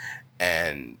lines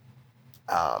and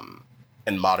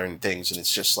modern things. And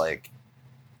it's just like,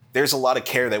 there's a lot of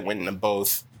care that went into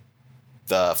both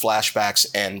the flashbacks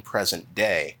and present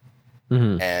day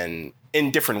and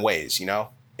in different ways, you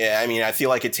know? Yeah, I mean, I feel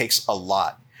like it takes a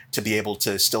lot to be able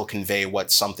to still convey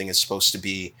what something is supposed to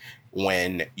be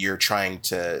when you're trying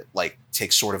to like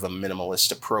take sort of a minimalist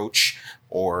approach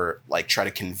or like try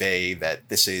to convey that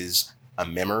this is a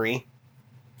memory.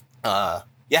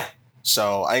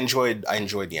 So I enjoyed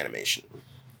the animation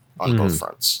on both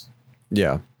fronts.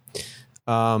 Yeah.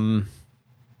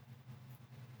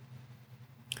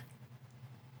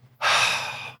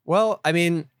 Well, I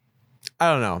mean,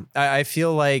 I don't know. I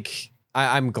feel like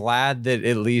I'm glad that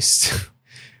at least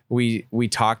we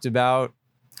talked about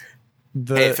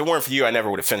if it weren't for you, I never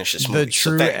would have finished this movie.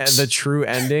 The true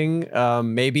ending.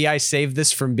 Maybe I saved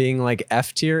this from being like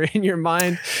F tier in your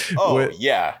mind. Oh,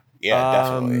 yeah,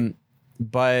 definitely.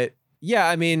 But yeah,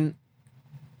 I mean,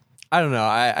 I don't know.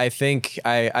 I think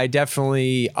I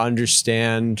definitely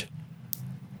understand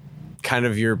kind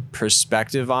of your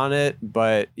perspective on it.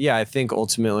 But yeah, I think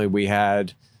ultimately we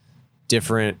had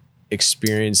different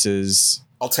experiences.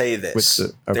 I'll tell you this.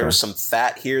 There was some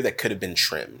fat here that could have been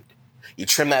trimmed. You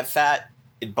trim that fat,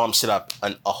 it bumps it up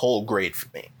a whole grade for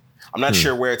me. I'm not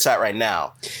sure where it's at right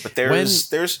now, but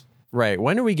there's right.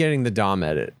 When are we getting the Dom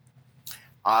edit?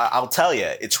 I'll tell you,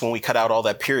 it's when we cut out all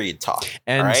that period talk.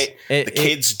 And all right, the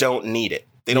kids don't need it.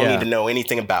 They don't need to know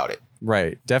anything about it.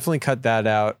 Right. Definitely cut that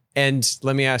out. And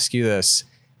let me ask you this.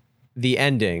 The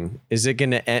ending, is it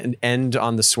going to end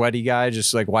on the sweaty guy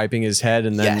just like wiping his head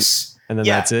and then yes. And then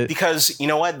that's it? Because you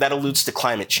know what? That alludes to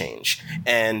climate change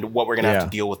and what we're going to have to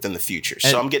deal with in the future.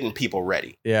 So I'm getting people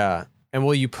ready. Yeah. And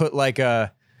will you put like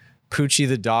a Poochie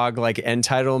the dog like end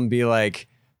title and be like,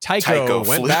 Taiko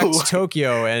went back to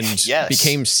Tokyo and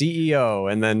became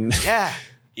CEO and then Yeah.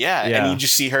 And you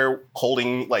just see her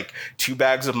holding like 2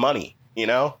 bags of money, you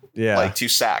know? Yeah. Like 2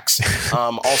 sacks.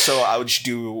 Also, I would just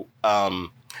do a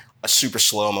super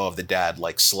slow-mo of the dad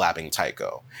like slapping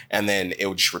Taiko. And then it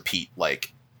would just repeat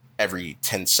like every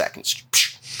 10 seconds.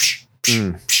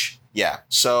 Yeah.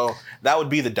 So that would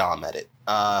be the Dom edit.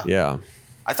 I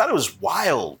thought it was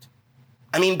wild.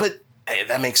 I mean, but hey,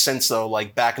 that makes sense though.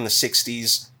 Like back in the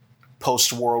 60s,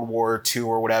 post World War II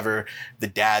or whatever, the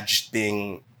dad just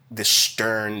being this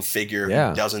stern figure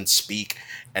who doesn't speak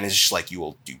and is just like, you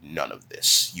will do none of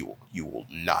this. You will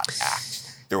not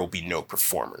act. There will be no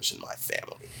performers in my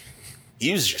family.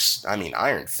 He was just, I mean,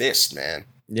 Iron Fist, man.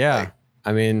 Yeah. Like,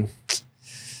 I mean,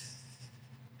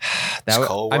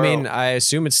 I mean, I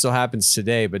assume it still happens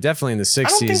today, but definitely in the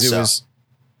 60s, was,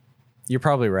 you're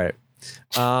probably right.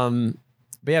 But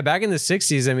yeah, back in the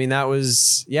 60s, I mean, that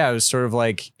was, it was sort of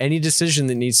like any decision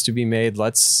that needs to be made.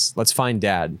 Let's find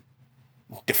dad.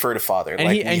 Defer to father. And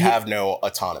we have no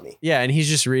autonomy. Yeah. And he's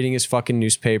just reading his fucking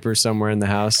newspaper somewhere in the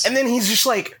house. And then he's just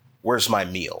like, where's my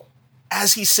meal?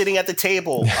 As he's sitting at the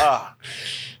table.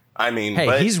 I mean, hey,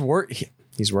 but he's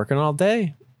working all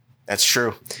day. That's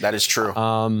true. That is true.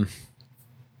 All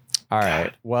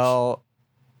right. Well,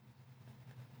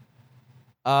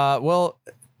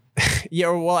 yeah,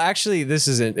 well, actually, this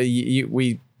isn't,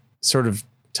 we sort of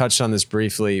touched on this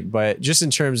briefly, but just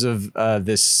in terms of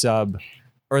this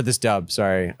dub,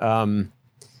 sorry.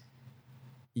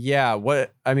 Yeah.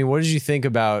 What did you think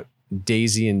about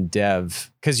Daisy and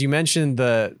Dev? Because you mentioned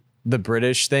the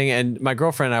British thing, and my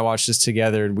girlfriend and I watched this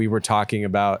together, and we were talking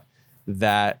about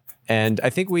that. And I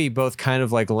think we both kind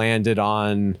of like landed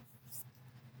on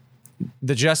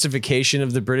the justification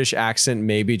of the British accent,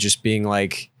 maybe just being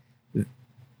like,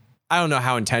 I don't know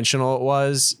how intentional it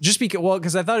was, just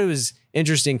because I thought it was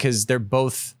interesting because they're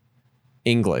both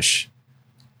English,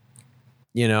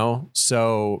 you know?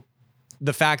 So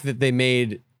the fact that they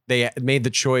made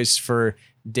the choice for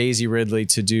Daisy Ridley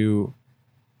to do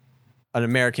an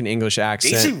American English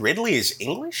accent. Daisy Ridley is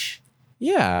English?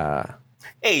 Yeah.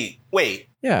 Hey, wait.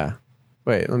 Yeah.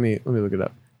 Wait, let me look it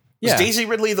up. Was Daisy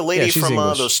Ridley the lady from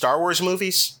those Star Wars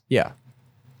movies? Yeah.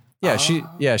 Yeah,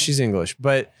 she's English.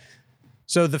 But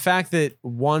so the fact that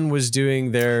one was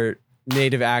doing their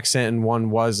native accent and one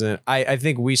wasn't, I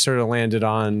think we sort of landed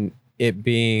on it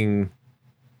being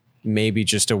maybe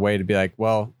just a way to be like,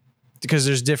 well, because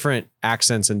there's different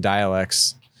accents and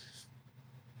dialects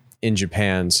in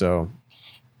Japan, so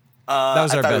that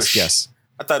was our best guess.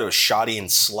 I thought it was shoddy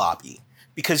and sloppy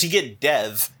because you get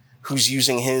Dev, who's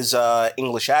using his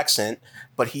English accent,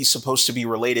 but he's supposed to be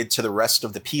related to the rest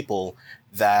of the people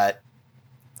that.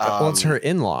 Well, it's her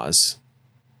in-laws.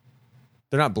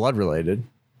 They're not blood related.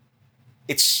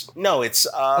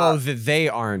 That they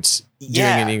aren't doing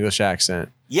an English accent.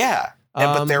 Yeah,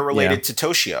 but they're related to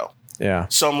Toshio. Yeah.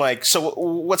 So I'm like, so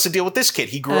what's the deal with this kid?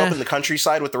 He grew up in the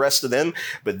countryside with the rest of them,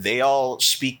 but they all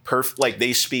speak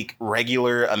they speak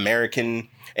regular American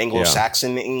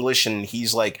Anglo-Saxon English, and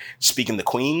he's like speaking the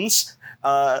Queen's.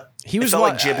 He was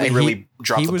like Ghibli really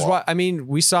dropped the ball. I mean,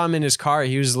 we saw him in his car.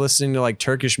 He was listening to like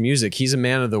Turkish music. He's a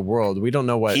man of the world. We don't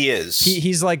know what he is.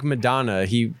 He's like Madonna.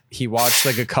 He watched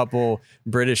like a couple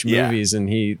British movies, and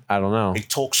I don't know. He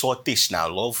talks like this now,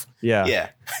 love.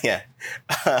 Yeah.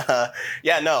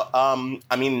 No.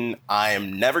 I mean, I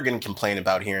am never going to complain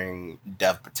about hearing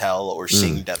Dev Patel or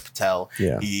seeing Dev Patel.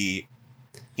 Yeah.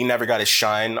 He never got his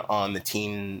shine on the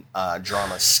teen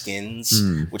drama Skins,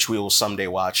 which we will someday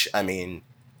watch. I mean,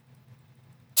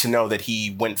 to know that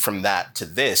he went from that to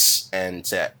this and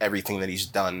to everything that he's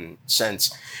done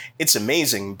since, it's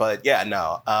amazing. But yeah,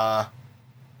 no.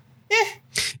 It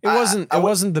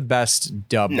wasn't the best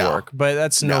dub work, but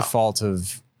that's no fault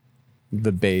of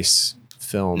the base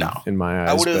film in my eyes.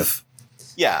 I would have,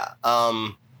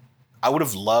 I would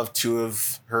have loved to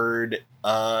have heard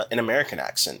an American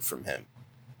accent from him.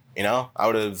 You know, I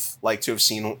would have liked to have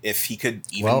seen if he could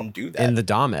even do that. In the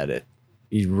Dom edit,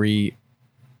 you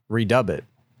redub it.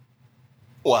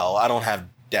 Well, I don't have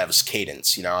Dev's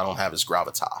cadence, you know, I don't have his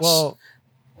gravitas. Well,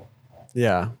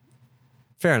 yeah,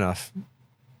 fair enough.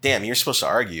 Damn, you're supposed to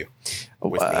argue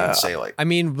with me and say like... I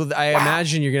mean, I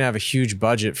imagine you're going to have a huge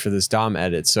budget for this Dom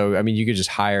edit. So, I mean, you could just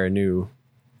hire a new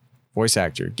voice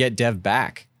actor. Get Dev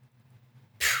back.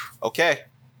 Okay.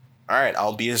 All right,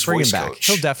 I'll be his voice coach.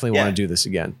 He'll definitely want to do this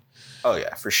again. Oh,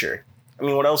 yeah, for sure. I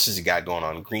mean, what else has he got going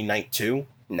on? Green Knight 2?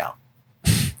 No.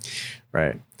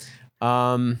 Right.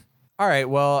 All right,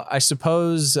 well, I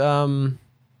suppose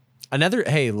another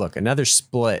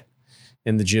split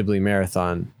in the Ghibli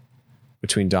marathon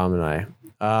between Dom and I.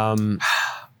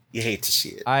 You hate to see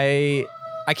it. I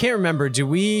can't remember. Do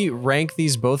we rank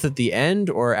these both at the end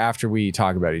or after we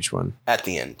talk about each one? At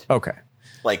the end. Okay.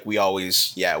 Like we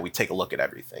always, we take a look at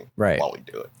everything while we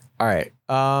do it. All right.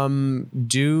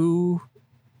 Do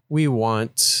we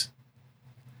want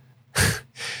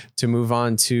to move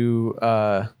on to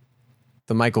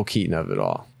the Michael Keaton of it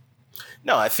all?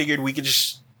 No, I figured we could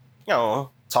just,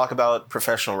 talk about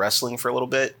professional wrestling for a little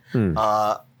bit.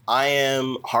 I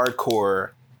am hardcore,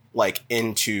 like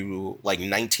into like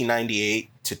 1998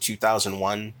 to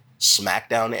 2001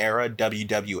 SmackDown era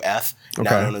WWF,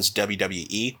 now known as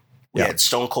WWE. We had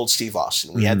Stone Cold Steve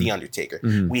Austin. We had The Undertaker.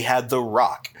 We had The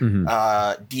Rock.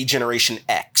 D-Generation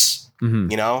X.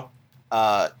 You know?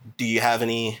 Do you have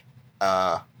any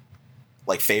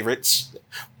like favorites?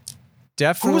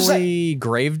 Definitely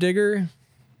Gravedigger.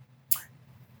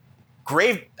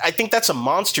 I think that's a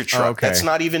monster truck. Okay. That's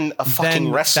not even a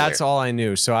fucking wrestler. That's all I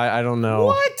knew. So I don't know.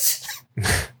 What?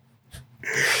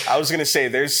 I was going to say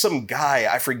there's some guy,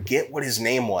 I forget what his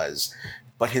name was,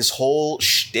 but his whole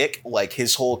shtick, like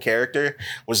his whole character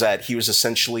was that he was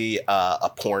essentially a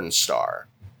porn star.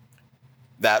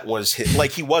 That was his,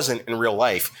 like he wasn't in real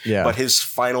life, but his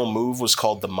final move was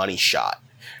called the money shot.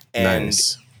 And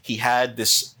he had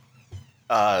this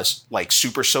like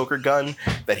super soaker gun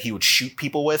that he would shoot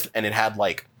people with, and it had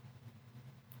like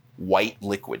white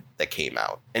liquid that came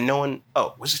out. And no one,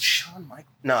 was it Shawn Michaels?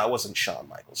 No, it wasn't Shawn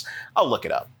Michaels. I'll look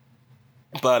it up.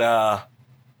 But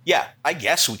yeah, I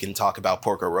guess we can talk about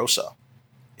Porco Rosso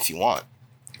if you want.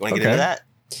 You want to get into that?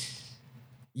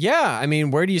 Yeah, I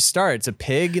mean, where do you start? It's a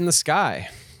pig in the sky.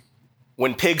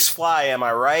 When pigs fly, am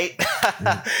I right?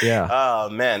 Yeah. Oh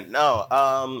man,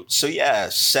 no. So yeah,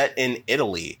 set in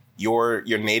Italy, your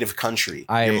native country,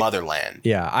 your motherland.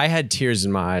 Yeah, I had tears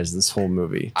in my eyes this whole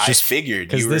movie. I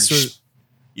figured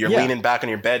you're leaning back on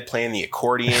your bed playing the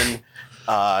accordion.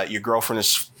 Your girlfriend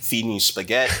is feeding you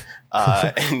spaghetti,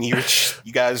 and you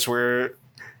guys you're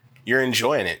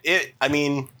enjoying it. I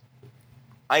mean,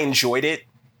 I enjoyed it.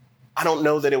 I don't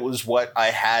know that it was what I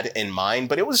had in mind,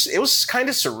 but it was kind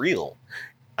of surreal.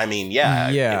 I mean,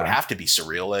 it would have to be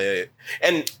surreal.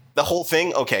 And the whole thing,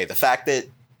 the fact that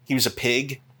he was a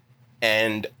pig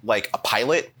and like a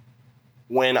pilot,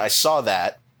 when I saw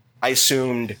that, I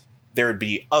assumed there would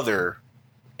be other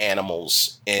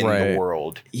animals in the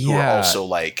world who are also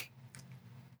like,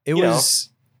 I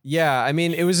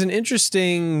mean, it was an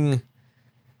interesting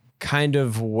kind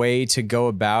of way to go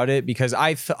about it, because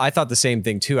I thought the same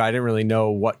thing too. I didn't really know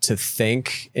what to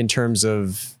think in terms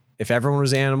of if everyone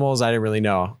was animals. I didn't really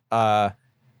know.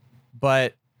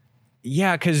 But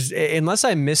yeah, because unless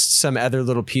I missed some other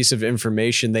little piece of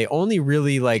information, they only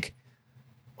really like,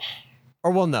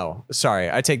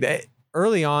 I take that.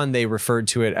 Early on, they referred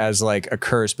to it as like a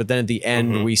curse, but then at the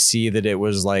end, we see that it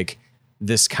was like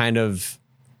this kind of,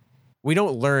 we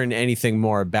don't learn anything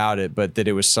more about it, but that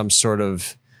it was some sort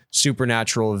of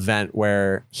supernatural event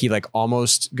where he like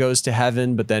almost goes to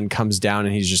heaven, but then comes down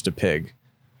and he's just a pig.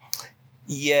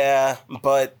 Yeah,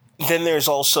 but then there's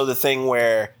also the thing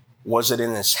where, was it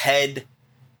in his head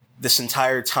this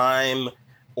entire time,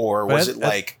 or was it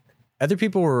like other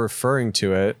people were referring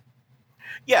to it?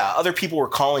 Yeah, other people were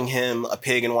calling him a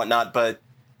pig and whatnot, but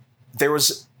there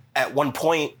was at one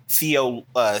point Theo,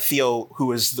 who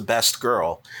was the best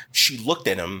girl, she looked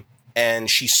at him and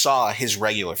she saw his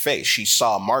regular face. She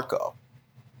saw Marco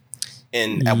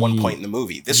at one point in the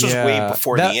movie. This was way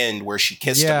before the end where she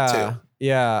kissed him too.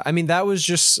 Yeah. I mean, that was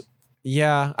just,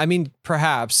 I mean,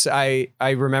 perhaps I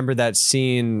remember that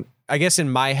scene. I guess in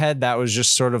my head, that was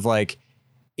just sort of like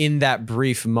in that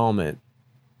brief moment,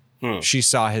 she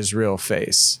saw his real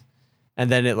face. And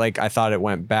then it like, I thought it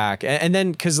went back. And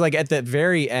then, cause like at the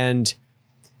very end,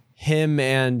 him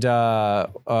and,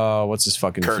 what's his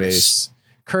fucking face?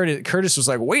 Curtis was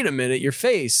like, wait a minute, your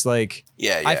face. Like,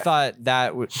 I thought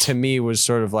that to me was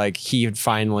sort of like he had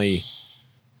finally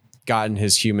gotten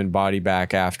his human body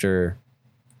back after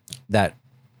that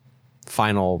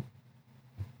final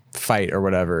fight or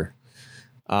whatever.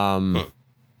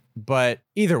 But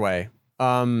either way,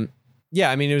 I mean,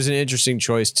 it was an interesting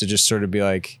choice to just sort of be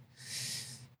like,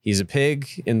 he's a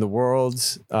pig in the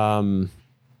world. And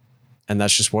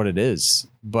that's just what it is.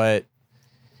 But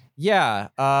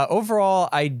overall,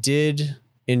 I did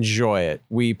enjoy it.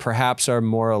 We perhaps are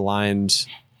more aligned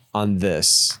on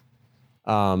this.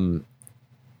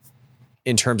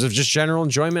 In terms of just general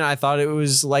enjoyment, I thought it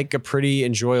was like a pretty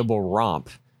enjoyable romp.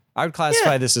 I would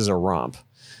classify this as a romp.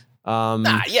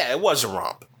 It was a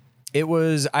romp. It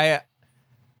was, I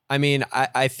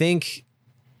think,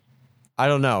 I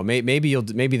don't know, maybe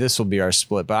this will be our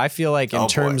split, but I feel like in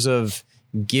terms of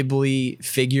Ghibli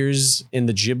figures in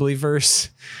the Ghibli-verse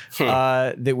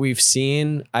that we've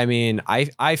seen, I mean,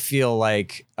 I feel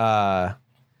like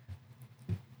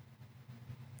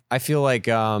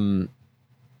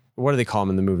what do they call him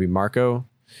in the movie? Marco?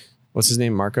 What's his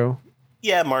name? Marco?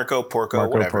 Yeah, Marco, Porco,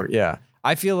 whatever. Yeah.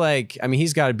 I feel like, I mean,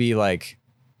 he's got to be like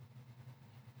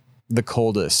the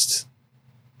coldest.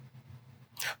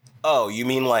 Oh, you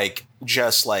mean like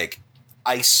just like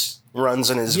ice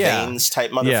runs in his veins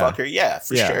type motherfucker? Yeah,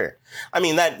 for sure. I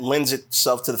mean, that lends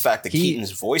itself to the fact that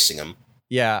Keaton's voicing him.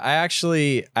 Yeah, I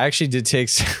actually did take.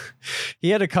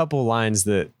 He had a couple lines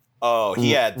that. Oh,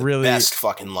 he had the really, best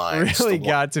fucking lines. Really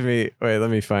got to me. Wait,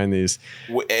 let me find these.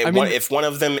 If one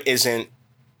of them isn't,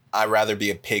 I'd rather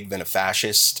be a pig than a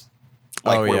fascist.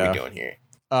 Like, what are we doing here?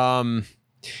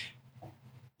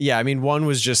 Yeah, I mean, one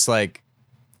was just like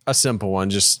a simple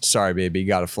one. Just sorry, baby,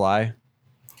 gotta fly.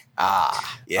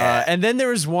 Yeah. And then there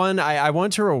was one I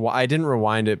want to I didn't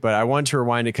rewind it, but I want to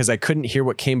rewind it because I couldn't hear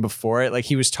what came before it. Like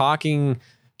he was talking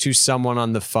to someone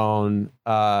on the phone.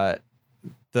 God,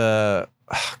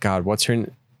 what's her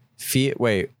name?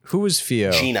 Wait, who was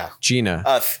Theo? Gina.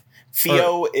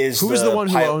 Theo is who was the one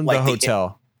who owned the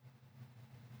hotel?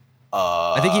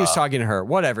 I think he was talking to her.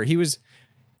 Whatever. He was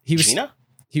Gina?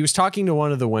 He was talking to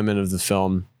one of the women of the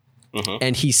film,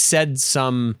 and he said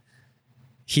some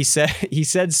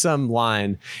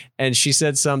line, and she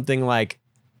said something like,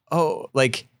 "Oh,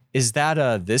 like, is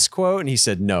that this quote?" And he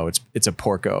said, "No, it's a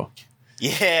porco."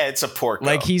 Yeah, it's a porco.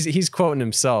 Like he's quoting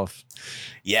himself.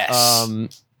 Yes.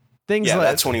 Things like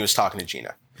that's when he was talking to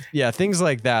Gina. Yeah, things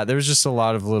like that. There was just a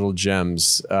lot of little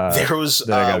gems. There was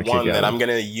one that I'm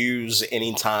gonna use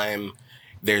anytime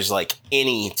there's like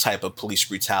any type of police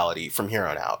brutality from here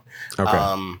on out.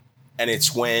 Okay. And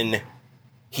it's when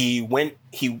he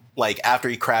after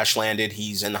he crash landed,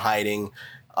 he's in hiding.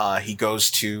 He goes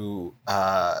to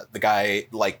the guy,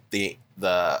 like the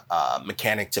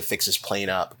mechanic, to fix his plane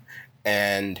up,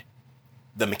 and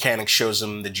the mechanic shows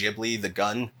him the Ghibli, the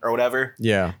gun or whatever.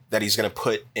 Yeah. That he's gonna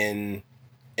put in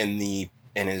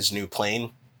his new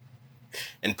plane.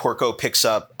 And Porco picks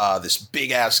up this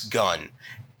big ass gun,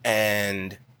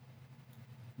 and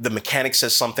the mechanic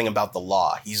says something about the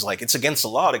law. He's like, it's against the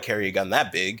law to carry a gun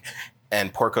that big.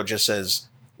 And Porco just says,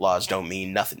 laws don't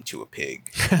mean nothing to a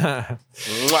pig.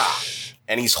 Mwah!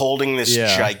 And he's holding this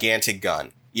gigantic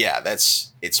gun. Yeah,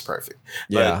 it's perfect.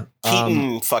 Yeah. But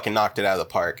Keaton fucking knocked it out of the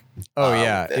park. Oh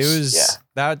yeah.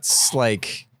 That's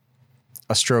like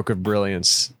a stroke of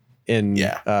brilliance in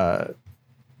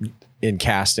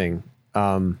casting.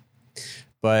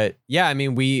 But yeah, I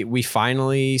mean, we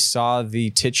finally saw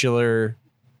the titular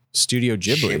Studio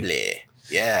Ghibli.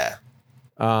 Yeah.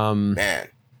 Man.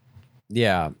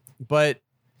 Yeah. But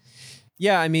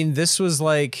yeah, I mean, this was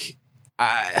like,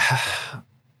 I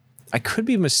could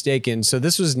be mistaken. So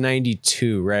this was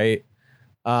 92, right?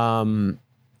 I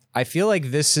feel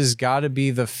like this has got to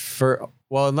be the first,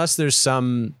 well, unless there's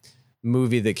some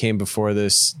movie that came before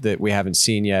this that we haven't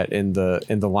seen yet in the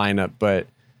lineup, but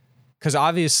because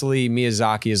obviously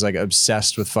Miyazaki is like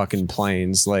obsessed with fucking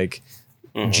planes. Like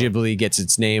Ghibli gets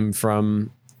its name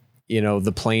from,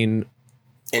 the plane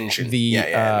engine.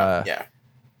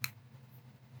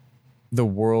 The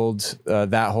world,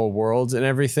 that whole world and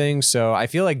everything. So I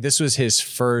feel like this was his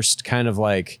first kind of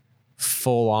like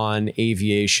full on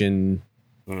aviation.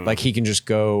 Like he can just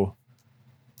go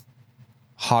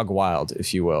hog wild,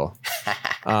 if you will.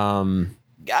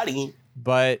 Got him.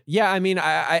 But yeah, I mean,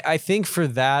 I think for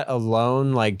that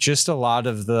alone, like just a lot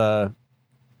of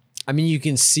you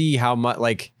can see how much,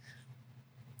 like,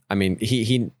 I mean,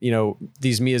 he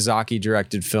these Miyazaki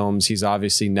directed films, he's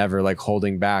obviously never like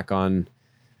holding back on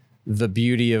the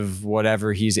beauty of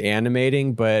whatever he's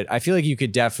animating, but I feel like you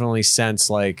could definitely sense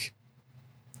like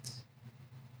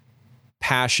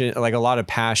passion, like a lot of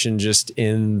passion just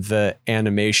in the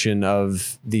animation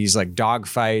of these like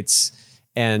dogfights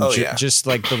and just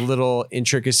like the little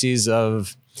intricacies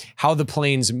of how the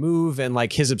planes move and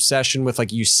like his obsession with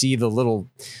like, you see the little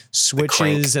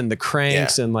switches and the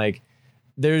cranks and like,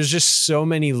 there's just so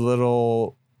many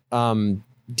little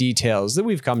details that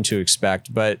we've come to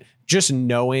expect, but just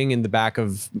knowing in the back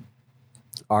of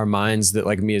our minds that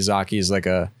like Miyazaki is like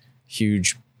a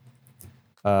huge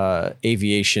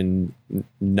aviation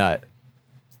nut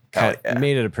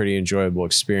made it a pretty enjoyable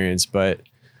experience. But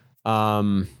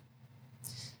yeah,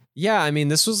 I mean,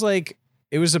 this was like,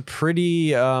 it was a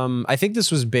pretty I think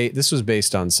this was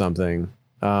based on something.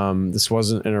 This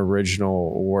wasn't an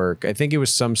original work. I think it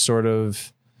was some sort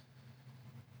of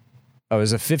it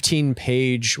was a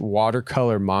 15-page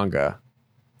watercolor manga.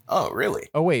 Oh, really?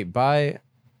 Oh, wait, it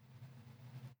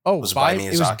was by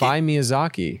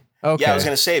Miyazaki. Okay. Yeah, I was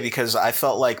going to say, because I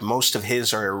felt like most of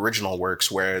his are original works,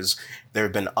 whereas there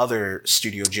have been other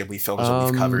Studio Ghibli films that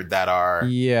we've covered that are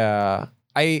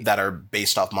that are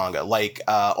based off manga. Like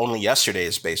Only Yesterday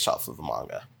is based off of the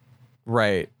manga.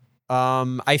 Right.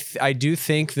 I do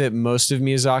think that most of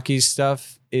Miyazaki's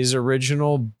stuff is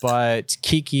original, but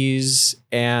Kiki's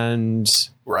and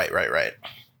right.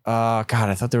 God,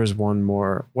 I thought there was one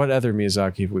more. What other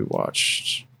Miyazaki have we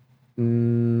watched?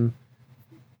 No.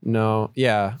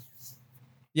 Yeah.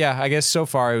 I guess so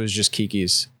far it was just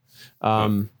Kiki's.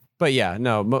 But yeah,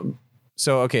 no.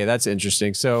 okay, that's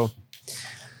interesting. So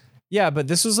yeah, but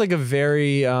this was like a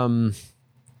very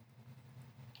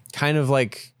kind of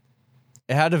like,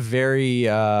 it had a very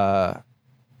I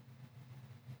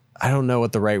don't know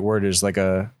what the right word is, like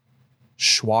a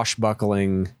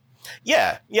swashbuckling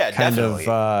yeah, kind definitely.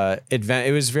 of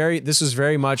event. This was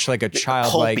very much like a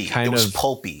childlike Pulpy. kind it was of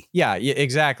pulpy. Yeah,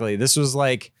 exactly. This was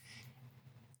like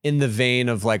in the vein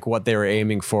of like what they were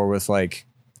aiming for with like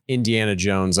Indiana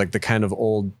Jones, like the kind of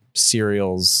old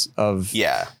serials of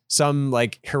some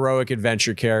like heroic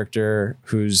adventure character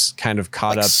who's kind of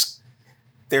caught like, up.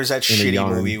 There's that shitty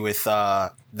movie with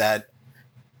that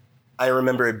I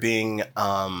remember it being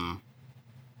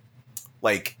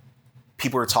like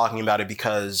people were talking about it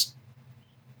because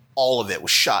all of it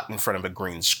was shot in front of a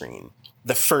green screen.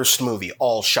 The first movie,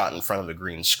 all shot in front of a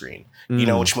green screen. You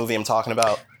know which movie I'm talking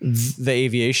about? The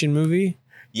aviation movie?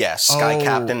 Yeah, Sky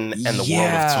Captain and the World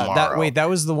of Tomorrow. That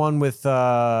was the one with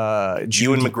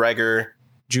Ewan McGregor.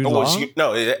 Jude Law?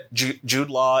 Jude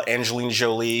Law, Angelina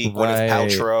Jolie, Gwyneth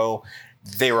Paltrow.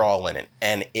 They were all in it,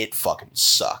 and it fucking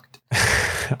sucked.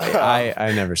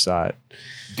 I never saw it.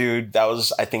 Dude, that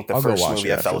was, I think, the first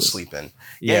movie I fell asleep in.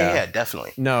 Yeah,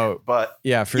 definitely. No, but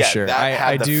yeah, for sure.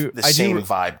 I do the same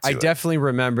vibe to I definitely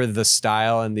remember the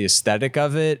style and the aesthetic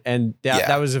of it, and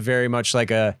that was a very much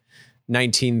like a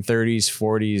 1930s,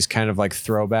 40s kind of like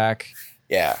throwback.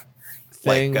 Yeah.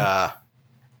 Thing. Like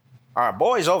our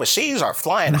boys overseas are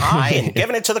flying high and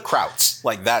giving it to the Krauts.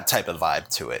 Like that type of vibe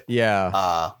to it.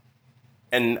 Yeah.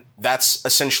 And that's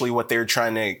essentially what they're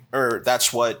trying to, or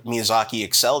that's what Miyazaki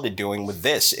excelled at doing with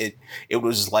this. It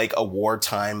was like a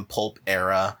wartime pulp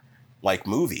era like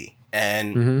movie.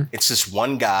 And it's this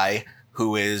one guy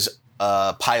who is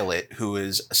a pilot who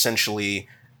is essentially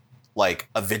like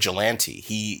a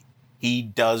vigilante. He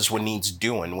does what needs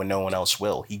doing when no one else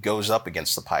will. He goes up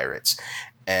against the pirates.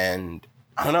 And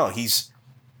I don't know,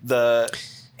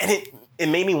 it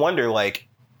made me wonder, like,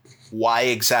 why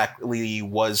exactly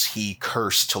was he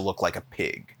cursed to look like a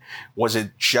pig? Was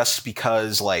it just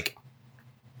because, like,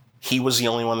 he was the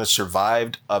only one that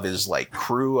survived of his, like,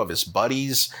 crew, of his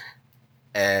buddies,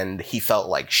 and he felt,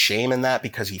 like, shame in that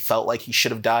because he felt like he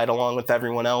should have died along with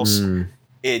everyone else?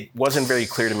 It wasn't very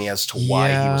clear to me as to why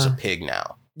he was a pig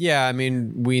now. Yeah, I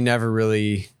mean, we never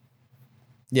really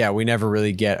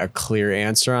get a clear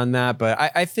answer on that, but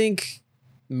I think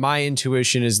my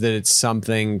intuition is that it's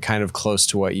something kind of close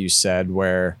to what you said,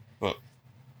 where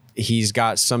he's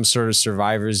got some sort of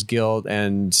survivor's guilt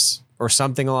or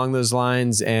something along those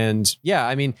lines. And yeah,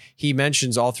 I mean, he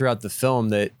mentions all throughout the film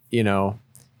that, you know,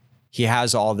 he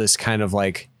has all this kind of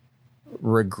like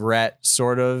regret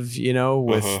sort of, you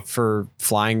know, for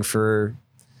flying for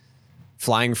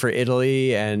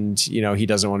Italy, and, you know, he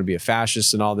doesn't want to be a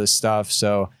fascist and all this stuff.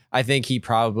 So I think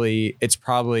it's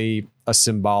probably a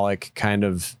symbolic kind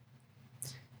of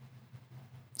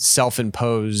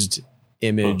self-imposed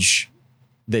image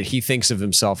that he thinks of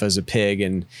himself as a pig,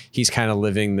 and he's kind of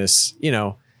living this, you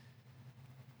know,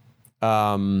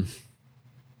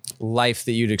 life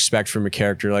that you'd expect from a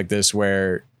character like this,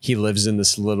 where he lives in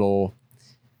this little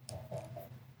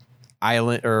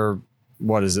island, or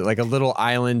what is it, like a little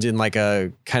island in like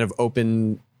a kind of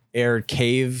open air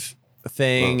cave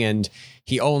thing, and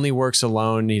he only works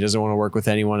alone. He doesn't want to work with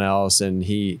anyone else, and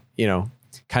he, you know,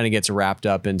 kind of gets wrapped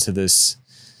up into this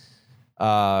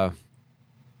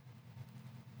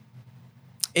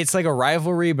it's like a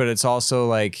rivalry, but it's also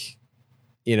like,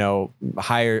 you know,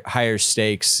 higher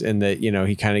stakes, and that, you know,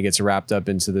 he kind of gets wrapped up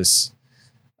into this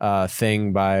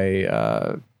thing by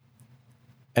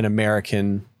an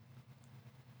American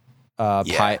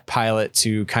pilot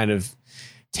to kind of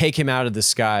take him out of the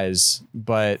skies,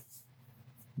 but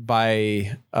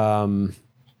by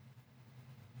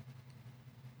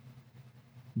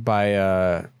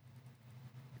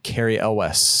Carrie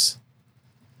Elwes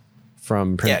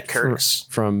from Princess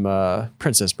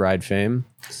Bride fame.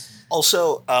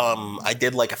 Also, I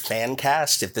did like a fan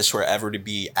cast if this were ever to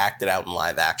be acted out in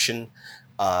live action.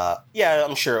 Yeah,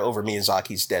 I'm sure over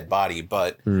Miyazaki's dead body,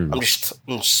 but I'm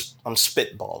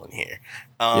spitballing here.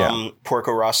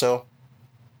 Porco Rosso,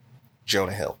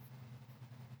 Jonah Hill.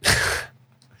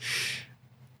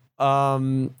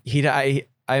 I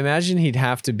imagine he'd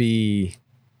have to be,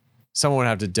 someone would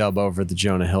have to dub over the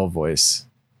Jonah Hill voice.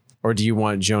 Or do you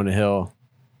want Jonah Hill?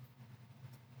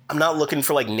 I'm not looking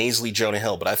for like nasally Jonah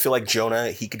Hill, but I feel like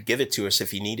Jonah, he could give it to us if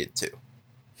he needed to.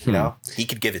 You know, he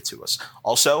could give it to us.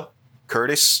 Also,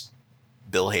 Curtis,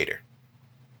 Bill Hader.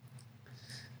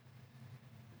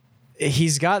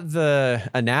 He's got the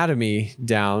anatomy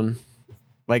down.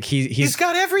 Like he's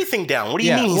got everything down. What do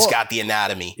you mean he's got the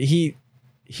anatomy? He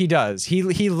does.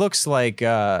 He looks like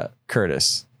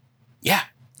Curtis. Yeah,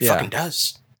 fucking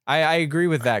does. I agree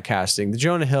with that casting. The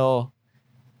Jonah Hill.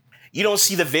 You don't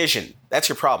see the vision. That's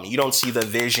your problem. You don't see the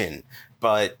vision.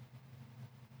 But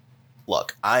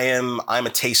look, I'm a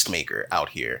tastemaker out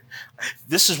here.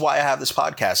 This is why I have this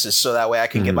podcast, is so that way I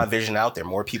can get my vision out there.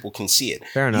 More people can see it.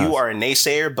 Fair enough. You are a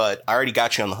naysayer, but I already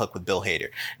got you on the hook with Bill Hader.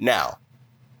 Now,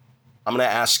 I'm going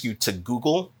to ask you to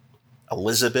Google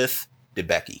Elizabeth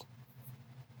Debicki.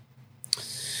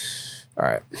 All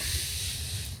right.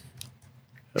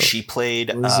 She played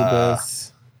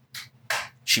Elizabeth.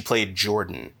 She played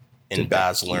Jordan in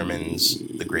Baz Luhrmann's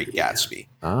The Great Gatsby.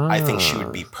 I think she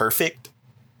would be perfect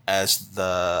as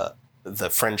the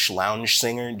French lounge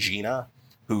singer Gina,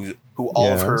 who all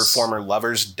of her former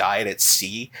lovers died at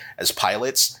sea as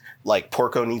pilots. Like,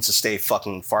 Porco needs to stay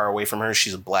fucking far away from her.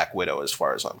 She's a Black Widow as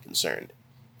far as I'm concerned.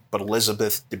 But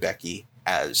Elizabeth Debicki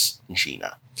as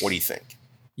Gina. What do you think?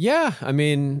 Yeah, I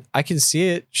mean, I can see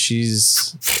it.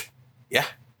 She's yeah.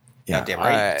 Damn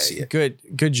right, you can see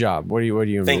it. Good job. What do you want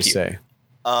me to say?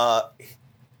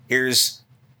 Here's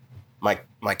my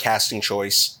casting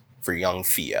choice for young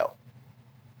Theo.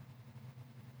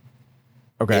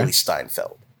 Okay. Haley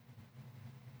Steinfeld.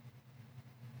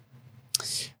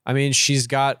 I mean, she's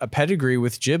got a pedigree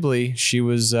with Ghibli. She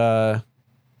was Anna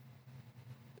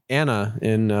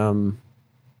in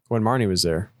when Marnie was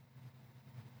there.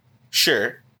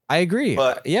 Sure. I agree.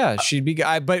 But yeah, she'd be.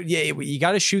 But yeah, you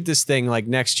got to shoot this thing like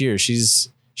next year. She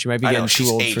might be getting too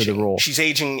old for the role. She's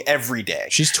aging every day.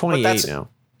 She's 28 now.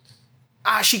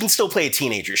 She can still play a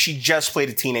teenager. She just played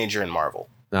a teenager in Marvel.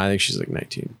 No, I think she's like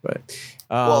 19. But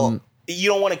well, you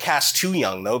don't want to cast too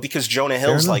young though, because Jonah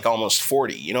Hill's like almost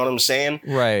 40. You know what I'm saying?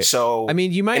 Right. So I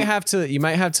mean, you might have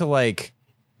to like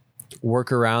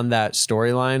work around that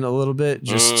storyline a little bit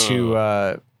just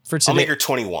to. I'll make her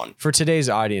 21 for today's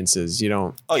audiences. You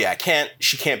don't. Oh yeah,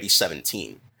 she can't be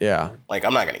 17. Yeah, like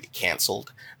I'm not gonna get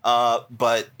canceled.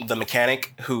 But the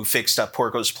mechanic who fixed up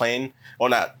Porco's plane, well,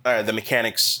 not the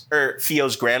mechanics or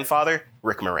Theo's grandfather,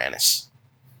 Rick Moranis.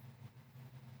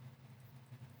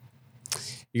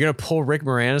 You're gonna pull Rick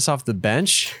Moranis off the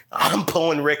bench? I'm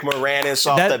pulling Rick Moranis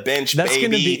off the bench, that's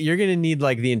baby. You're gonna need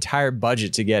like the entire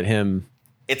budget to get him.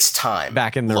 It's time.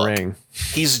 Back in the ring.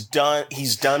 He's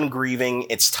done grieving.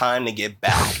 It's time to get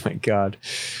back. Oh my God.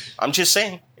 I'm just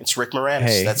saying. It's Rick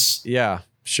Moranis. Yeah,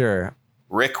 sure.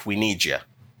 Rick, we need you.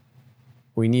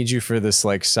 We need you for this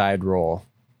like side role.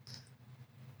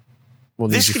 We'll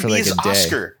need you for like a day.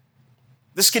 Oscar.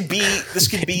 This could be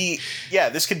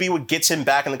what gets him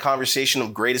back in the conversation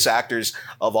of greatest actors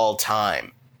of all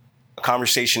time. A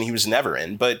conversation he was never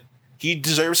in, but he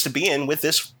deserves to be in with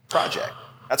this project.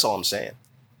 That's all I'm saying.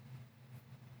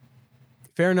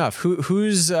 Fair enough.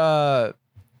 Who's the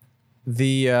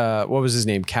what was his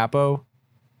name? Capo?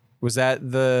 Was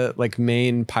that the like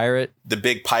main pirate? The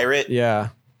big pirate? Yeah.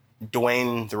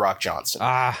 Dwayne The Rock Johnson.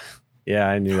 Yeah,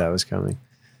 I knew that was coming.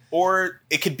 Or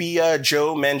it could be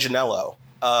Joe Manganiello.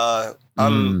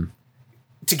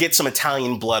 To get some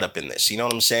Italian blood up in this. You know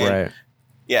what I'm saying? Right.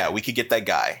 Yeah, we could get that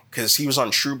guy because he was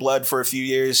on True Blood for a few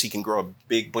years. He can grow a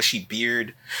big bushy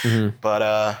beard. Mm-hmm.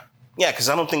 But yeah, because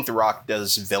I don't think The Rock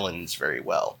does villains very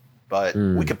well. But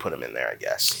we could put him in there, I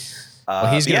guess.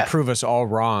 Well, he's going to prove us all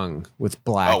wrong with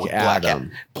Black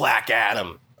Adam. Black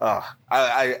Adam.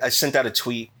 I sent out a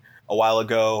tweet a while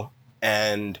ago,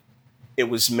 and it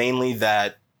was mainly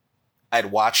that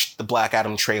I'd watched the Black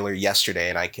Adam trailer yesterday,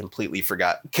 and I completely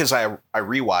forgot because I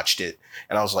rewatched it,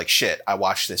 and I was like, shit, I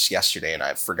watched this yesterday, and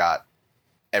I forgot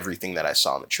everything that I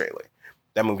saw in the trailer.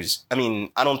 That movie's, I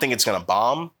mean, I don't think it's going to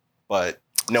bomb, but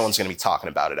no one's going to be talking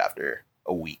about it after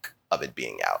a week of it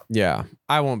being out. Yeah,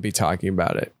 I won't be talking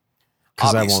about it.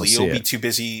 Obviously, you'll be too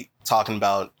busy talking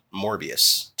about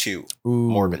Morbius 2.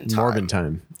 Morbin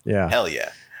time. Yeah. Hell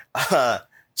yeah.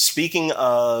 Speaking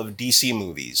of DC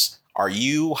movies, are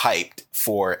you hyped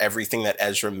for everything that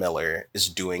Ezra Miller is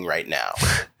doing right now?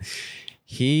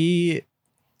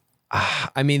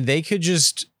 I mean, they could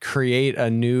just create a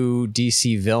new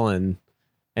DC villain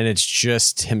and it's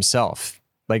just himself.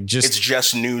 It's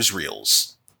just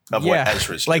newsreels of what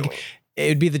Ezra's doing. It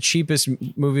would be the cheapest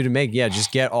movie to make. Yeah,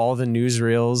 just get all the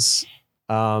newsreels.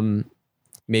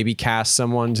 Maybe cast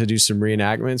someone to do some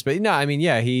reenactments. But no, I mean,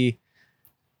 yeah,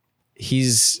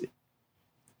 he's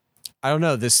I don't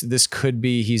know. This could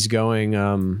be he's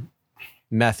going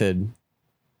method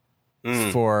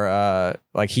for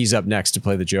like he's up next to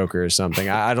play the Joker or something.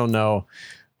 I don't know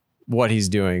what he's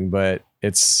doing, but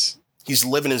he's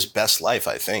living his best life.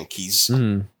 I think he's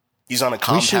on a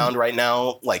compound right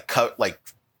now, like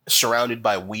surrounded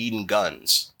by weed and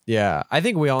guns. Yeah, I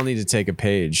think we all need to take a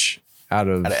page out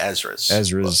of Ezra's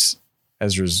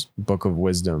book of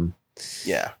wisdom.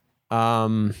 Yeah.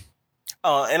 Um,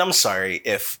 and I'm sorry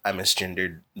if I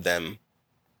misgendered them.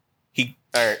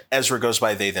 Ezra goes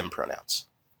by they them pronouns.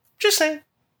 Just saying.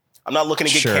 I'm not looking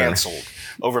to get canceled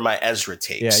over my Ezra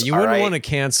takes. Yeah, you wouldn't want to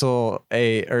cancel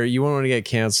you wouldn't want to get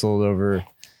canceled over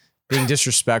being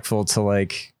disrespectful to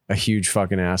like a huge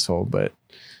fucking asshole, but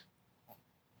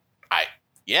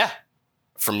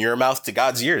from your mouth to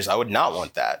God's ears, I would not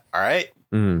want that. All right.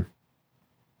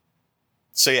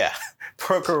 So yeah,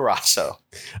 Porco Rosso.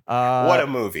 What a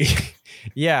movie.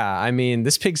 Yeah, I mean,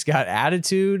 this pig's got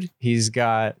attitude. He's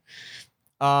got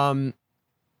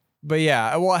but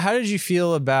yeah, well, how did you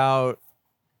feel about,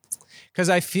 because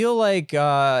I feel like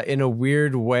in a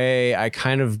weird way, I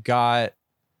kind of got,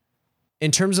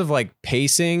 in terms of like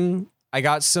pacing, I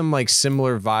got some like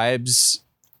similar vibes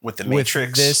with the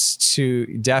Matrix. With this to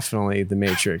definitely the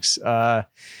Matrix.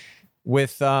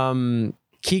 With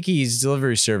Kiki's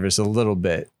Delivery Service a little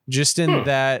bit, just in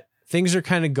that things are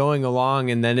kind of going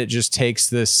along and then it just takes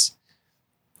this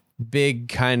big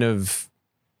kind of,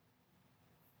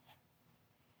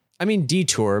 I mean,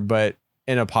 detour, but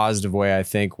in a positive way, I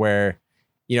think, where,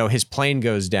 you know, his plane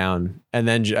goes down and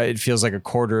then it feels like a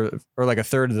quarter or like a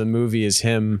third of the movie is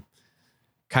him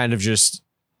kind of just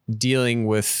dealing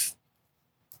with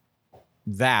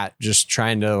that, just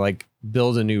trying to like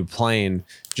build a new plane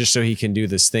just so he can do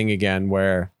this thing again,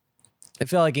 where I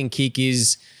feel like in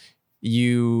Kiki's,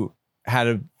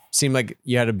 seemed like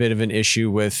you had a bit of an issue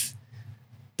with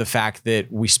the fact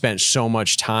that we spent so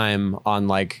much time on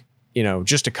like, you know,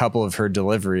 just a couple of her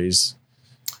deliveries,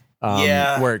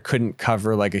 where it couldn't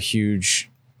cover like a huge,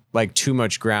 like too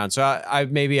much ground. So I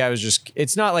was just,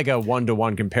 it's not like a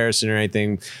 1-to-1 comparison or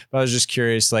anything, but I was just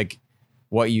curious, like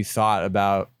what you thought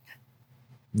about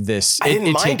this. I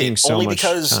didn't mind taking it so only much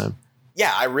because, time.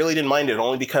 Yeah, I really didn't mind it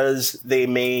only because they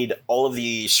made all of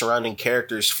the surrounding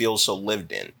characters feel so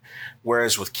lived in.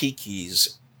 Whereas with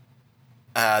Kiki's,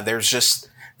 there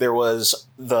was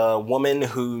the woman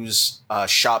whose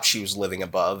shop she was living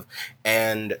above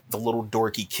and the little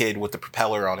dorky kid with the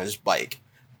propeller on his bike.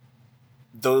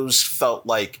 Those felt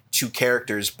like two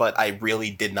characters, but I really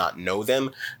did not know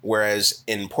them. Whereas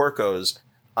in Porco's,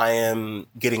 I am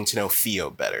getting to know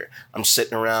Theo better. I'm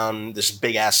sitting around this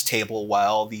big ass table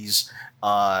while these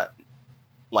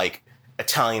like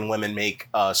Italian women make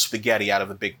spaghetti out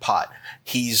of a big pot.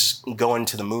 He's going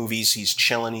to the movies. He's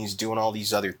chilling. He's doing all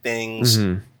these other things.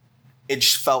 Mm-hmm. It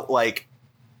just felt like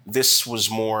this was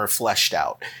more fleshed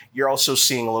out. You're also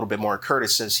seeing a little bit more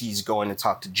Curtis as he's going to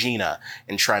talk to Gina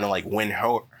and trying to like win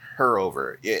her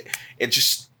over. It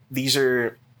just, these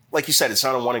are, like you said, it's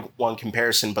not a one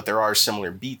comparison, but there are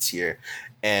similar beats here.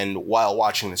 And while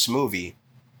watching this movie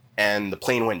and the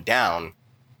plane went down,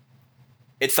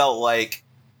 it felt like,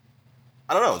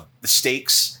 I don't know, the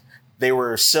stakes, they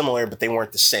were similar, but they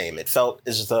weren't the same. It felt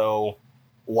as though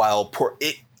while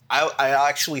I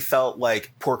actually felt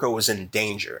like Porco was in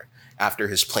danger after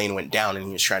his plane went down and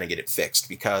he was trying to get it fixed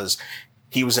because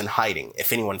he was in hiding.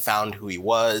 If anyone found who he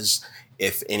was,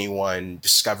 if anyone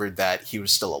discovered that he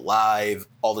was still alive,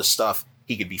 all this stuff,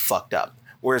 he could be fucked up.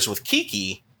 Whereas with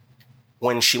Kiki,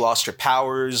 when she lost her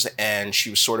powers and she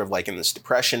was sort of like in this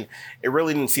depression, it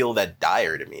really didn't feel that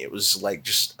dire to me. It was like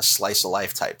just a slice of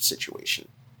life type situation.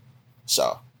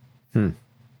 So, yeah.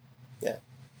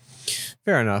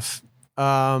 Fair enough.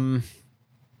 Yeah,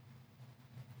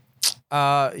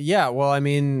 well, I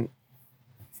mean,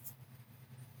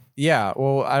 yeah,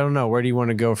 well, I don't know. Where do you want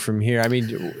to go from here? I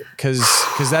mean, cause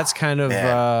that's kind of,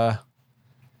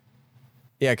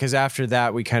 cause after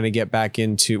that, we kind of get back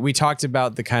into, we talked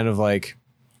about the kind of like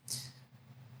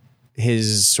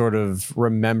his sort of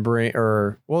remembering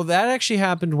that actually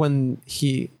happened when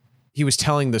he was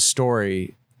telling the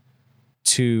story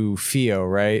to Theo,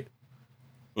 right?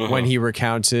 Mm-hmm. When he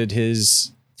recounted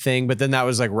his thing, but then that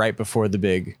was like right before the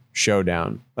big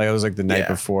showdown. Like it was like the night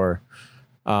before.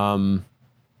 I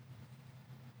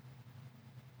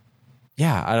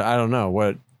don't know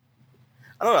what.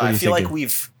 I don't know. I feel like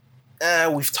we've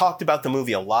talked about the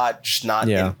movie a lot, just not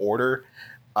in order.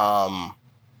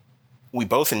 We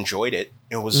both enjoyed it.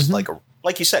 It was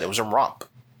like you said, it was a romp.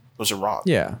 It was a romp.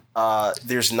 Yeah.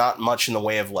 There's not much in the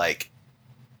way of like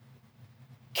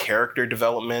character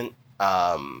development.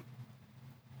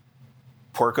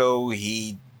 Porco,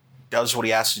 he does what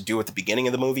he has to do at the beginning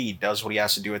of the movie. He does what he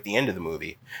has to do at the end of the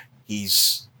movie.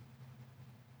 He's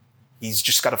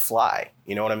just got to fly.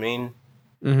 You know what I mean?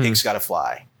 Mm-hmm. Pig's got to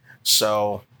fly.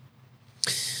 So,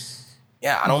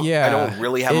 I don't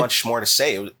really have much more to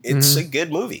say. It's a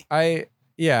good movie. I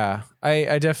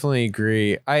definitely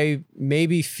agree. I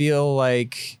maybe feel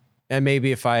like, and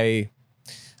maybe if I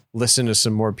listen to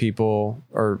some more people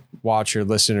or watch or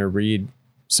listen or read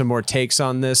some more takes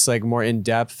on this, like more in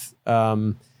depth,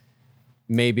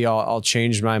 maybe I'll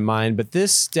change my mind. But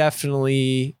this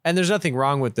definitely, and there's nothing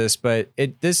wrong with this, but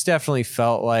this definitely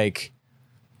felt like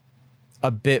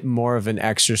a bit more of an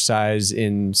exercise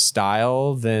in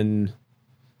style than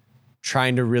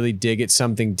trying to really dig at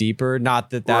something deeper. Not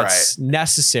that that's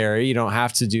necessary. You don't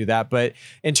have to do that. But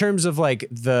in terms of like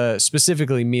the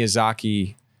specifically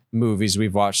Miyazaki movies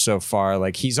we've watched so far,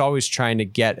 like he's always trying to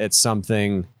get at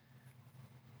something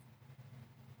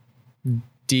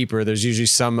deeper. There's usually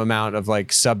some amount of like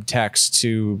subtext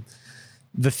to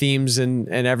the themes and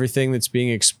everything that's being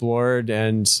explored.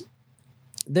 And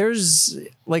there's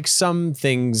like some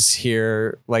things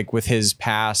here, like with his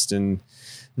past and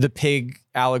the pig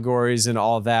allegories and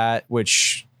all that,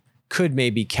 which could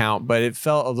maybe count, but it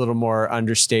felt a little more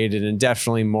understated and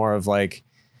definitely more of like,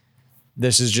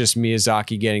 this is just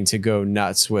Miyazaki getting to go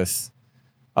nuts with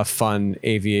a fun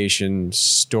aviation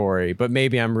story. But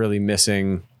maybe I'm really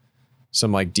missing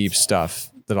some like deep stuff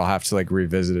that I'll have to like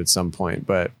revisit at some point.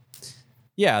 But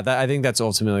yeah, I think that's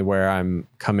ultimately where I'm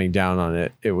coming down on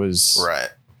it. It was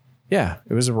yeah,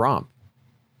 it was a romp.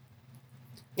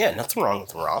 Yeah, nothing wrong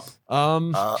with a romp.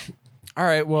 All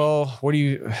right, well, what do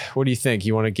you think?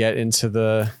 You want to get into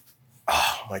the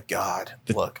oh my god.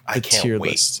 Look, I can't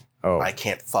wait. List. Oh. I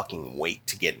can't fucking wait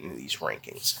to get into these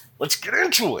rankings. Let's get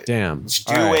into it. Damn. Let's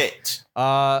do it.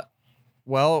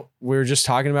 Well, we were just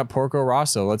talking about Porco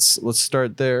Rosso. Let's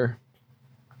start there.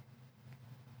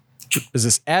 Is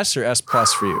this S or S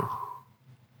plus for you?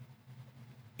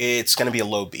 It's going to be a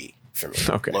low B for me.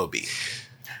 Okay. Low B.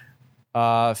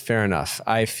 Fair enough.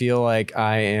 I feel like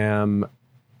I am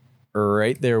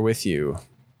right there with you.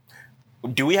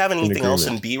 Do we have anything else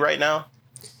in B right now?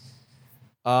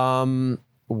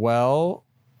 Well,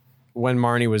 When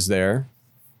Marnie Was There,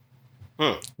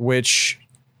 which,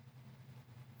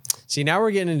 see, now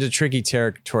we're getting into tricky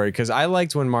territory because I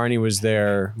liked When Marnie Was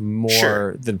There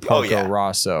more than Porco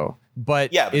Rosso.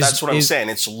 But yeah, but that's what I'm saying.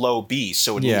 It's low B,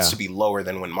 so it needs to be lower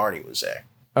than When Marnie Was There.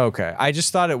 Okay. I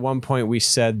just thought at one point we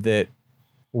said that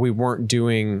we weren't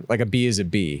doing like a B is a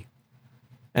B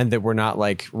and that we're not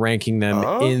like ranking them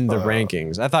in the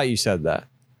rankings. I thought you said that.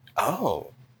 Oh.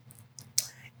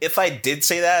 If I did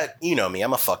say that, you know me,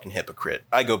 I'm a fucking hypocrite.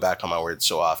 I go back on my words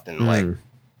so often. Like,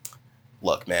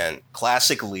 look, man,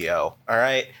 classic Leo. All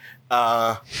right.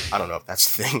 I don't know if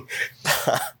that's the thing,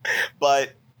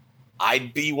 but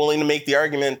I'd be willing to make the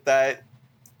argument that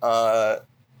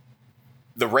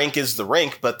the rank is the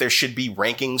rank, but there should be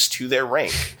rankings to their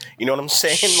rank. You know what I'm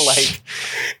saying? Like,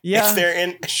 yeah,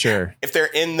 if they're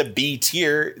in the B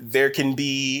tier, there can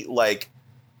be like,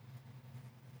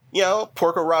 you know,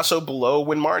 Porco Rosso below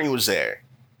When Marnie Was There,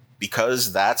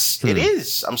 because that's it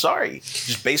is. I'm sorry,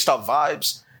 just based off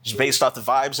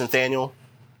vibes, Nathaniel,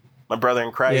 my brother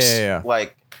in Christ. Yeah.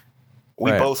 Like,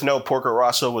 we both know Porco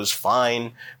Rosso was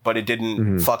fine, but it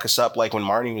didn't fuck us up like When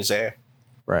Marnie Was There.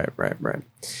 Right.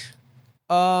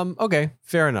 Okay,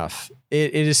 fair enough.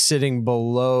 It is sitting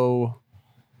below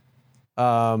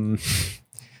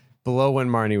below When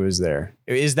Marnie Was There.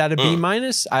 Is that a B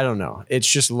minus? I don't know. It's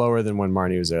just lower than When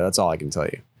Marnie Was There. That's all I can tell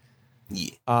you.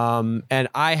 Yeah. And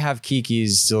I have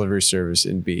Kiki's Delivery Service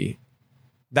in B.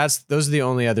 Those are the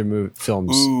only other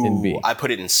films in B. I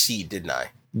put it in C, didn't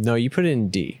I? No, you put it in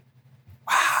D.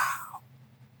 Wow.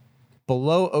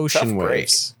 Below Ocean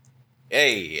Waves.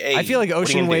 Hey. I feel like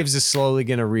Ocean Waves is slowly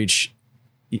going to reach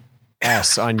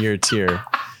S on your tier.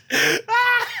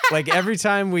 Like every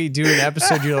time we do an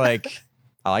episode, you're like,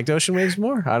 I liked Ocean Waves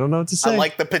more. I don't know what to say. I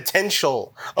like the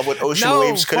potential of what Ocean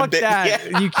Waves could have been.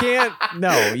 That. Yeah. You can't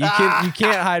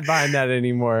hide behind that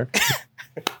anymore.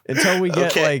 Until we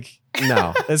get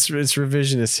it's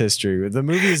revisionist history. The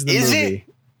movie is the movie. It?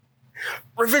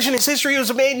 Revisionist history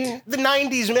was made in the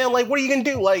 90s, man. Like, what are you going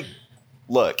to do? Like,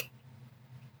 look,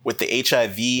 with the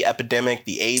HIV epidemic,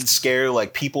 the AIDS scare,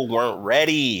 like, people weren't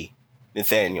ready,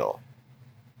 Nathaniel.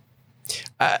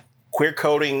 Queer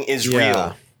coding is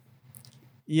real.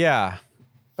 Yeah.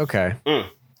 Okay.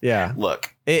 Yeah.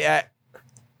 Look.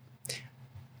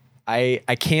 I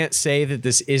can't say that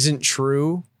this isn't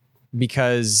true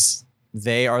because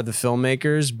they are the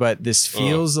filmmakers, but this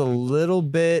feels a little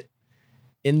bit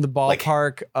in the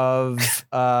ballpark of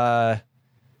Lena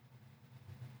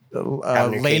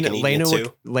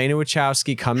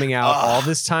Wachowski coming out all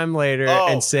this time later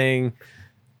and saying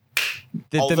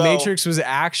that the Matrix was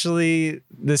actually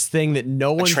this thing that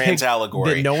no one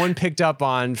picked up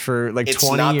on for like 20 years.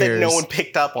 It's not that no one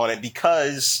picked up on it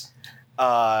because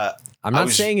I'm not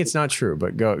saying it's not true,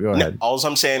 but go ahead. All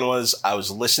I'm saying was I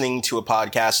was listening to a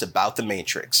podcast about the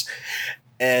Matrix,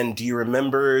 And do you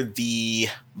remember the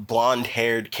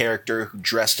blonde-haired character who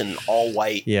dressed in all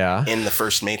white in the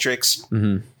first Matrix?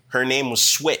 Mm-hmm. Her name was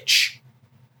Switch.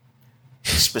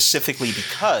 Specifically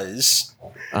because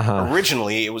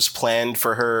originally it was planned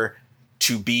for her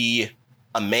to be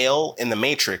a male in the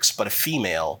Matrix, but a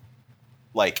female,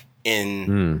 like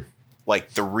in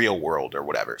like the real world or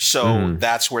whatever. So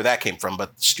that's where that came from.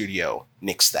 But the studio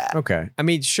nixed that. Okay. I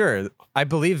mean, sure. I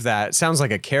believe that. It sounds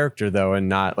like a character, though, and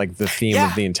not like the theme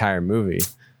of the entire movie.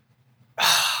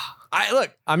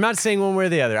 I'm not saying one way or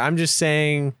the other. I'm just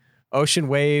saying Ocean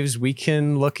Waves, we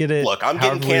can look at it. Look, I'm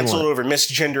getting canceled over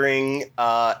misgendering.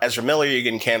 Ezra Miller, you're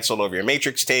getting canceled over your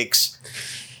Matrix takes.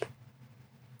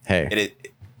 Hey,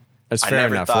 that's fair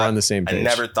enough. We're on the same page. I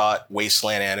never thought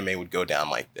Wasteland Anime would go down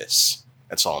like this.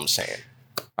 That's all I'm saying.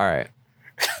 All right.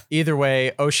 Either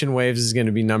way, Ocean Waves is going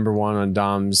to be number one on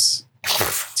Dom's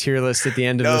tier list at the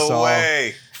end of this all. No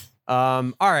way.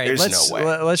 All right. There's no way.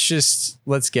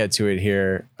 Let's get to it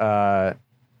here.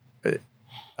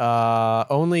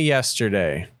 Only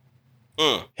Yesterday.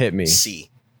 Hit me. C.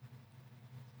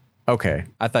 Okay.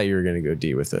 I thought you were going to go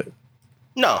D with it.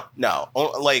 No.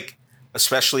 Like,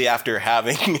 especially after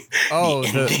having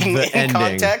the ending in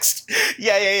context.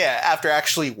 Yeah. After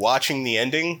actually watching the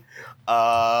ending.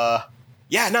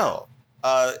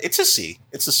 It's a C.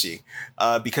 It's a C.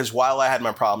 Because while I had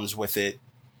my problems with it,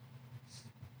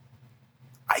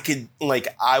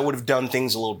 I would have done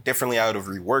things a little differently. I would have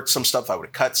reworked some stuff. I would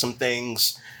have cut some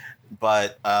things.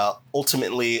 But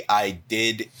ultimately, I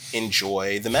did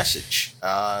enjoy the message.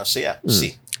 C.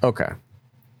 Okay.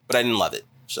 But I didn't love it.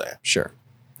 So sure.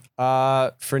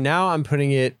 For now, I'm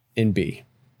putting it in B.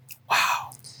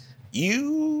 Wow.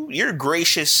 You're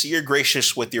gracious. You're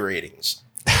gracious with your ratings.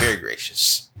 Very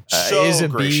gracious. Is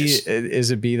gracious.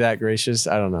 Is a B that gracious?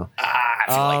 I don't know. I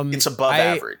feel like it's above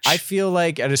average. I feel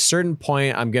like at a certain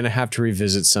point, I'm going to have to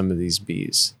revisit some of these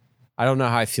Bs. I don't know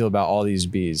how I feel about all these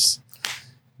Bs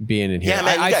being in here. Yeah,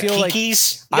 man, you got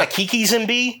Kiki's. You got Kiki's in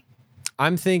B?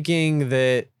 I'm thinking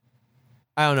that,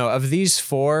 I don't know, of these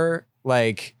four,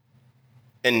 like,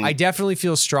 and I definitely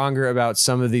feel stronger about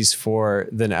some of these four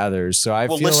than others. So I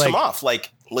feel like... list them off.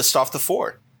 Like, list off the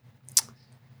four.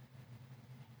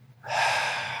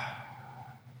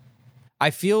 I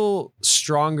feel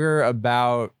stronger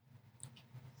about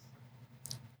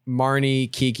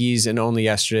Marnie, Kiki's, and Only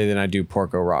Yesterday than I do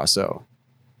Porco Rosso.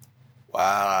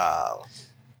 Wow.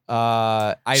 So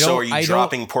are you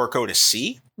dropping Porco to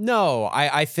C? No,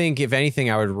 I think if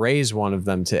anything, I would raise one of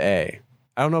them to A.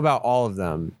 I don't know about all of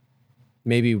them.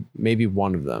 Maybe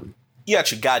one of them. You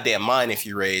got your goddamn mind if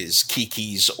you raise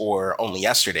Kiki's or Only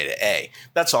Yesterday to A.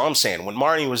 That's all I'm saying. When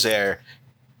Marnie was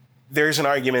there's an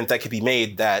argument that could be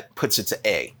made that puts it to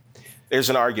A. There's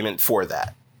an argument for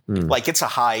that. Like, it's a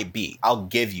high B. I'll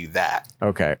give you that.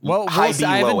 Okay. Well, I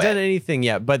haven't done anything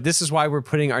yet, but this is why we're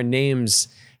putting our names.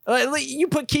 You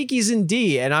put Kiki's in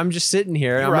D, and I'm just sitting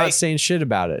here, and I'm not saying shit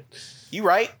about it. You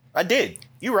right. I did.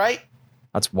 You right.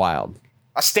 That's wild.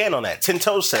 I stand on that. 10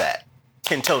 toes to that.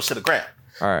 10 toes to the ground.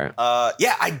 All right.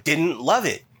 I didn't love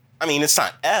it. I mean, it's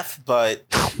not F, but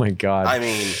oh my God. I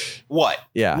mean, what?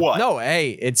 Yeah. What? No, hey,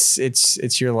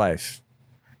 it's your life.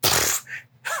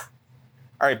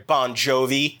 All right, Bon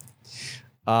Jovi.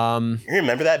 You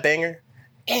remember that banger?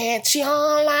 It's your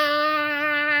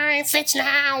life. It's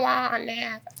now or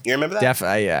never. You remember that?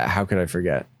 Definitely. Yeah. How could I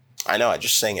forget? I know. I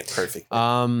just sang it perfectly.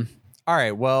 All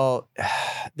right. Well,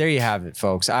 there you have it,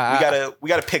 folks. We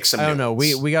gotta pick some. I don't know.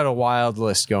 We got a wild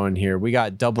list going here. We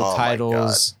got double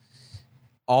titles.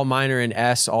 All mine are in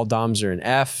S, all Doms are in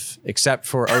F, except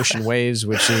for Ocean Waves,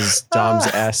 which is Dom's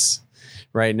S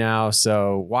right now.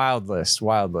 So wild list.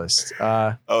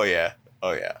 Oh yeah.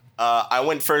 I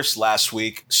went first last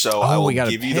week, so I will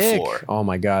give you the floor. Oh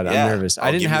my God, I'm nervous.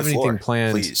 I didn't have anything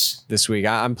planned this week.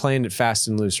 I'm playing it fast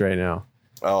and loose right now.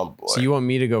 Oh boy. So you want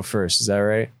me to go first? Is that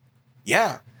right?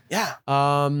 Yeah.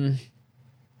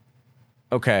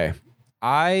 Okay.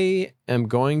 I am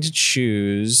going to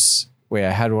choose. Wait,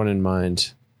 I had one in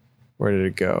mind. Where did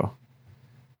it go?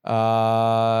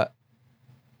 Well,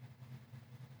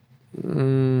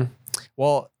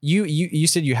 you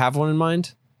said you have one in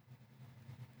mind,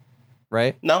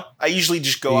 right? No, I usually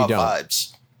just go off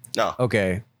vibes. No.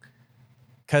 Okay.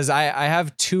 Because I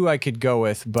have two I could go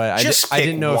with, but I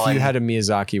didn't know if you had a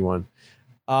Miyazaki one.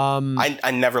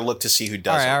 I never look to see who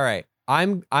does it. All right.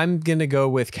 I'm gonna go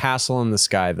with Castle in the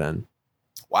Sky then.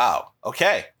 Wow.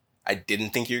 Okay. I didn't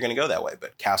think you were gonna go that way,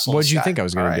 but Castle in the Sky. What did you think I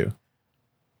was gonna do?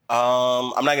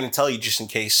 I'm not gonna tell you just in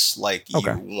case you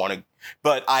want to.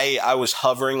 But I was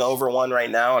hovering over one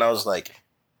right now, and I was like,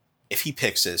 if he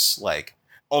picks this,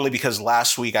 only because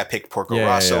last week I picked Porco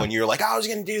Rosso, and you're like, I was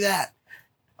gonna do that.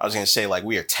 I was gonna say like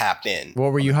we are tapped in.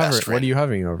 What were you hovering? What are you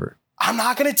hovering over? I'm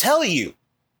not gonna tell you.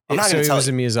 I'm not gonna tell you. So it was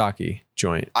a Miyazaki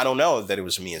joint. I don't know that it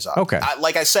was a Miyazaki. Okay.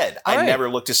 Like I said, I never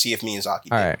looked to see if Miyazaki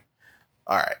did.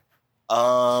 All right.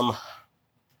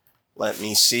 Let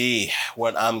me see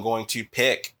what I'm going to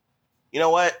pick. You know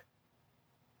what?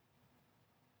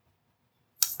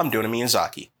 I'm doing a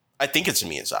Miyazaki. I think it's a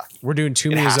Miyazaki. We're doing two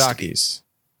Miyazakis.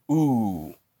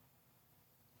 Ooh.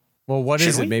 Well, what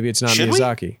is it? Maybe it's not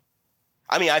Miyazaki.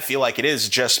 I mean, I feel like it is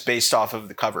just based off of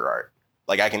the cover art.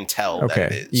 Like I can tell that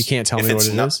it is. You can't tell me what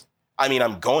it is? I mean,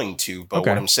 I'm going to, but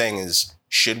what I'm saying is,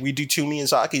 should we do two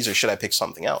Miyazakis or should I pick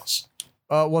something else?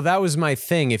 Well, that was my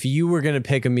thing. If you were going to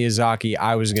pick a Miyazaki,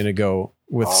 I was going to go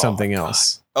with something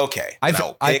else. Okay.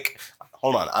 I'll pick.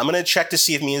 Hold on. I'm going to check to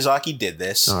see if Miyazaki did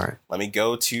this. All right. Let me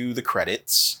go to the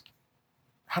credits.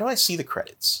 How do I see the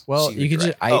credits? Well, you could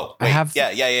just. I have.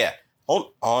 Yeah.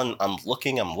 Hold on. I'm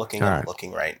looking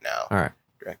right now. All right.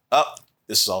 Oh,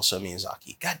 this is also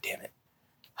Miyazaki. God damn it.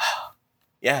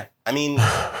 Yeah. I mean,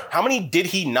 how many did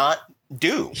he not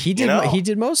do? He did. He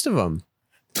did most of them.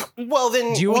 Well,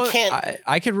 then can't.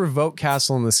 I could revoke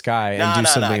Castle in the Sky and do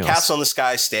something else. Castle in the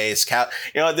Sky stays. You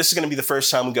know what? This is going to be the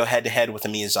first time we go head to head with a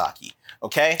Miyazaki.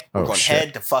 Okay? We're going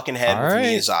head to fucking head with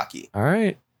Miyazaki. All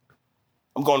right.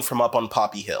 I'm going from Up on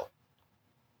Poppy Hill.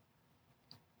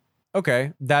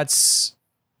 Okay. That's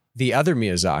the other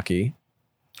Miyazaki.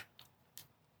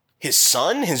 His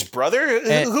son? His brother?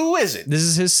 Who is it? This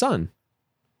is his son.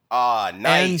 Ah,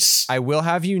 nice. And I will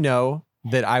have you know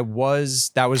that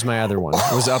that was my other one.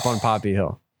 It was Up on Poppy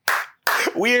Hill.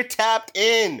 We're tapped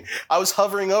in. I was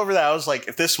hovering over that. I was like,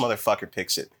 if this motherfucker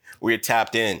picks it, we're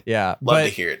tapped in. Yeah. Love to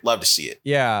hear it. Love to see it.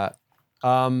 Yeah.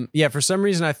 For some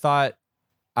reason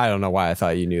I don't know why I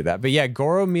thought you knew that. But yeah,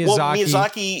 Goro Miyazaki. Well,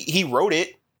 Miyazaki, he wrote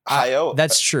it.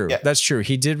 That's true. Yeah. That's true.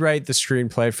 He did write the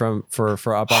screenplay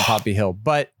for Up on Poppy Hill,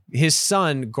 but his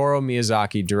son, Goro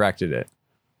Miyazaki, directed it.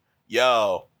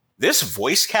 Yo, this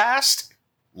voice cast,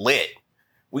 lit.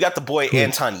 We got the boy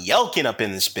Anton Yelchin up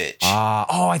in this bitch.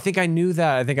 I think I knew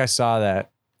that. I think I saw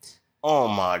that. Oh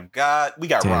my God. We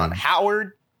got Ron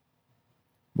Howard.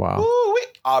 Wow. Ooh,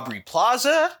 Aubrey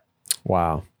Plaza.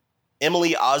 Wow.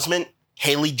 Emily Osment,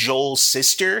 Haley Joel's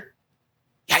sister.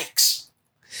 Yikes.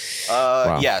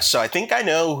 Wow. Yeah, so I think I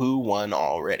know who won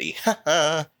already.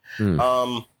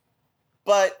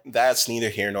 But that's neither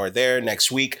here nor there.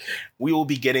 Next week, we will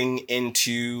be getting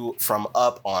into From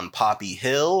Up on Poppy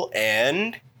Hill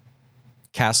and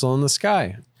Castle in the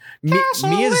Sky. In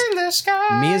the Sky.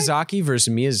 Miyazaki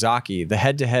versus Miyazaki, the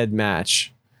head-to-head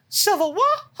match. Civil War.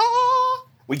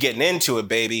 We getting into it,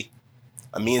 baby.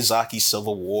 A Miyazaki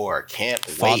Civil War. Can't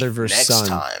Father wait versus next son.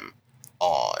 time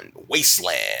on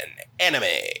Wasteland Anime.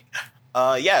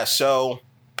 So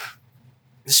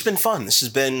this has been fun. This has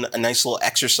been a nice little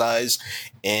exercise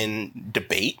in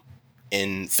debate,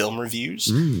 in film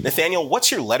reviews. Nathaniel, what's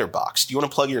your letterbox? Do you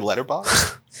want to plug your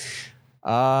letterbox?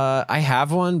 I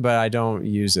have one, but I don't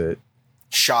use it.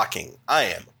 Shocking. I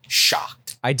am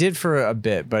shocked. I did for a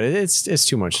bit, but it's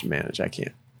too much to manage. I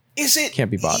can't. Is it? Can't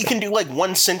be bothered. You can do like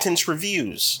 1-sentence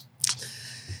reviews.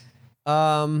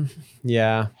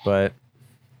 Yeah, but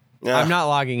I'm not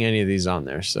logging any of these on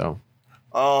there, so.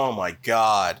 Oh my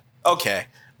God. Okay.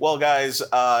 Well, guys,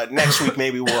 next week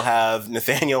maybe we'll have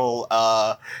Nathaniel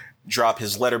drop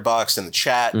his letterbox in the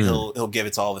chat. He'll give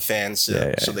it to all the fans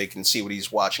so they can see what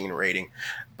he's watching and rating.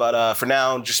 But for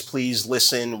now, just please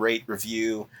listen, rate,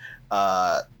 review,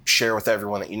 share with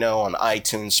everyone that you know on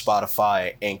iTunes,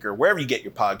 Spotify, Anchor, wherever you get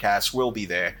your podcasts. We'll be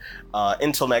there.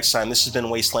 Until next time, this has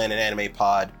been Wasteland and Anime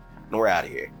Pod, and we're out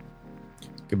of here.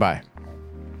 Goodbye.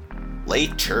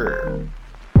 Later.